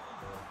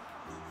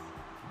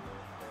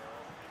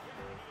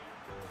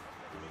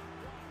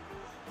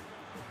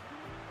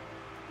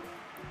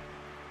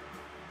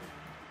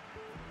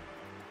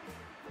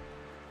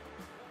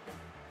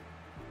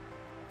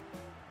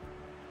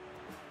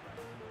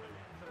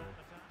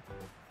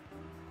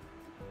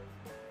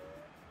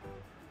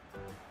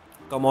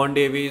 Come on,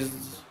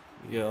 Davies.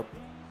 Yep.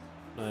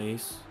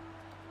 Nice.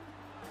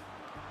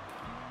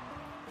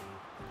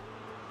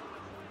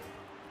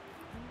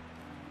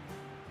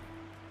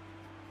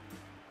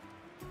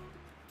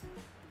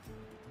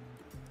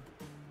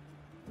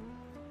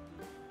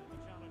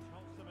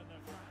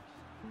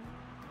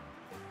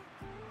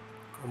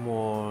 Come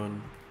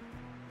on.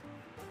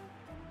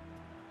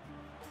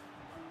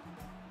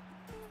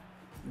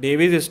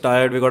 Davies is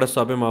tired. We gotta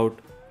sub him out.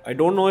 I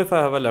don't know if I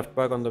have a left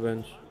back on the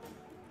bench.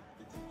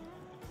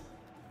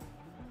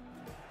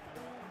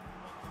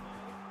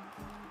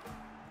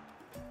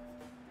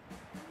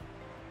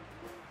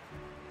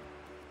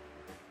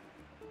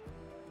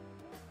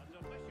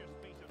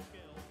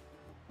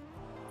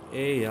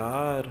 Hey,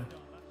 yaar.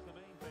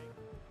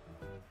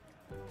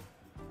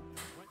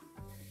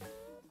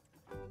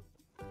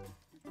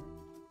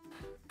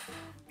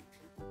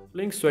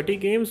 Playing sweaty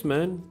games,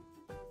 man.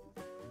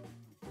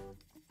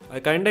 I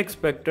kinda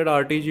expected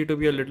RTG to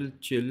be a little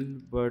chill,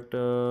 but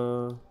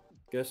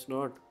guess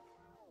not.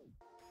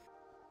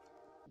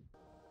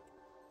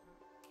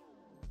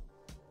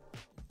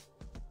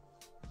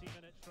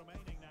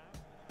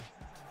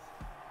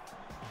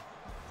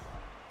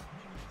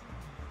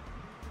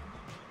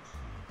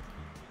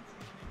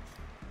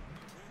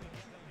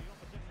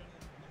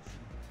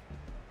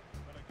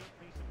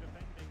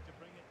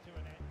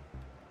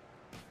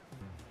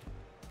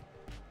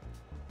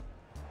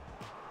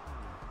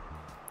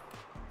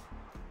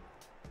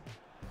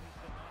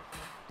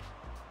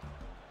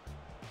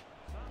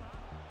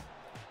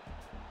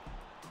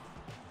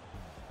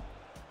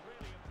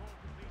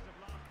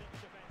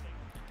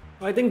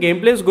 I think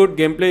gameplay is good.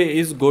 Gameplay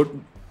is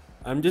good.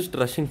 I'm just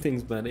rushing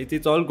things, man.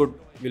 It's all good.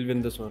 We'll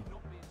win this one.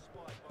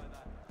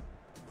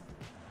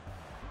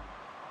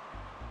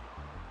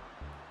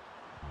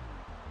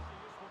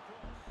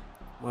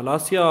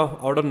 Malaysia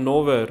out of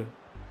nowhere.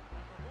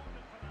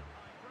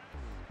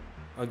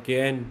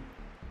 Again.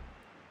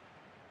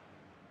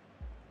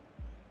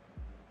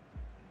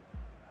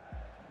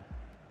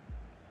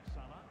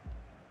 Salah.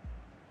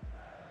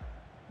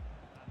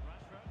 And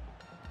Rashford. And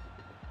Fati. And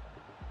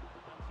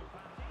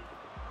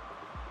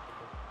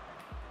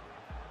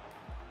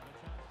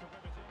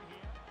a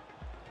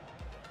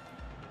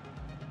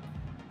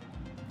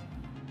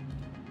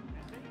chance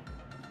to win it in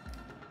here.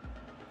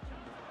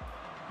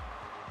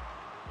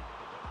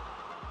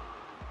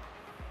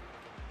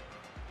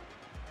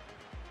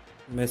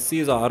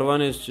 Messi's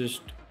R1 is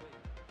just...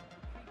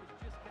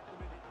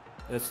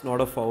 That's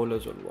not a foul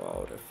as well.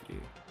 Wow,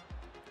 referee.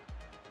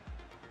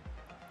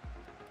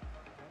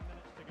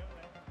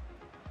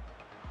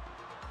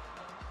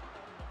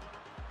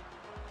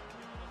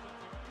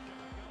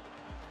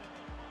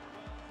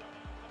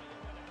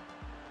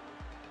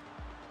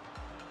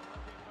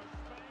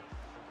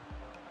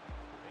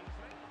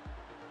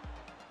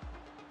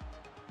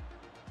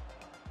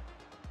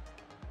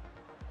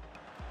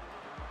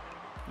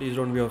 Please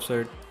don't be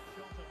offside.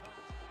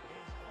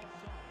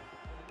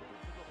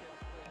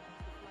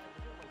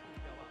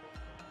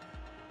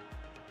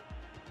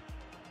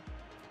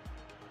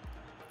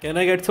 Can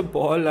I get the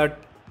ball at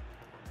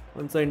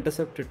once I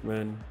intercept it,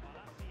 man?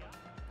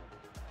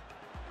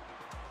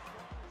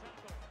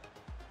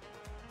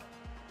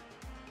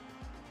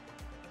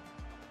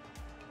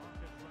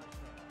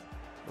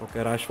 Okay,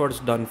 Rashford's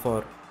done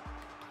for.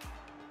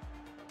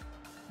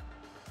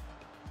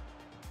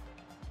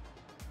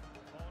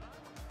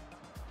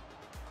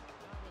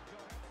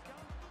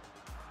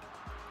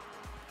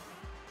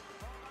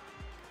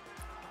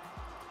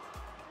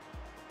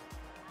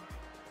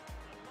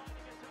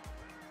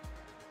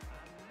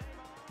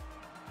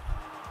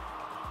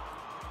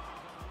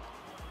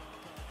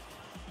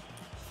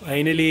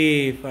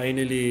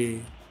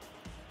 Finally.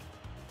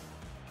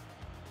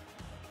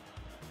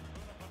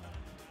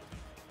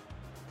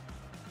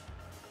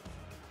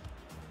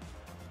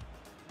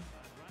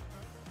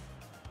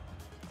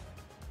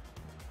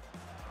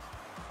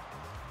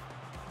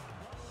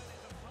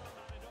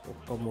 Oh,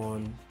 come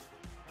on.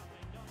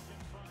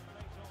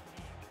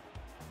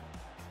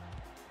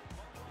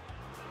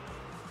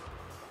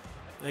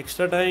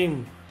 Extra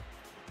time.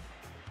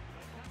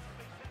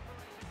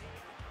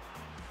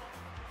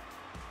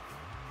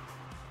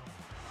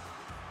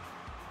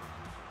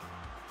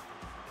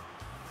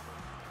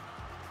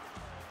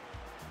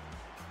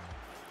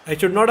 I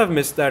should not have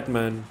missed that,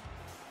 man.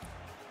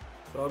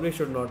 Probably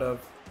should not have.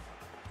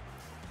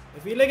 I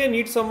feel like I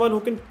need someone who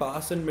can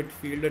pass in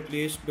midfield at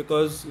least,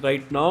 because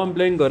right now I'm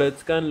playing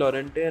Goretzka and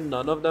Llorente and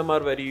none of them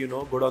are very,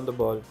 good on the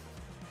ball.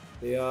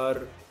 They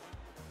are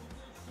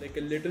like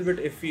a little bit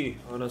iffy,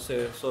 I wanna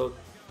say. So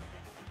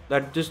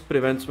that just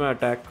prevents my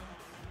attack.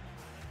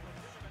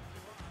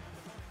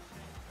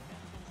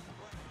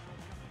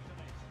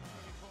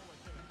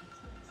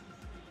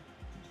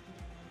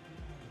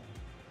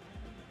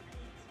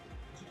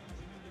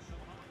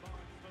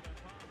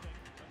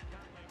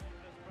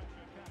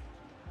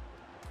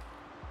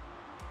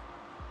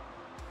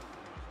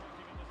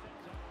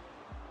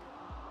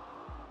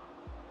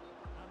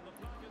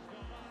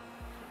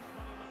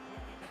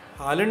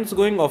 Haaland's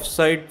going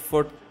offside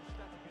for...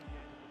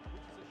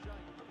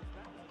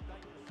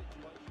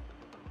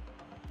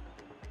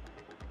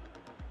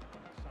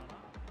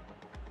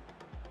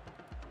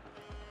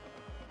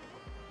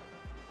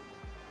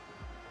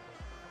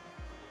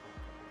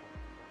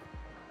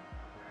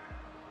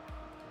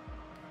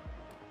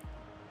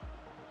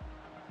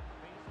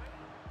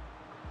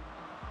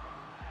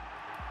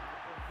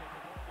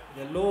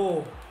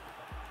 Yellow.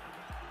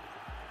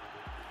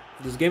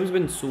 This game's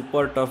been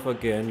super tough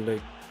again,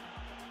 like...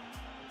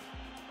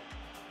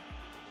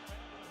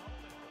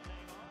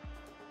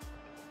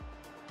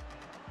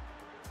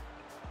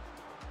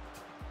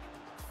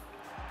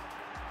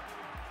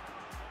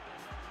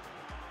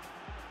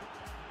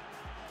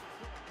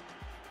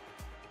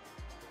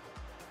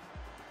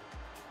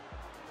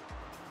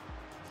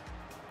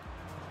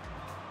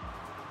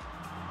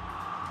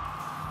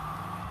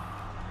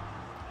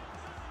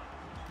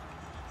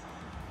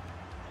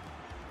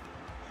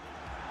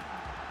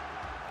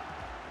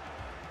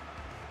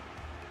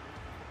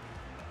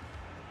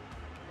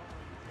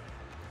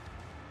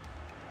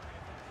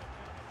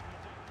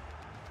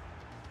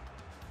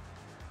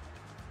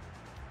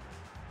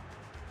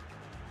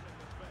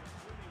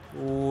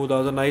 Ooh, that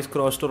was a nice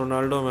cross to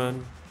Ronaldo,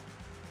 man.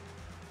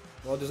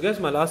 Wow, this guy's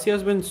Malaysia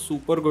has been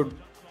super good.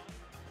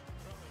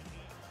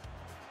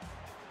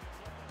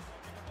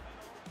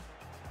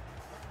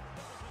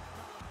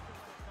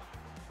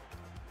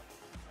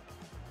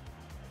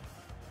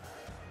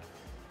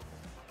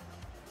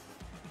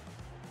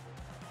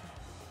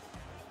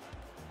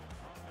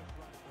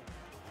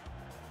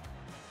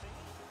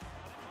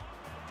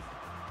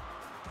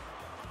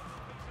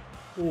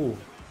 Ooh.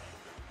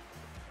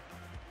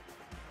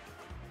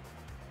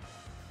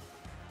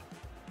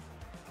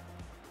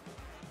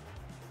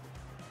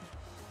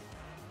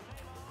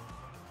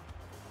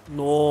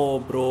 No,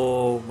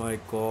 bro. My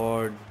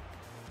God.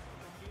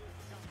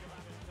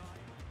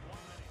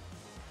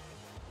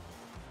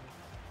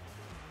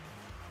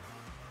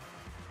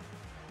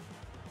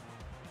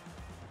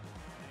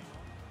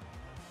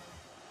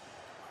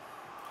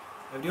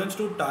 Everyone's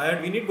too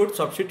tired. We need good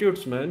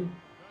substitutes, man.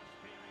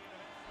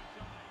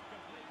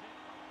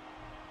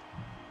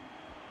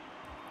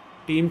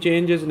 Team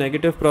change is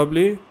negative,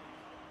 probably.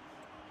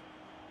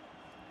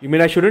 You mean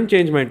I shouldn't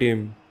change my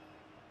team?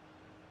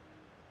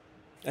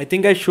 I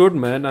think I should,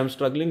 man. I'm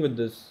struggling with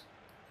this.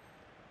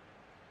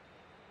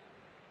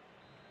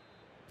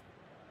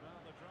 Well,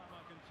 the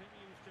drama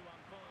continues to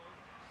unfold.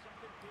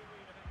 Second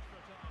period of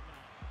extra time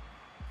now.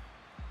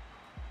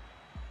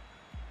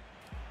 Defensive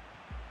play to be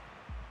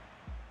applauded.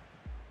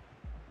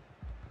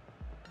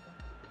 Tries to do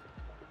damage, but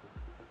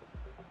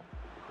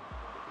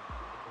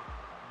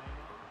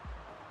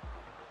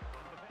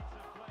nothing comes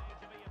of.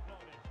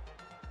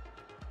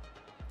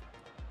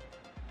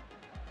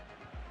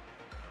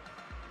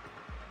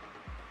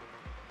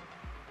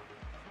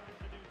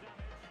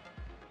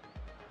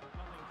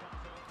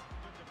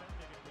 Good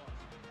defending it was.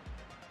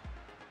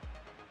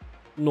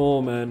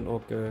 No, man.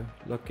 Okay.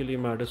 Luckily,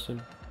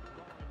 Madison.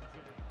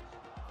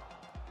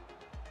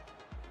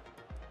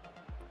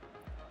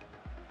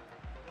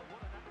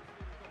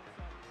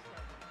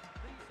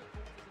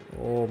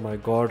 Oh my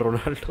God,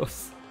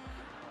 Ronaldo's.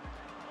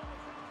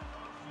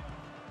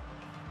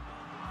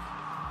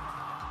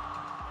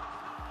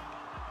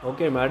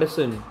 Okay,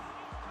 Madison.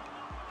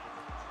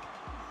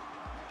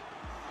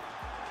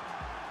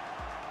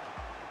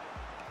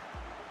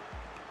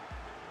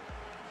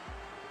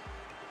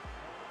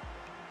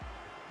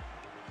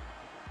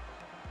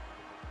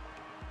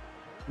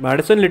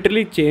 Madison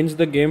literally changed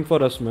the game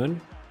for us, man.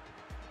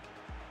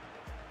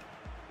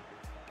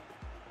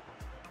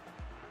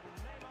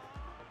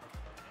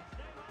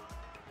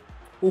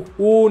 Ooh,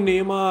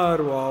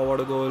 Neymar. Wow, what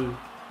a goal.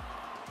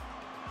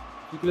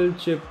 Quick little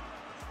chip.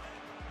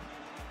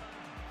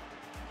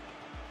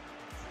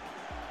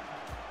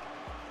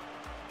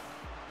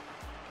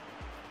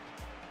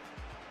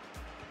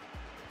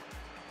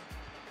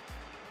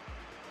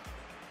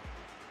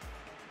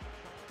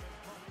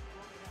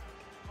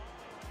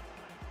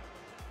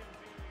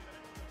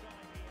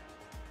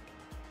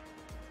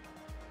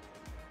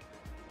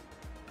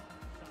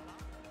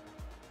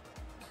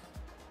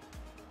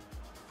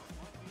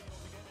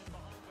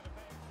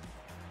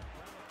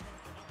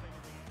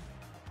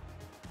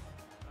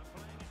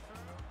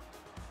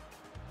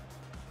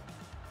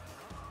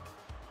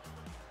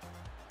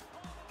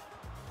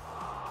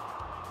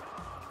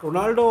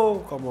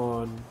 Ronaldo, come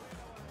on.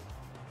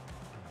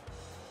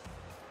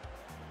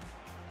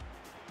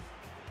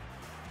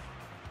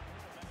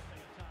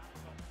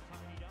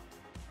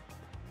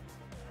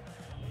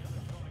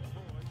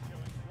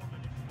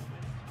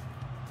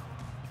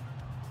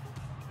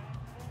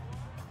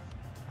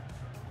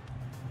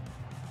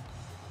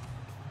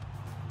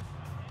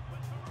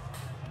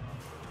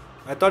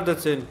 I thought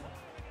that's in.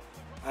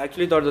 I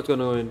actually thought that's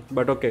gonna go in.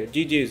 But okay,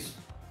 GG's.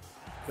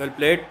 Well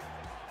played.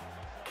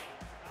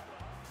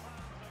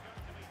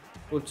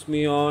 Puts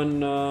me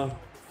on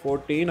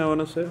 14, I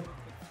wanna say.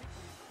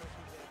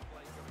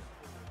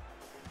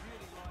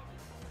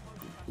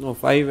 No,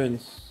 5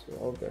 wins.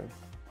 Okay.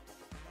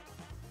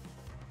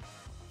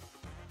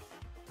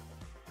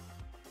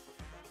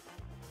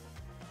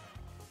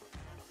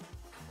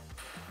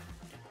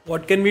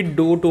 What can we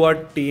do to our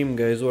team,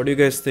 guys? What do you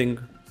guys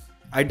think?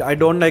 I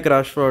don't like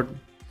Rashford.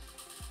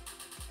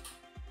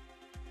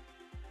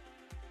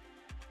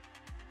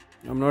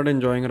 I'm not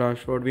enjoying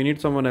Rashford. We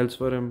need someone else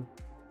for him.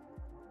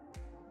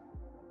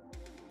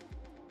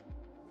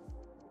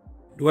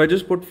 Do I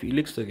just put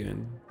Felix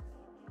again?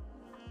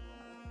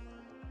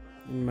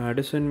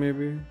 Madison,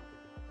 maybe?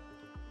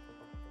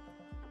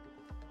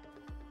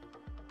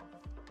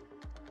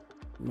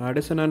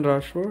 Madison and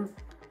Rashford?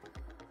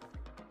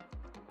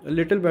 A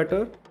little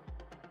better.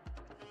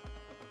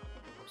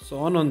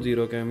 Son on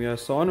 0 cam. Yeah,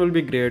 Son will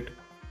be great.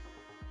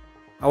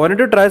 I wanted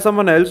to try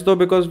someone else though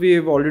because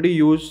we've already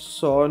used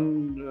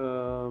Son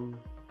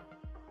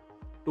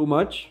too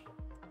much.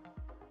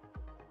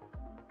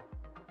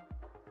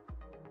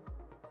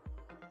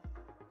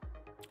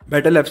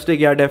 Better left stick,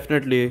 yeah,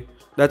 definitely.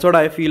 That's what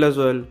I feel as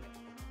well.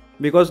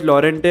 Because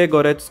Llorente,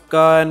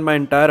 Goretzka, and my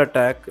entire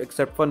attack,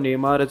 except for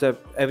Neymar, is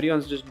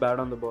everyone's just bad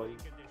on the ball.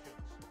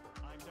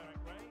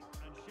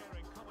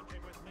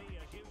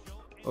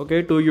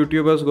 Okay, 2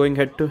 YouTubers going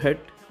head to head.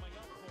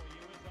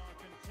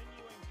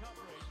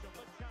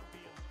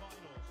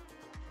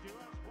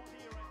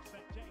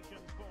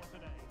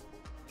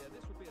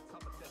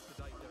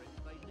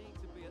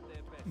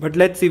 But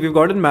let's see, we've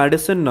gotten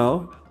Madison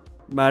now.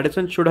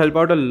 Madison should help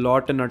out a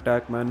lot in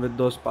attack, man, with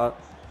those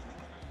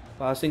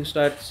passing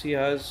stats he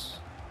has.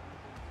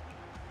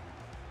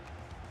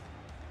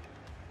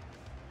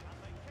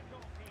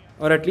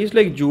 Or at least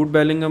like Jude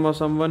Bellingham or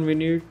someone we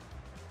need.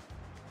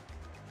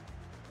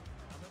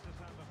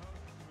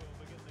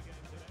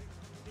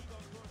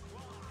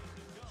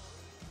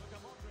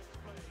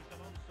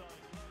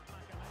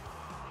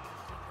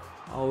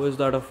 How is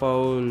that a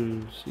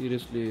foul?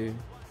 Seriously.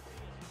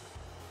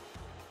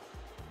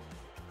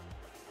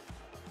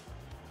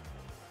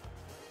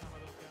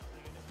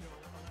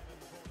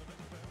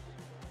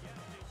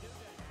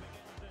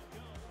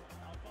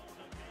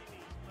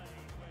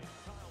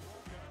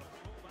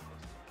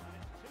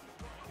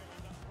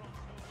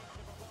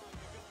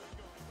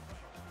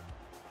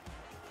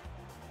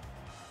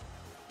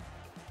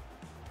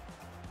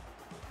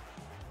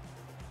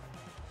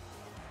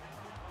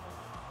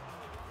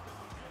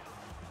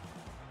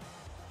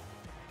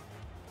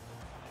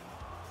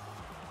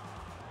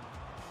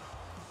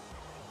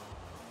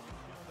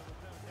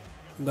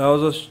 That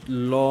was a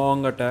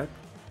long attack.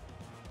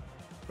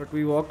 But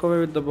we walk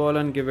away with the ball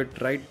and give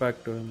it right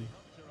back to him.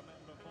 To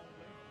remember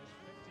fondly his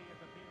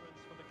 50th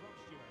appearance for the club,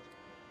 Stuart.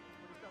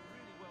 But he's done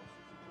really well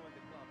since he joined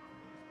the club.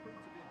 He's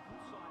proved to be a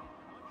good signing,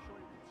 and I'm sure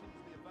he'll continue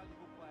to be a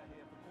valuable player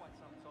here for quite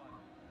some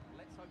time.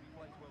 Let's hope he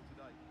plays well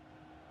today.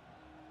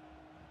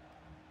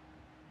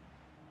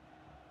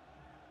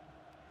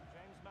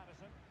 James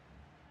Maddison.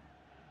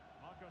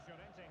 Marcos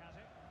Llorente has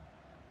it.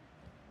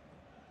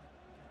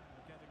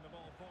 They're getting the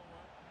ball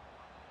forward.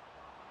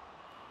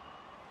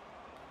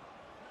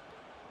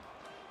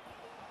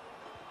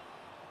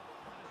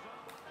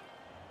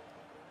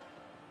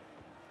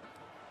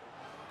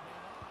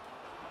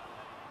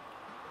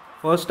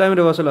 First time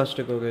reversal has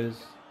to go,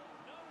 guys.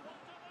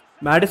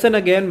 Madison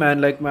again,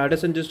 man. Like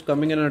Madison just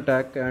coming in an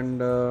attack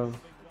and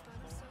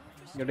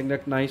getting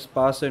that nice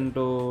pass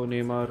into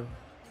Neymar.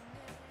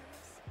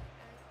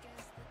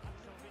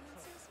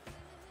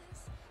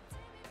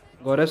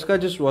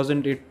 Goretzka just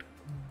wasn't it.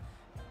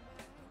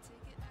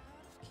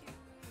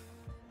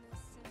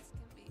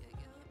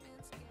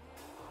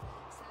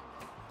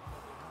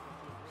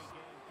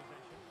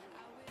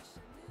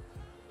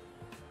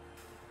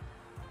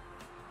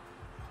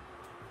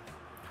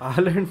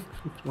 Haaland.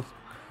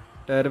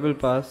 Terrible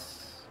pass.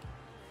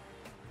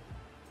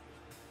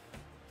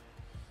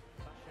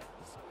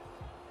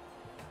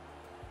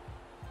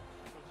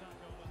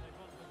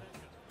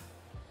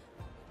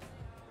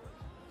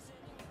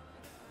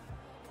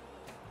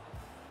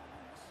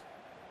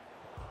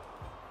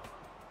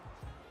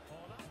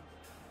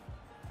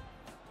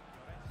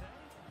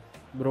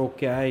 Bro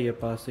क्या है ये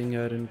passing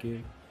यार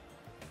इनकी.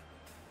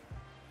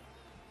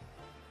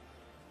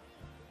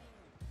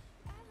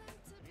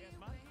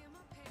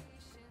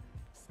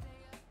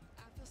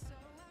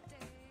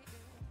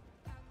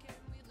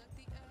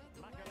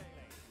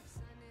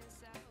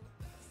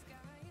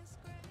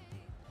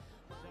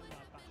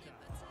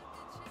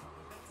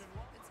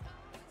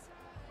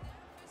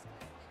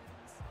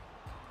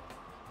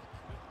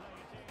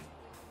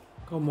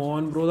 Come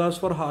on, bro, that's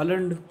for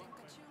Haaland.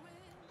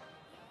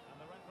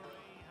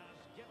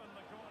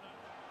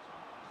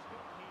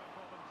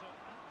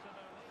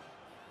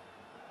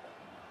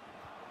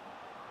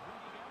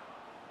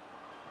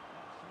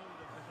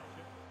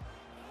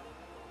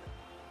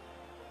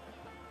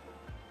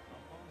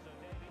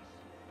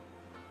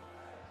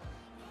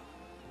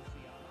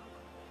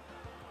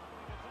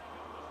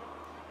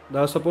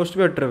 That was supposed to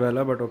be a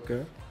Trivela, but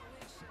okay.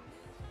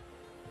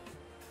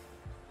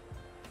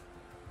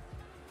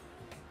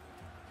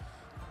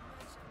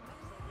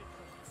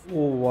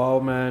 Oh wow,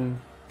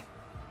 man.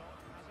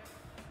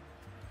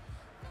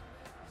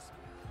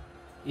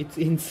 It's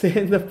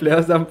insane the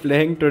players I'm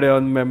playing today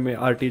on my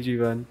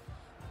RTG1.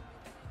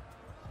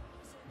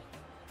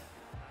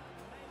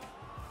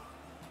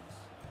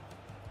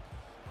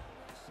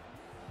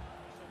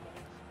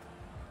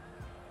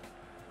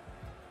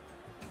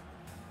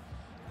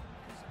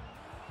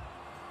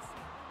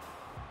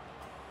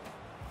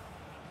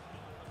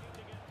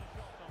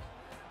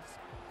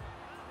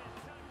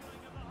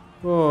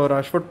 Oh,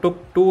 Rashford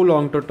took too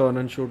long to turn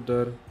and shoot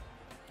there.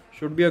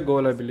 Should be a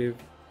goal, I believe.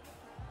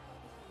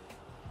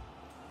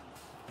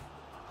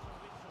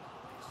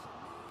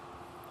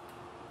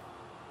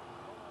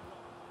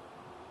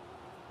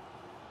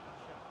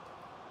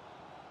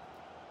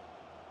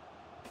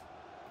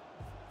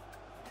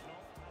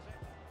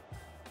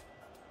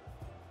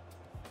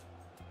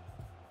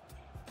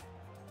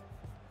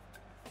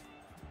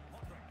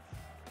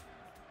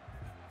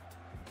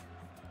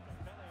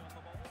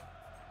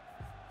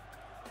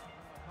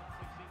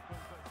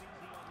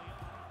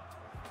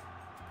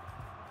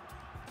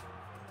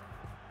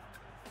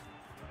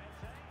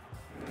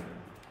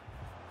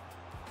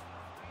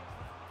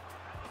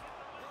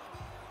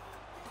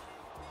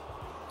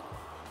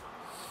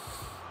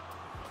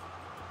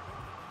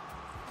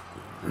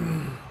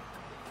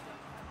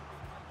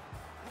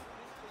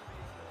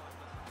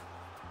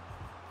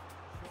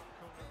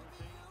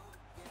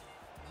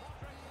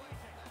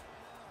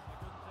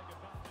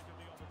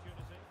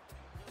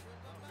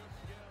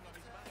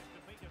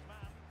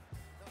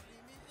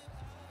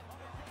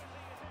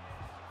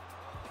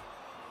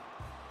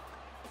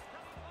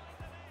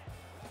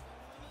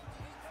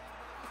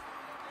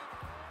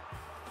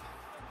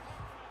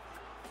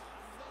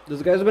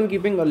 This guy's been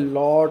keeping a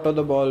lot of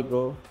the ball,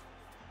 bro.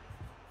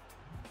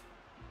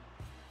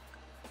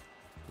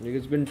 Like,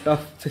 it's been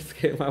tough this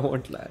game, I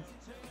won't lie.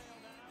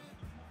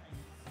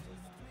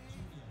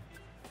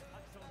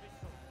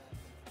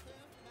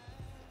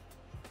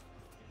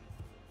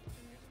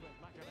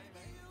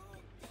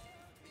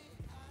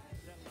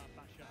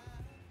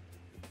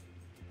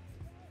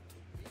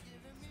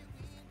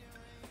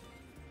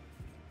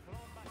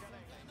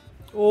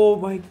 Oh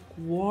my,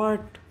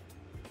 what?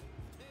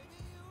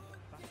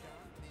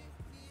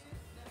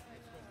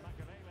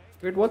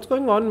 Wait, what's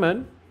going on,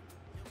 man?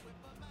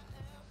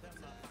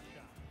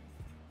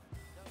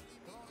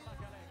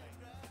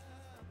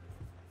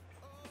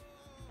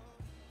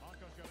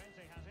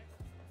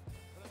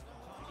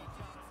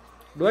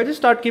 Do I just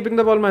start keeping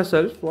the ball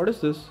myself? What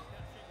is this?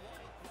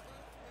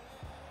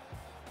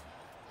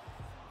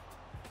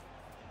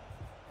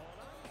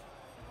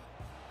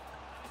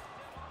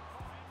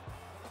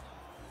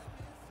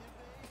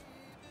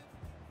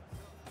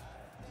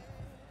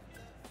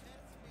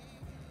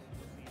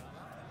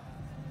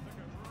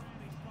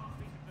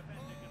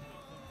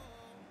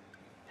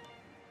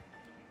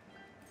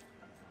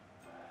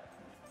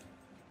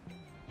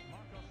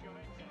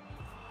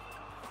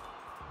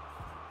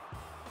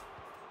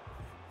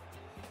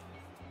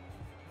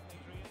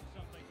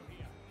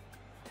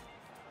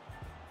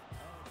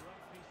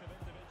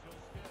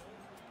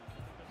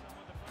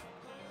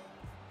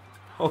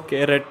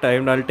 Okay, red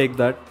timed. I'll take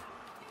that.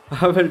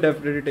 I will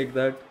definitely take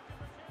that.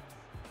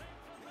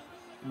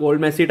 Gold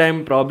Messi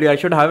time, probably. I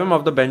should have him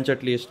off the bench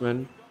at least,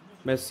 man.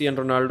 Messi and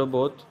Ronaldo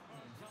both.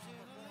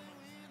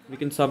 We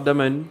can sub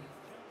them in.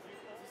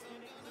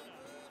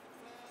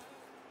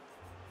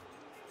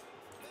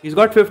 He's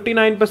got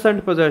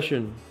 59%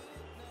 possession.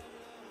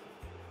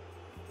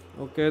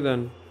 Okay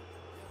then.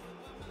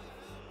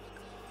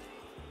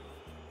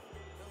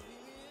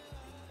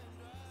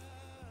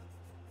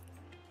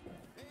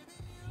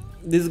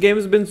 This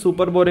game's been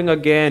super boring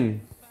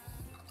again.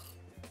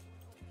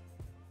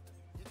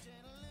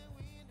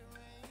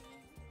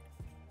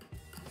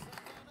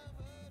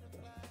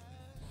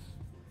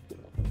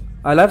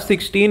 I'll have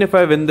 16 if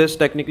I win this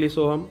technically,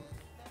 Soham.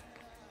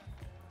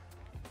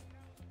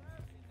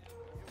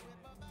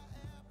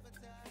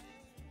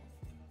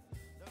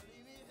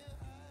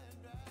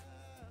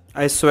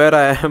 I swear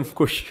I am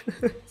Kush.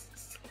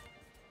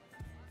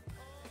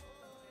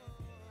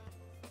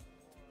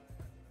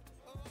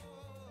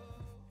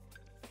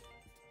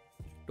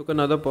 Took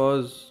another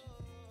pause.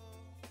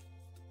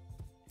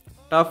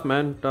 Tough,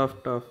 man. Tough.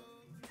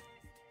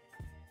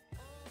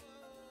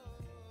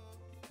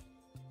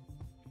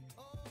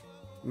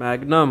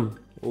 Magnum.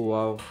 Oh,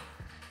 wow.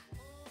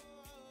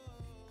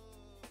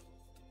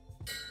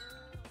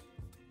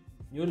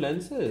 New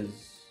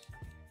lenses.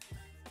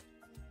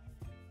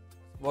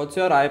 What's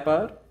your eye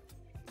power?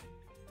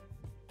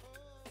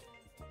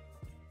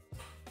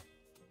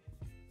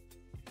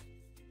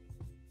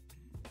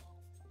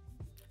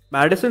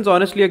 Madison's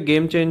honestly a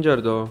game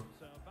changer though.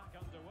 So back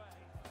underway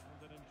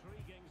and an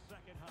intriguing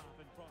second half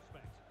in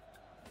prospect.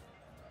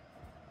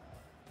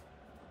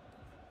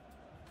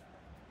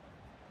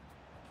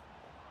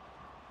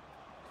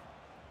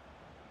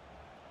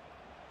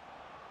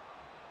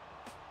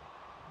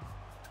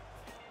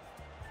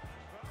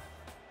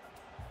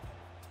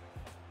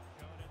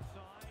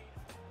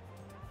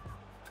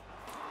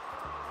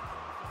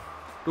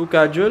 Too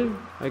casual.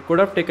 I could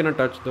have taken a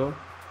touch though.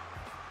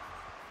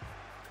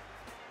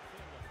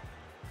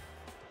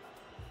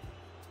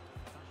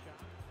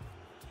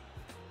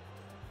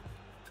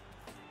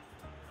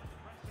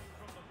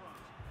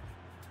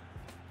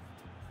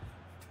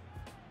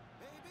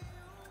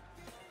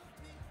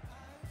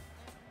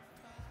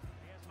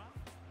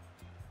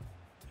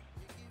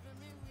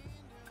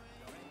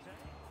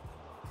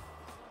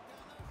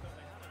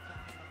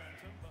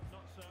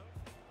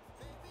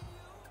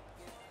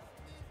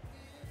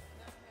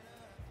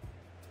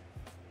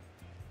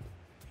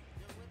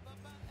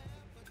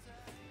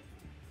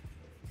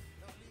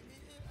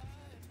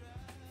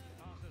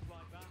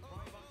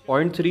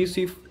 Point 3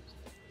 C.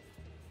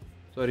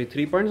 Sorry,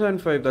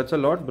 3.75. That's a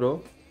lot,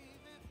 bro.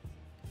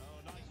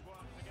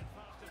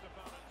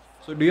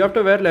 So do you have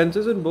to wear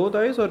lenses in both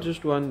eyes or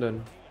just one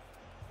then?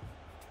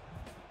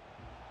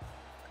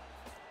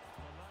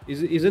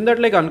 Isn't that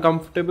like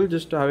uncomfortable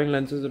just having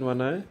lenses in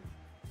one eye?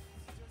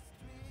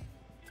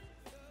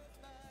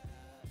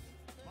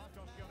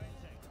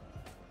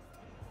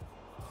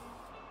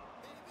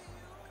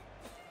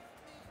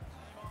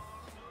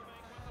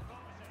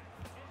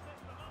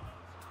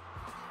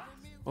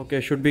 Okay,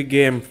 should be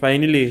game.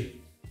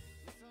 Finally.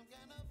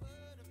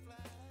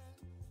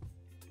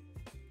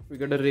 We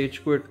got a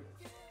rage quit.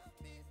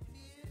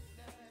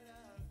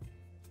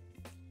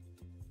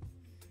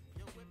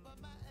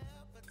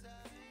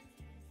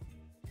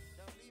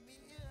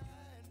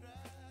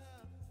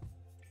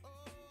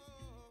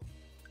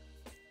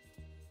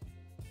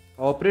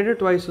 Operated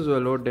twice as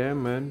well. Oh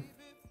damn, man.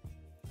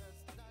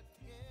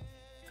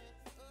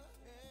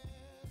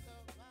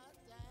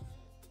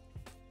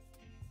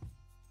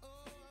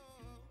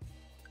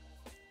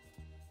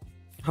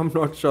 I'm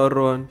not sure,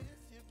 Rohan.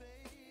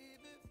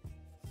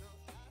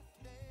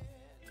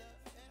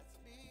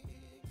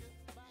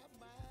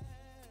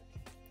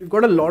 We've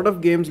got a lot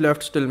of games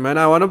left still, man.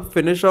 I want to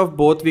finish off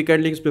both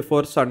weekend leagues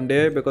before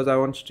Sunday because I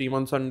want to stream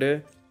on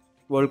Sunday.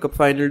 World Cup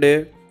final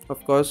day,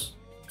 of course.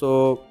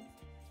 So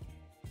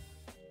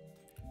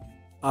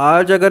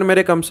आज अगर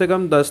मेरे कम से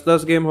कम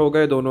 10-10 game हो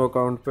गए दोनों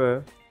account पे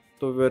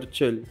तो फिर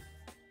chill.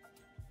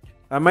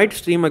 I might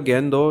stream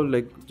again though,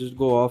 like just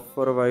go off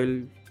for a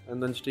while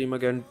and then stream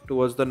again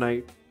towards the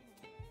night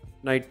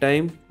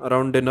time,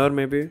 around dinner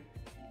maybe.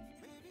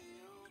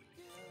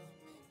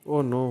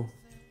 Oh no.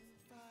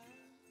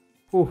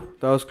 Whew,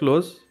 that was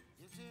close.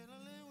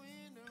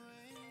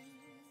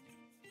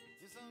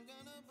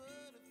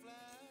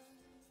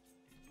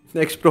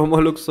 Next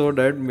promo looks so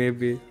dead,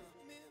 maybe.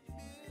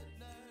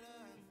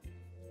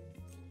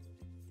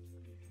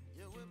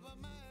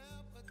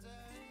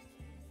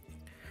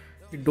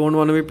 You don't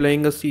want to be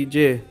playing a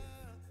CJ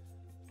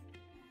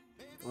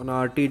on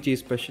RTG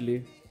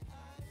especially.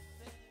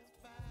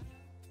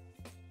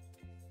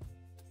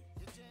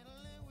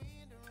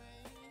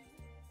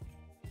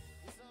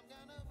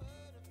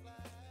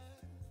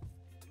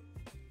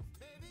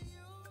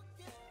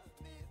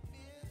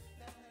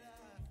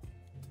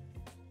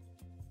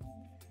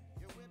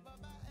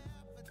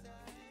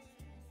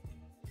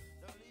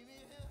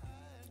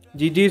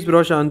 GG's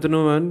bro,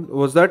 Shantanu man.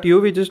 Was that you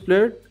we just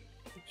played?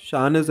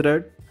 Shan is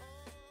red.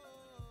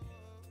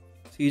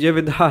 CJ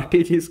with the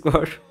RTG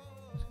squad.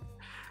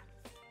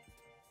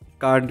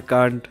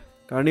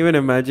 Can't even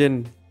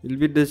imagine. It'll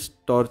be this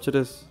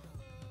torturous.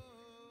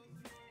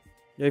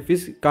 Yeah, if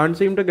he can't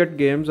seem to get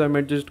games, I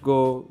might just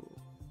go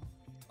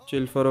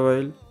chill for a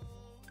while.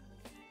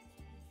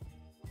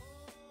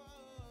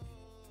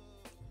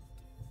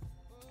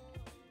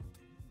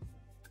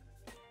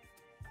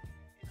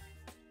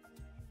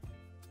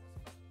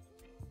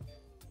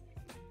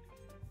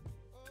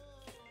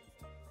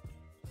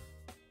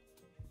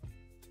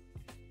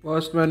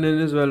 First man in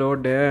as well. Oh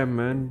damn,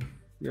 man.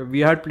 Yeah,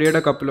 we had played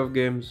a couple of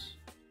games.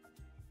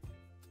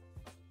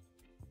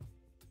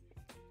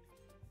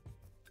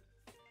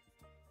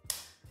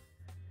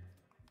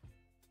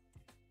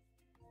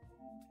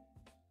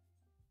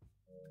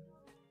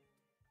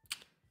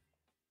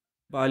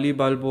 Bali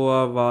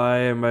Balboa, why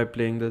am I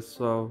playing this?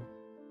 Wow.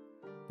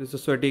 This is a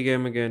sweaty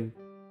game again.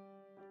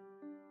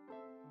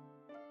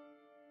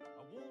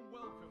 A warm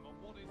welcome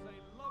on what is a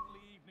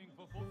lovely evening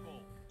for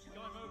football.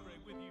 Going over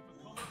it with you for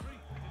commentary.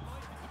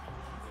 Delighted to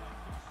be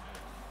joined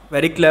by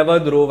Very clever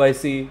Dhruv, I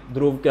see.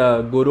 Dhruv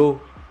Guru. Well,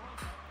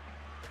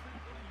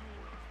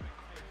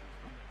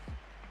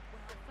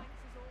 thanks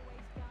as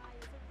always, Guy.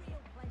 It's a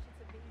real pleasure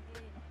to be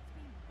here. It's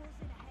been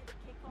buzzing ahead of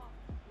kick-off.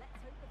 Let's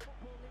hope the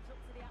football lives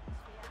up to the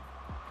atmosphere.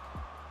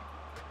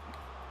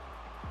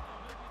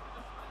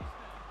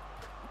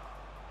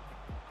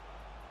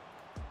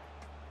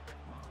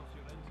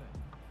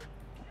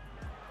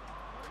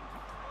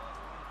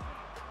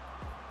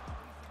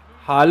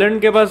 Haaland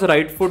के पास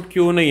right foot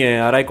क्यों नहीं है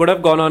यार? I could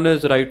have gone on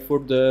his right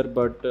foot there,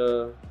 but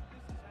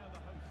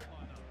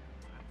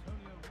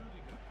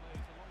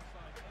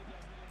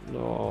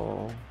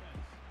no.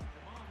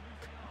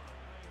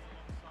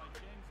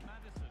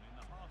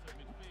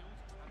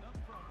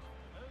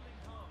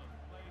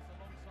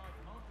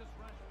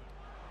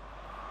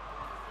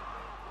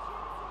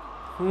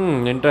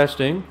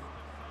 Interesting.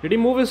 Did he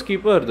move his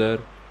keeper there?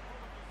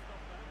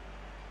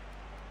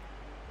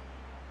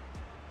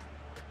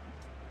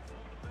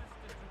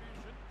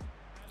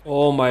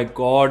 Oh my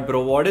god,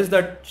 bro. What is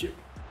that? So pleased he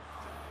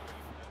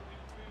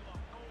was able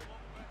to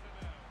make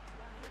that save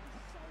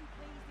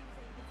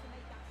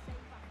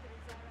after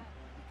his error.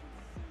 You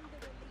can see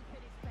the relief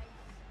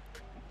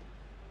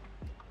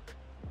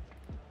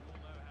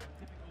in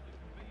his face.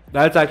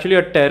 That's actually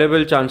a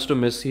terrible chance to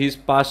miss. He's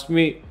passed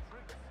me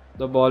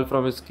the ball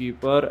from his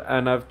keeper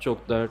and I've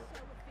choked that.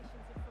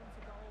 So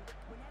efficient in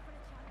front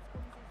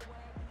of goal.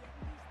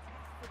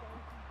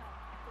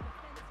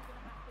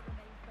 Whenever a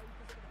chance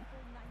comes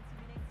his way,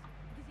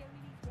 he at least tests the goalkeeper. The defence are going to have to remain focused for the full 90 minutes because he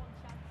only needs one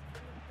chance to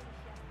be a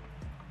finisher.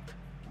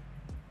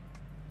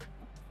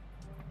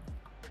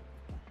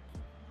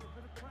 a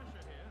bit of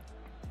pressure here.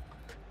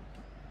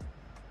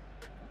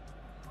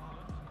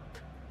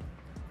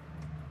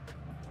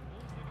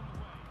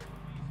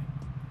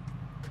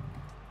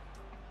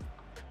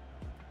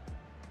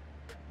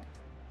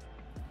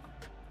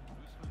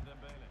 Usman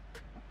Dembele.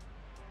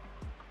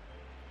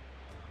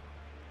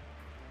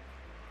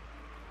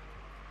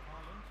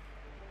 Haaland.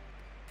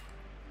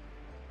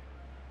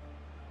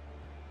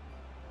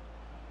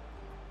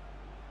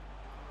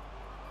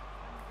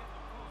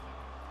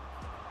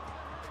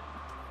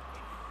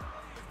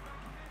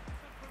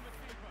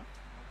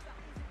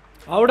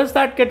 How does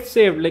that get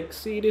saved? Like,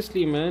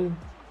 seriously, man.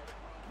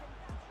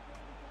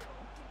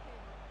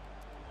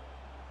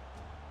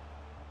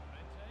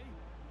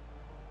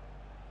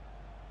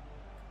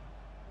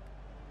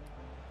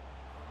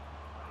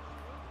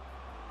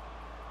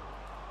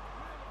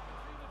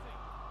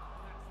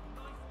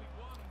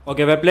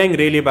 Okay, we're playing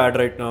really bad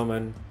right now,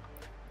 man.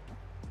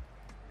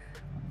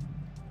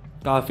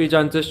 काफी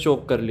chances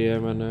choke कर लिए हैं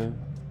मैंने.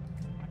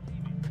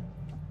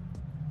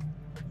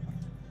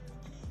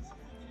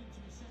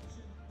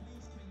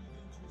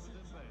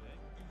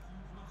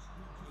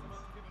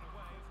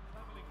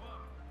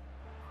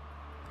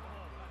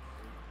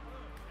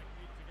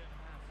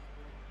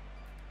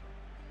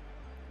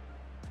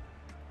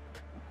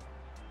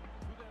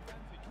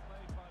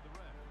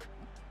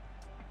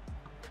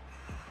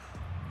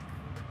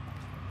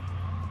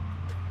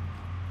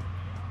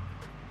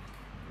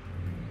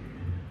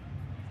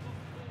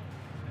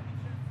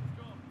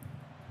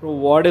 Bro,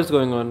 what is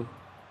going on?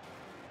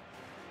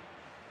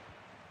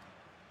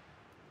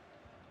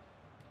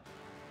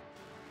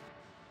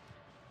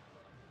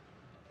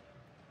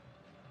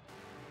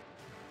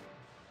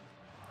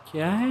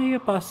 क्या है ये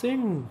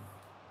passing?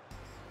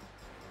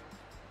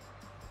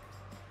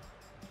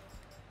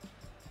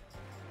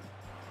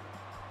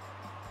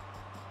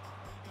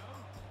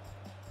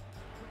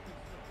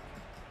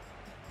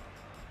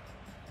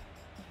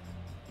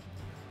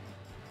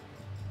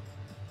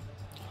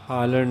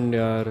 haaland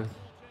यार.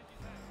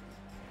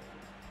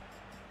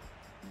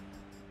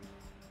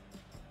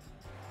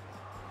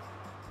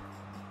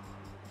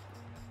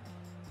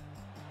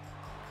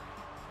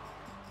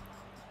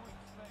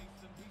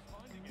 Space and he's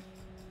finding it.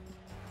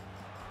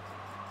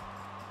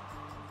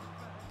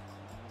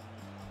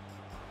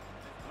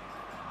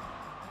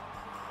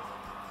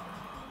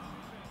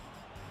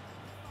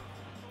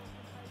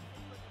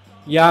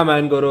 Yeah,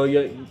 man, Goro,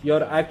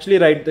 you're actually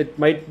right. It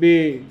might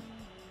be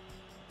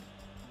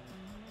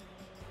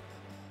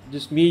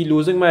just me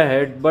losing my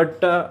head,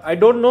 but I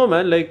don't know,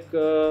 man. Like,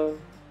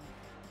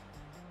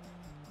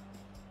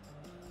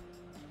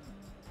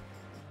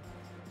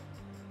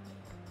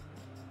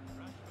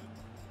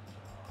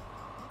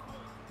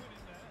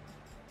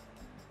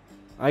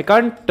 I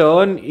can't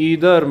turn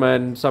either,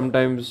 man.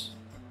 Sometimes.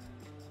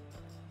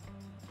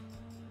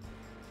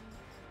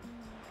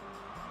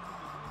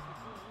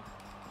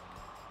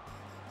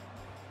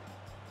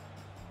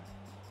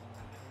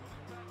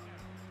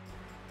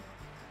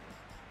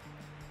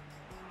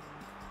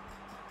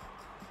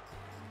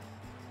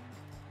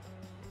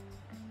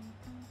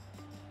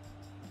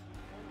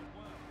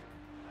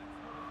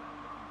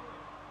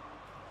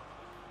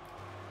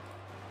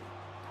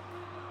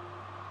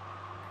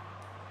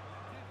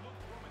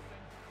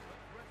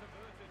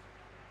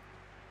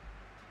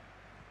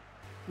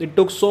 It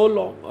took so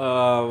long.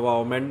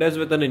 Wow, Mendes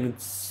with an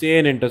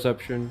insane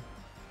interception.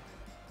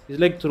 He's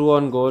like through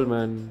on goal,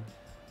 man.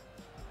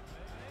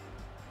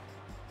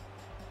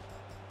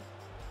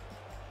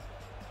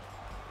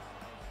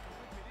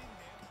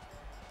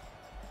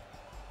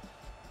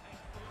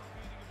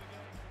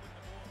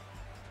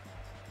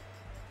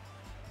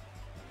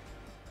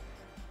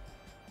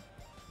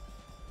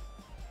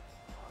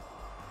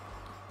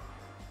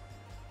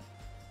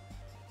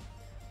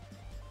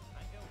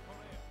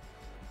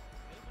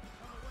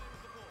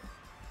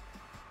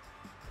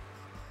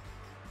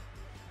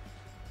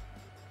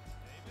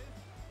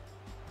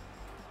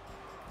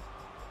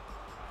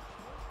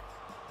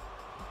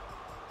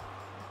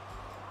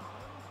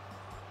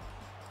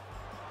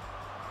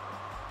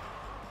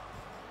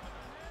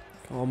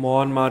 Come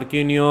on,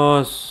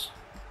 Marquinhos.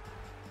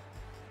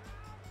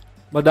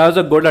 But that was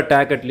a good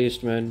attack at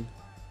least, man.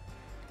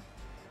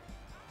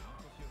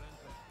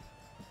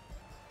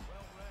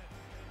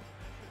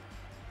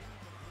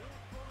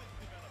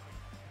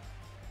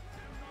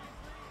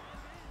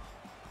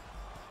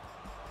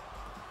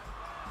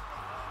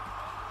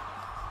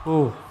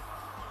 Oh.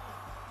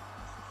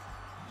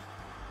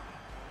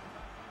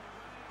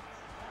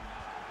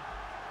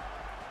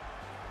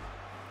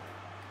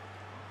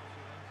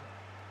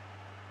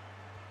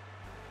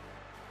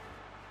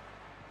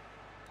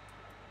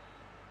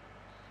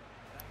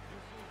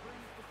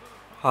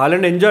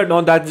 Haaland injured?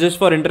 No, that's just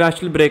for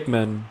international break,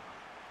 man.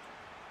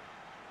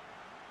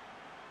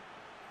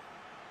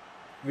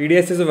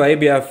 VDS is a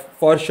vibe, yeah,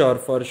 for sure,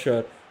 for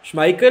sure.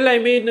 Schmeichel, I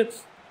mean,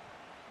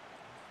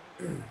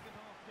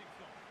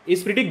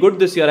 is pretty good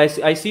this year. I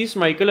see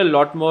Schmeichel a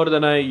lot more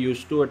than I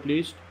used to, at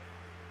least.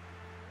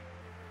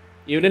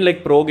 Even in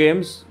like pro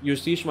games, you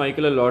see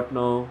Schmeichel a lot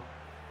now.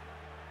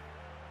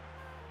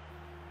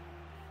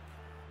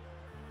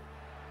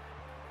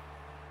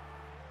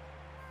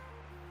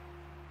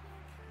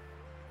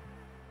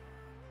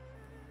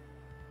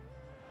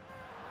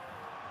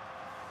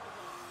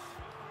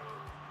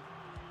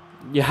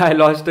 Yeah, I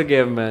lost the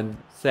game, man.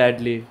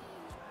 Sadly.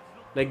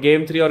 Like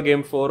game 3 or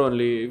game 4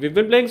 only. We've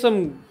been playing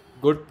some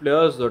good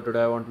players though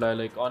today, I won't lie.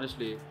 Like,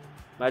 honestly.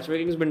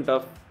 Matchmaking's been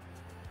tough.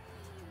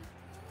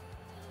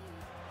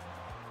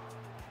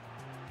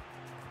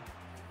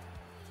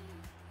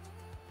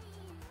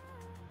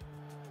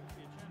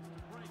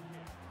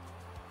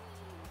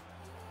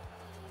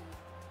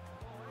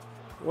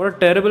 What a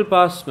terrible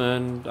pass,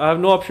 man. I have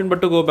no option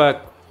but to go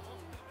back.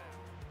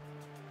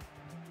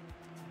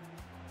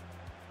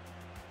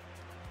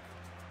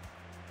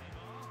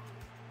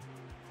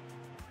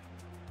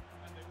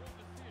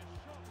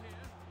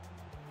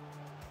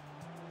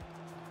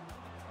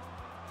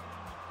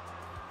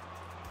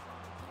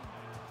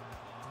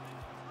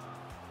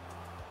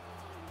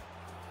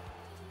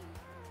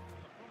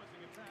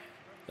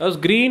 That was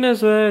green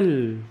as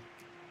well.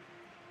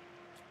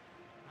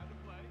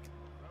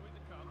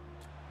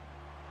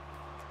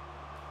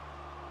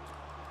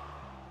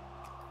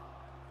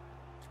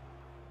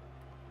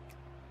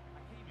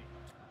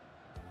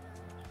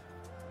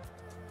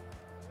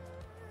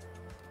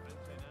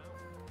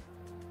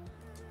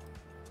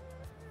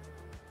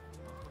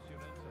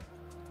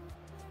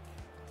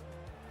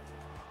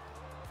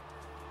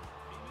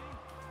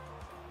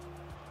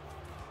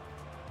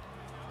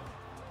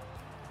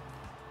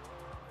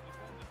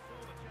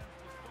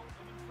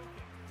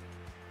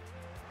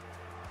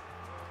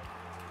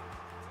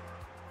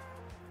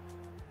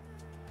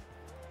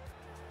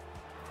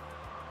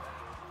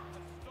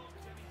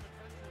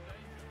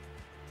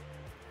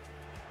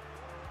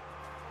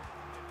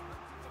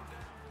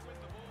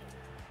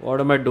 What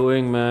am I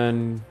doing,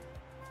 man?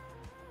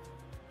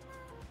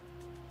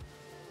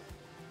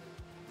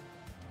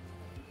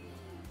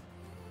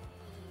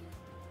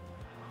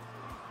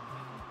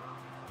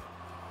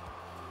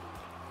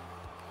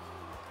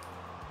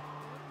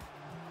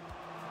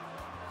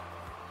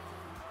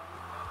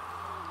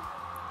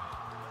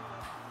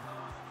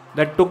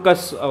 That took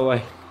us a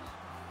while.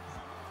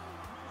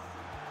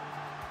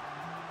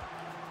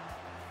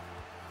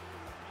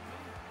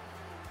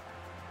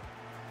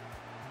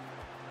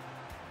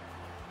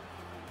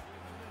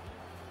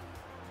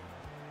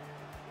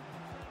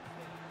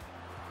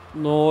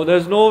 No,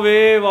 there's no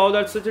way. Wow,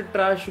 that's such a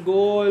trash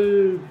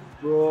goal,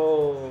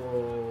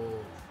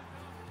 bro.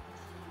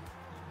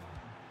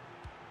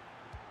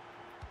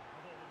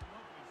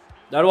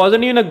 That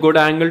wasn't even a good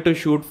angle to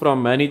shoot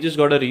from, man. He just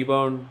got a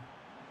rebound.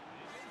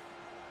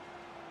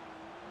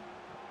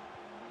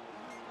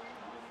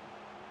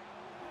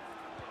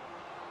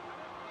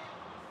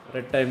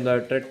 Red time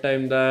that, red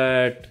time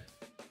that.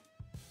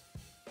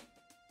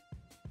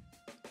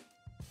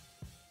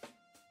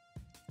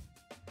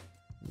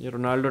 Yeah,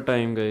 Ronaldo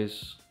time,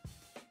 guys.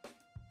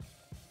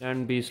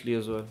 And Beasley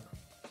as well.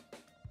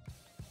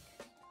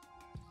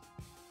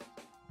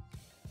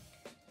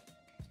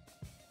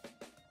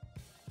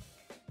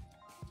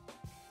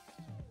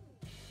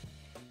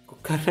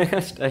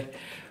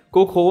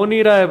 Cook हो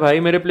नहीं रहा है भाई.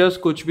 मेरे players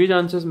कुछ भी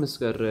chances miss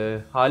कर रहे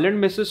हैं.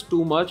 Holland misses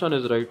too much on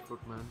his right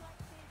foot, man.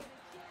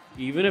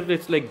 Even if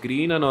it's like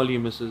green and all, he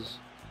misses.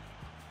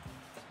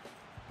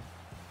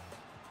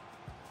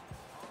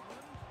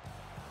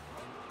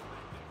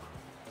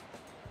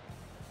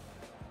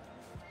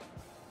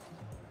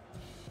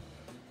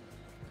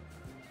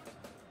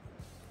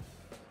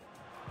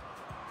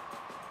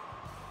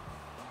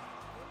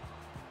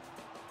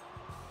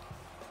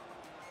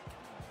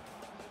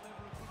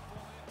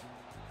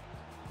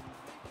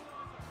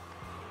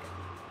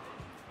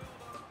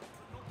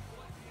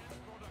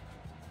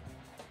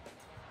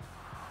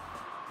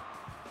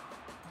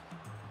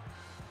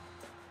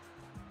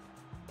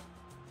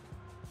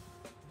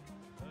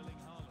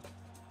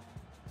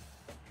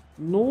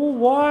 No,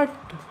 what?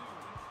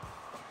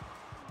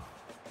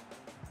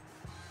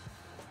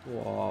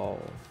 Wow.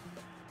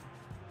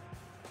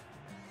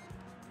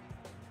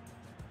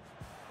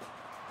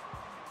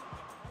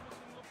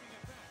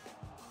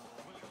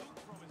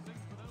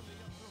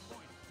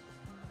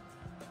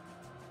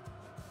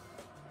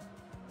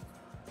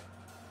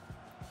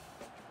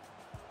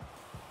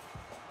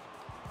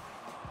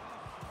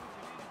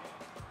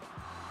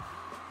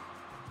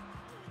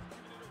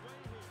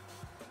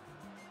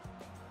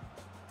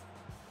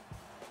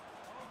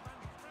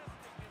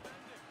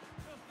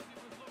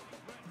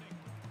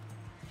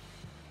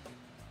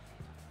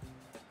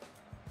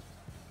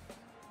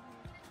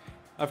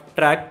 I've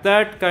tracked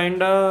that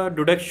kinda.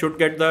 Dudek should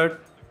get that.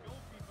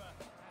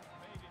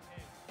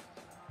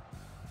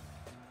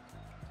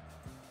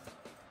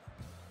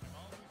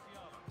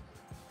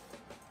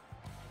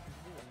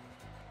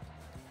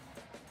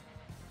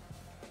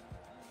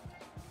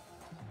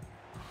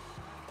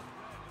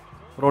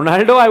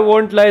 Ronaldo, I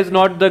won't lie, is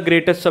not the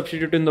greatest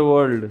substitute in the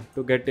world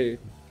to get it.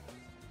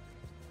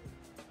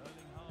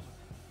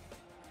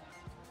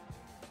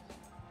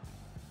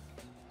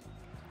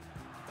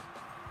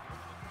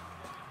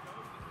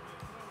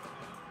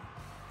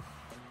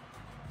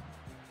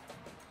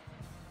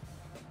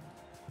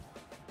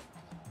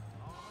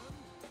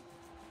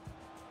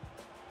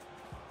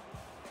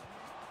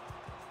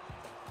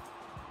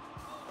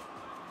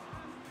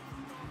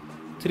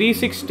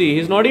 .360.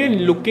 He's not even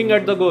looking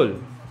at the goal.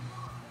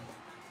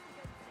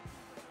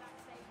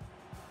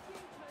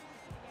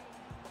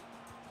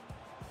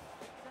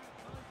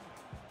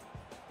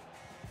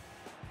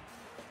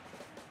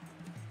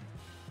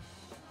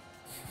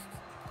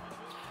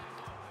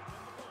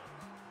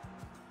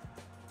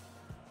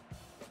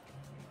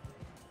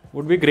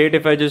 Would be great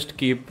if I just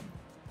keep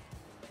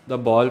the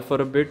ball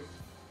for a bit.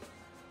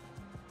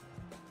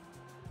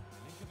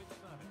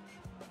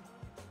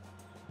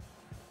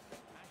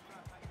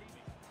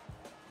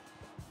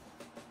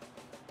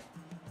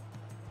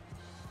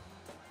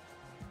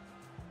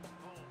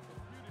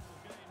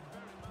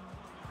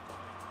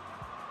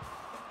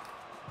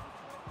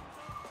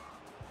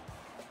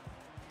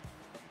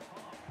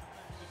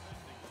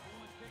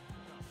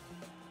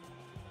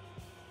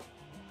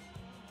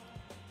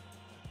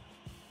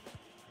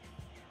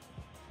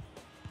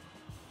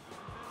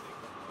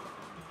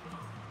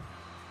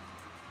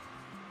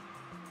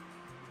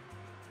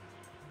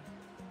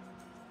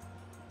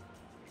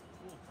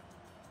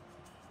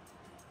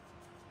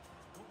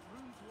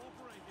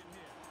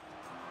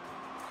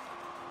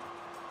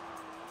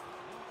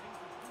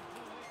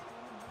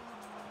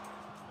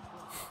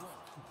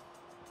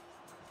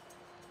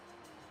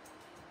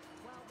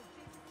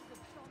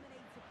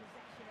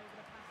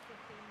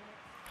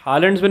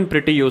 Haaland's been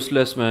pretty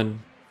useless, man.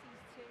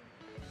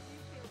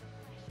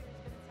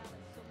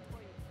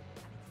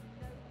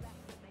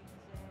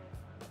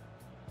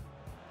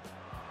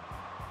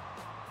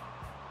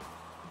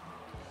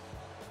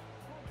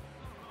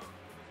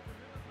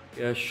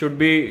 Yeah,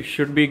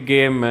 should be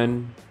game,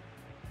 man.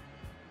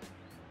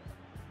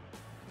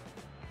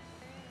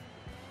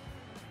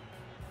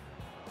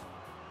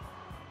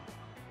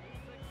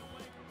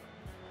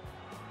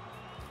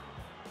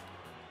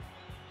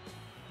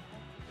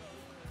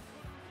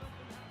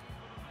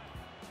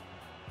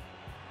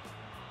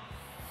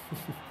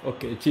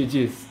 Okay,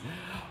 GG's.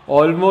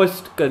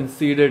 Almost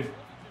conceded.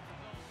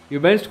 You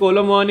benched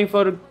Colomani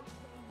for.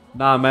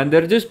 Nah, man,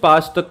 they're just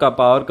past the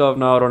power curve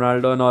now,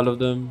 Ronaldo and all of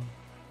them.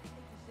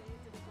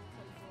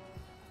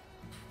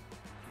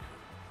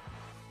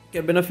 Okay,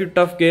 been a few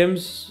tough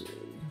games.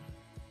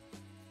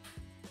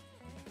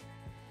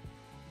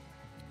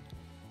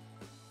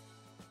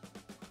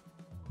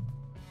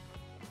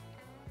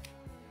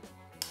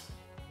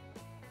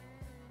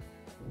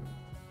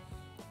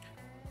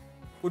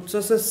 Puts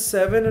us a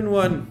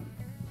 7-1.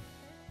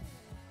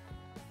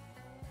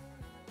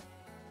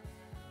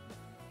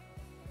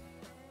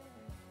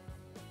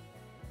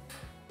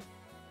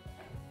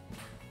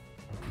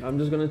 I'm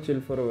just gonna chill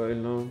for a while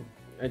now.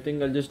 I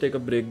think I'll just take a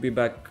break, be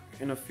back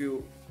in a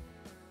few.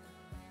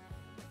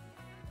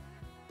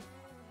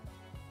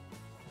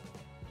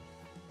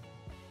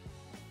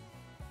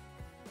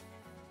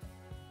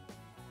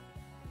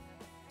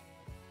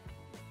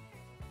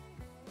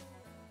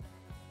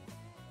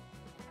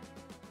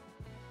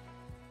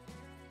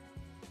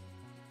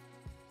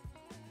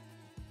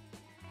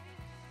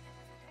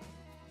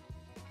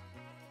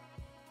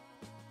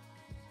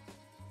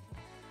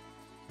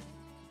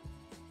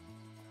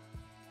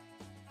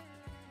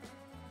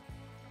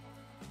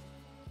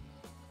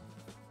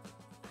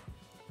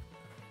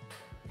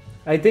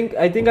 I think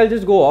I'll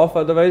just go off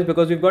otherwise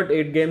because we've got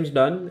 8 games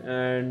done,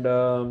 and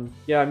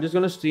yeah, I'm just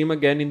gonna stream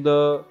again in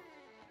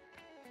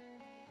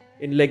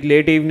like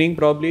late evening,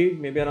 probably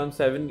maybe around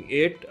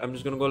 7-8. I'm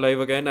just gonna go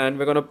live again, and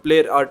we're gonna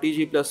play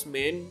RTG plus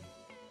main.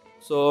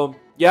 So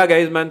yeah,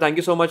 guys, man, thank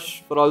you so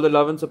much for all the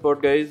love and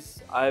support,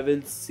 guys. I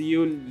will see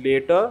you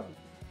later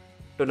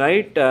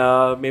tonight,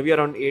 maybe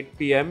around 8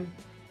 p.m.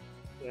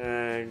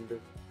 and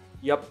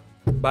yep,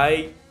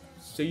 bye,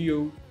 see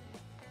you.